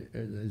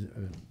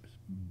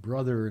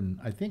 brother, and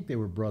I think they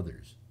were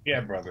brothers.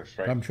 Yeah, brothers,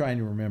 right? I'm trying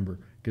to remember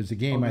because the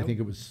game I think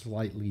it was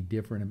slightly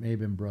different. It may have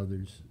been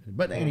brothers,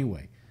 but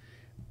anyway,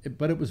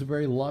 but it was a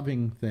very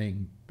loving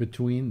thing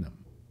between them,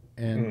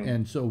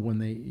 and so when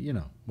they, you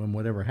know, when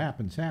whatever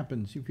happens,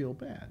 you feel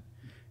bad.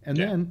 And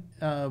then,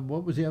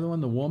 what was the other one?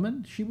 The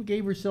woman? She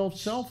gave herself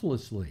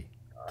selflessly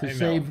to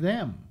save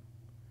them.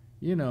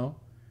 You know,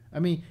 I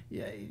mean,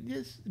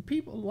 just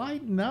people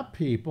lighten up,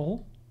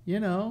 people.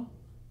 You know,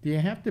 do you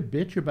have to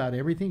bitch about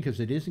everything because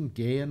it isn't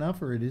gay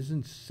enough or it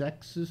isn't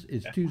sexist?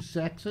 It's too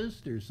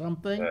sexist or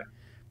something.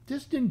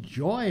 Just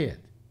enjoy it.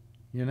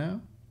 You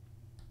know.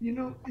 You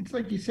know, it's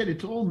like you said,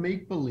 it's all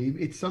make believe.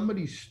 It's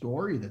somebody's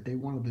story that they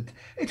wanted to.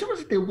 It's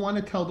almost like they want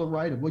to tell the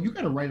writer, well, you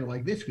got to write it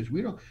like this because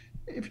we don't.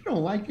 If you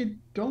don't like it,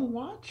 don't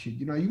watch it.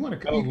 You know, you want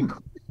to you can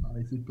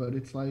criticize it, but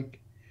it's like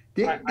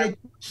they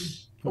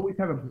always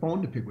have a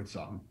bone to pick with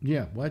something.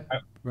 Yeah, what?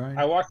 Right.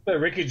 I watched the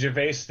Ricky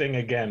Gervais thing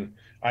again.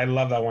 I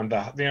love that one.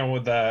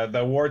 With the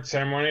award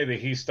ceremony that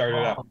he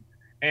started up,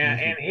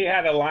 and he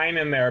had a line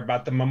in there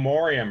about the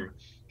memoriam.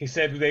 He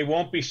said they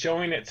won't be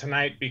showing it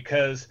tonight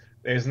because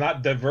it's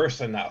not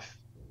diverse enough.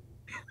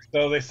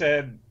 So they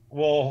said,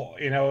 well,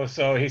 you know,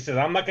 so he said,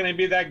 I'm not going to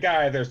be that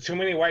guy. There's too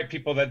many white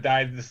people that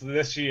died this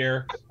last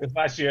year,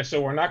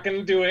 so we're not going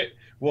to do it.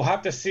 We'll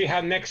have to see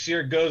how next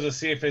year goes to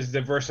see if it's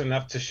diverse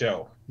enough to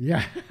show.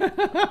 Yeah.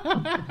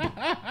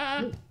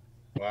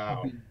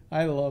 Wow.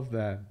 I love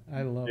that.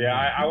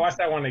 Yeah, I watched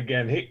that one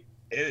again.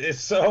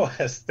 It's so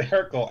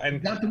hysterical.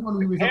 And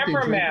the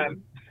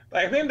cameraman,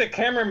 I think the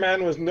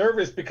cameraman was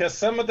nervous because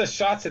some of the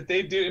shots that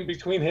they do in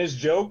between his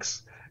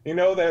jokes, you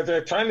know,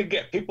 they're trying to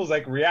get people's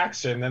like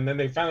reaction, and then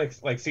they finally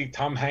like see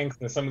Tom Hanks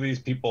and some of these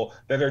people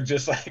that are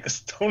just like a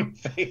stone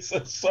face.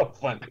 It's so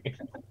funny.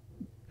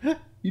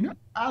 You know,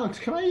 Alex,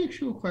 can I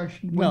ask you a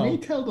question? When they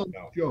tell those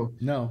jokes,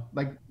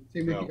 like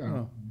say Ricky,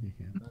 no, you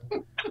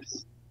can't.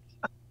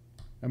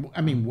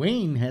 I mean,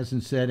 Wayne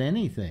hasn't said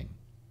anything.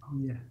 Oh,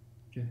 yeah.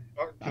 Okay.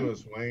 Talk to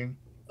us, Wayne.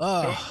 Tell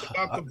us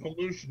about the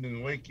pollution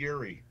in Lake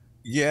Erie.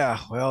 Yeah,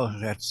 well,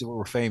 that's what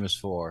we're famous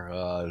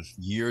for.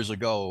 Years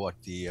ago,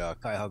 at the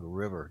Cuyahoga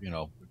River,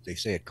 they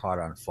say it caught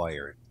on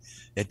fire.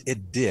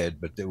 It did,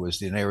 but there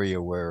was an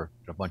area where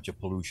a bunch of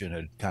pollution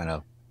had kind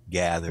of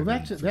gathered.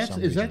 Well,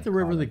 is that the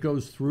river that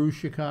goes through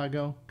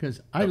Chicago?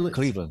 Because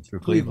Cleveland.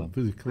 Cleveland.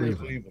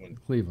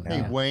 Hey,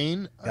 Yeah.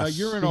 Wayne, Yes.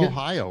 you're in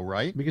Ohio,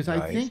 right? Because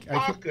I think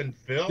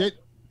Phil.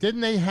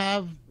 Didn't they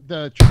have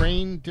the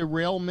train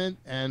derailment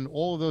and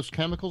all of those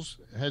chemicals?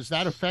 Has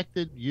that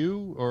affected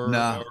you or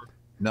no?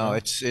 No,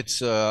 it's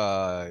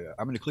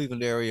I'm in the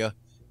Cleveland area.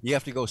 You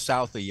have to go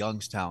south of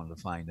Youngstown to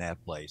find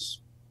that place.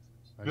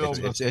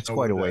 It's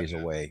quite a ways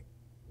away.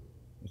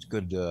 It's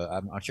good.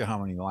 I'm not sure how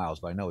many miles,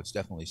 but I know it's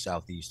definitely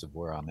southeast of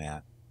where I'm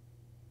at.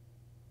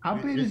 How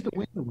big is the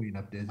window wing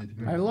up there?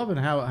 I love it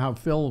how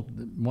Phil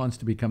wants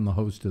to become the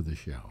host of the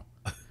show.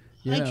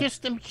 I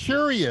just am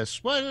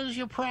curious. What is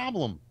your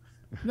problem?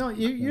 No,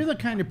 you're the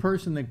kind of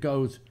person that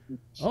goes,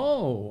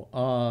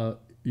 "Oh,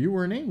 you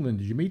were in England.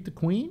 Did you meet the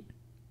Queen?"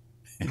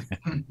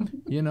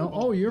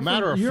 Oh, you're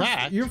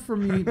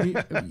from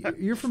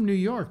New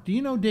York. Do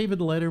you know David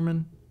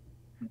Letterman?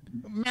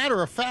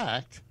 Matter of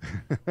fact.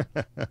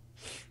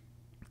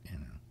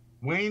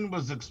 Wayne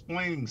was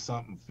explaining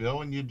something,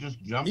 Phil, and you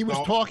just jumped. He was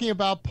off. talking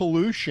about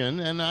pollution,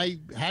 and I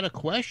had a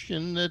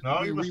question that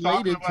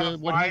related to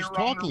what he's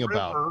talking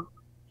about.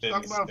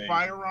 Talking about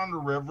fire on the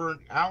river, and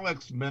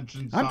Alex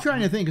mentioned something. I'm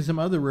trying to think of some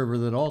other river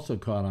that also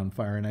caught on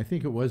fire, and I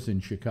think it was in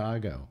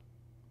Chicago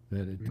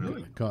that it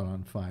caught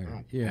on fire.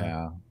 Oh.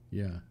 Yeah.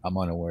 I'm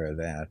unaware of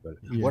that, but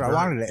what I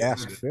wanted to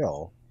ask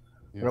Phil,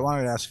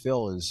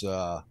 is,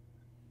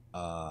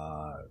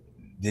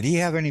 did he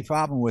have any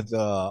problem with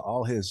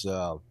all his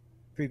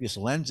previous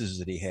lenses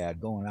that he had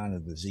going on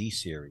in the Z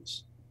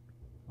series?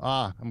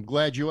 I'm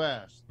glad you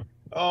asked.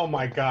 Oh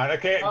my God!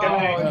 Okay, Oh, good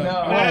night.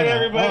 no. Good night,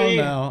 everybody.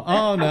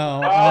 Oh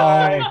no!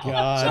 Bye. Oh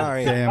God!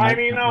 Sorry. Damn it.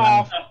 Signing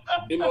off.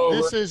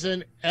 This is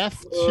an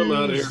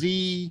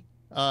F2Z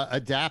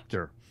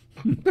adapter,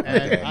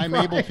 and I'm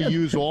able to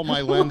use all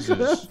my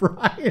lenses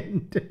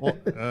Brian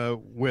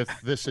with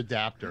this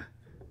adapter.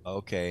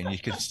 Okay, and you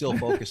can still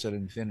focus at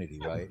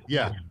infinity, right?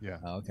 Yeah.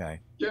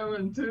 Okay.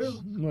 Kevin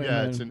too.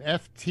 Yeah, it's an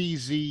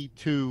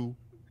FTZ2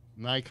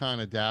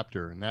 Nikon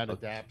adapter, and that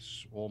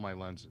adapts all my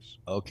lenses.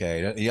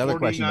 Okay. The other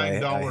question,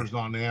 $49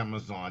 on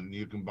Amazon.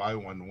 You can buy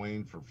one,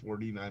 Wayne, for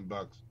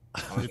 $49.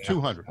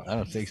 $200. I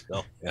don't think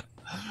so. Yeah.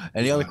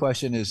 And the other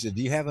question is,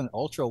 do you have an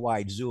ultra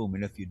wide zoom?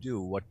 And if you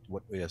do, what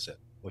is it?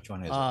 Which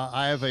one is it?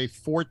 I have a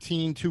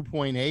 14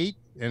 2.8,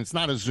 and it's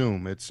not a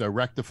zoom; it's a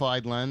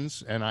rectified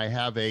lens, and I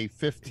have a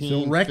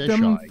 15 So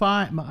rectum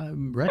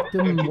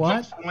what?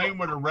 Explain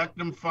what a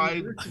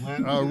rectified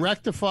lens A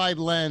rectified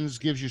lens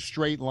gives you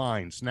straight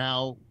lines.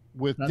 Now,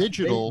 with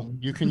digital,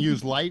 you can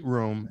use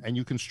Lightroom, and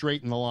you can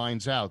straighten the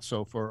lines out.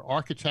 So for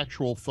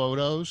architectural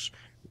photos,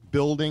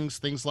 buildings,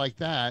 things like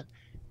that,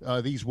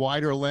 these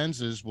wider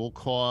lenses will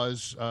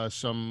cause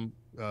some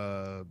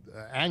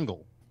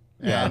angle.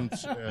 And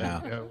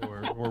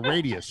or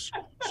radius.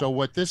 So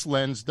what this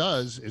lens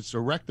does, it's a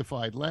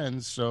rectified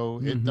lens,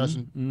 so it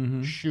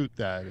doesn't shoot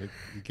that. It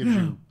gives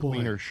you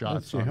cleaner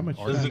shots. How much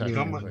does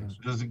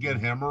it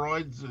get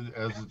hemorrhoids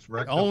as it's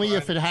rectified? Only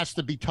if it has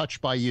to be touched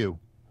by you.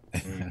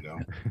 There you go.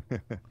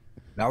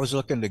 I was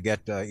looking to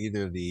get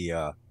either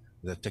the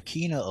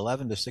Takina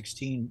 11 to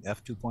 16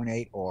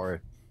 f2.8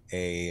 or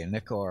a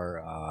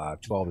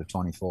Nikkor 12 to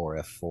 24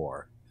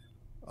 f4.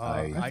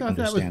 I thought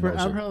that was. I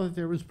thought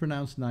it was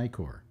pronounced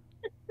Nikor.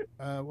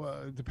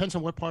 Well, it depends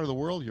on what part of the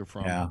world you're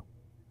from. Yeah.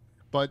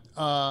 But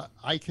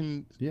I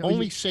can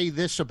only say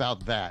this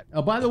about that.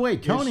 Oh, by the way,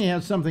 Tony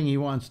has something he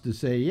wants to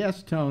say.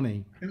 Yes,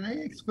 Tony. Can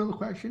I ask Phil a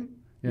question?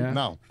 Yeah.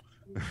 No.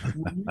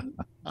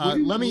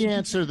 Let me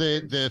answer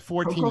the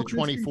 14 to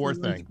 24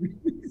 thing.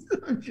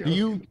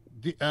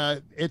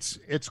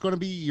 It's going to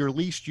be your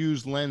least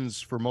used lens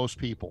for most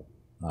people.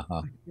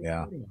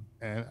 Yeah.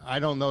 And I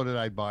don't know that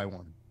I'd buy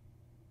one.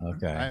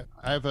 Okay.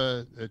 I have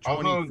a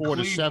 24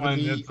 to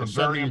 70, a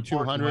 70 to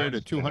 200,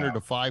 a 200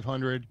 to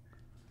 500,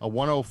 a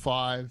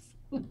 105,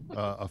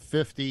 a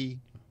 50,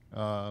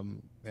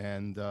 and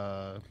wait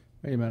a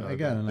minute, I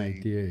got an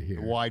idea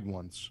here. The wide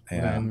ones.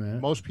 Yeah. And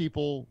most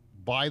people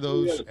buy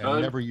those and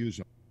never use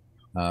them.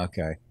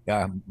 Okay.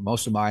 Yeah,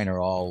 most of mine are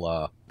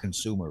all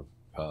consumer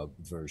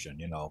version,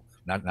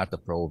 not the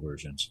pro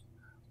versions.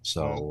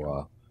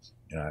 So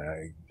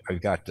I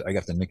got the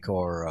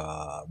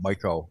Nikkor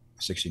micro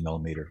 60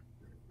 millimeter.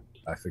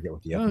 I forget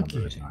what the F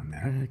number is on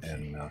that.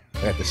 And I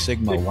got the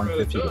Sigma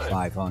 150 to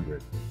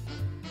 500.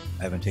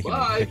 I haven't taken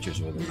any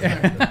pictures with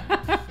it.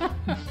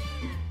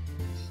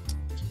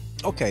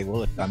 Okay,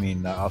 well,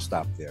 I'll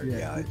stop there.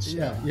 Yeah.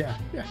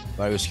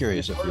 But I was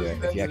curious if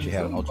you actually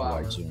had an ultra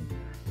wide zoom.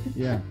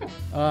 Yeah.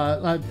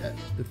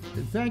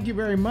 Thank you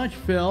very much,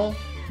 Phil.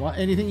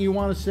 Anything you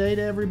want to say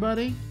to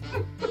everybody?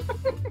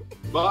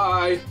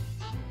 Bye.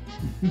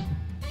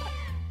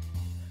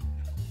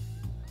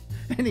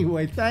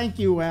 Anyway, thank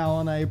you,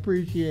 Alan. I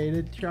appreciate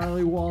it.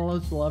 Charlie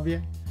Wallace, love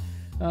you.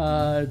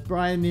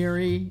 Brian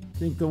Neary,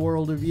 think the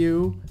world of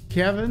you.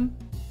 Kevin?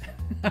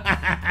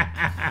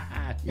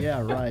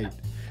 Yeah, right.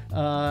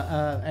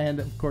 And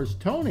of course,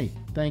 Tony,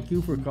 thank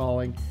you for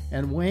calling.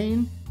 And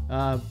Wayne,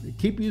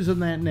 keep using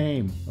that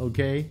name,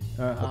 okay?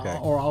 Okay.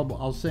 Or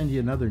I'll send you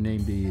another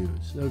name to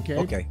use, okay?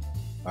 Okay.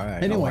 All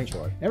right. Anyway,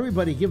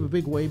 everybody give a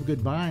big wave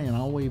goodbye, and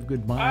I'll wave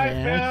goodbye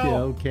at you,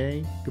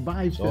 okay?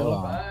 Goodbye, Phil.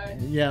 Bye.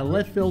 Yeah,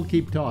 let Phil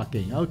keep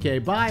talking. Okay,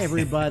 bye,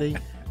 everybody.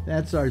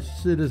 That's our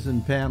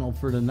citizen panel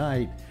for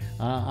tonight.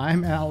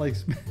 I'm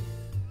Alex.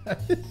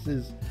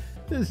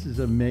 This is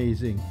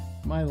amazing.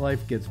 My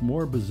life gets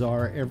more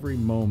bizarre every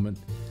moment.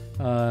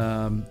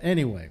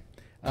 Anyway,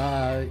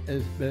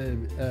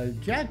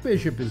 Jack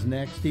Bishop is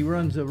next. He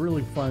runs a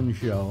really fun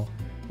show,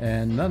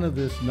 and none of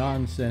this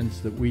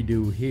nonsense that we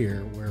do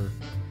here, where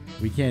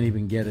we can't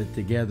even get it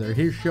together.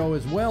 His show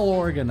is well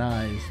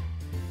organized.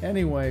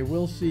 Anyway,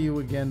 we'll see you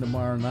again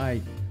tomorrow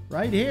night,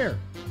 right here.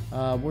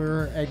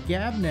 We're at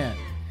GabNet,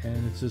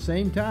 and it's the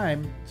same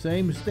time,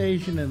 same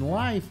station in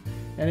life.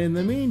 And in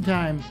the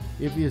meantime,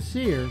 if you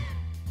see her,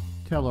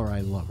 tell her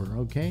I love her,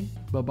 okay?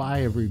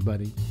 Bye-bye,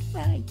 everybody.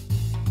 Bye.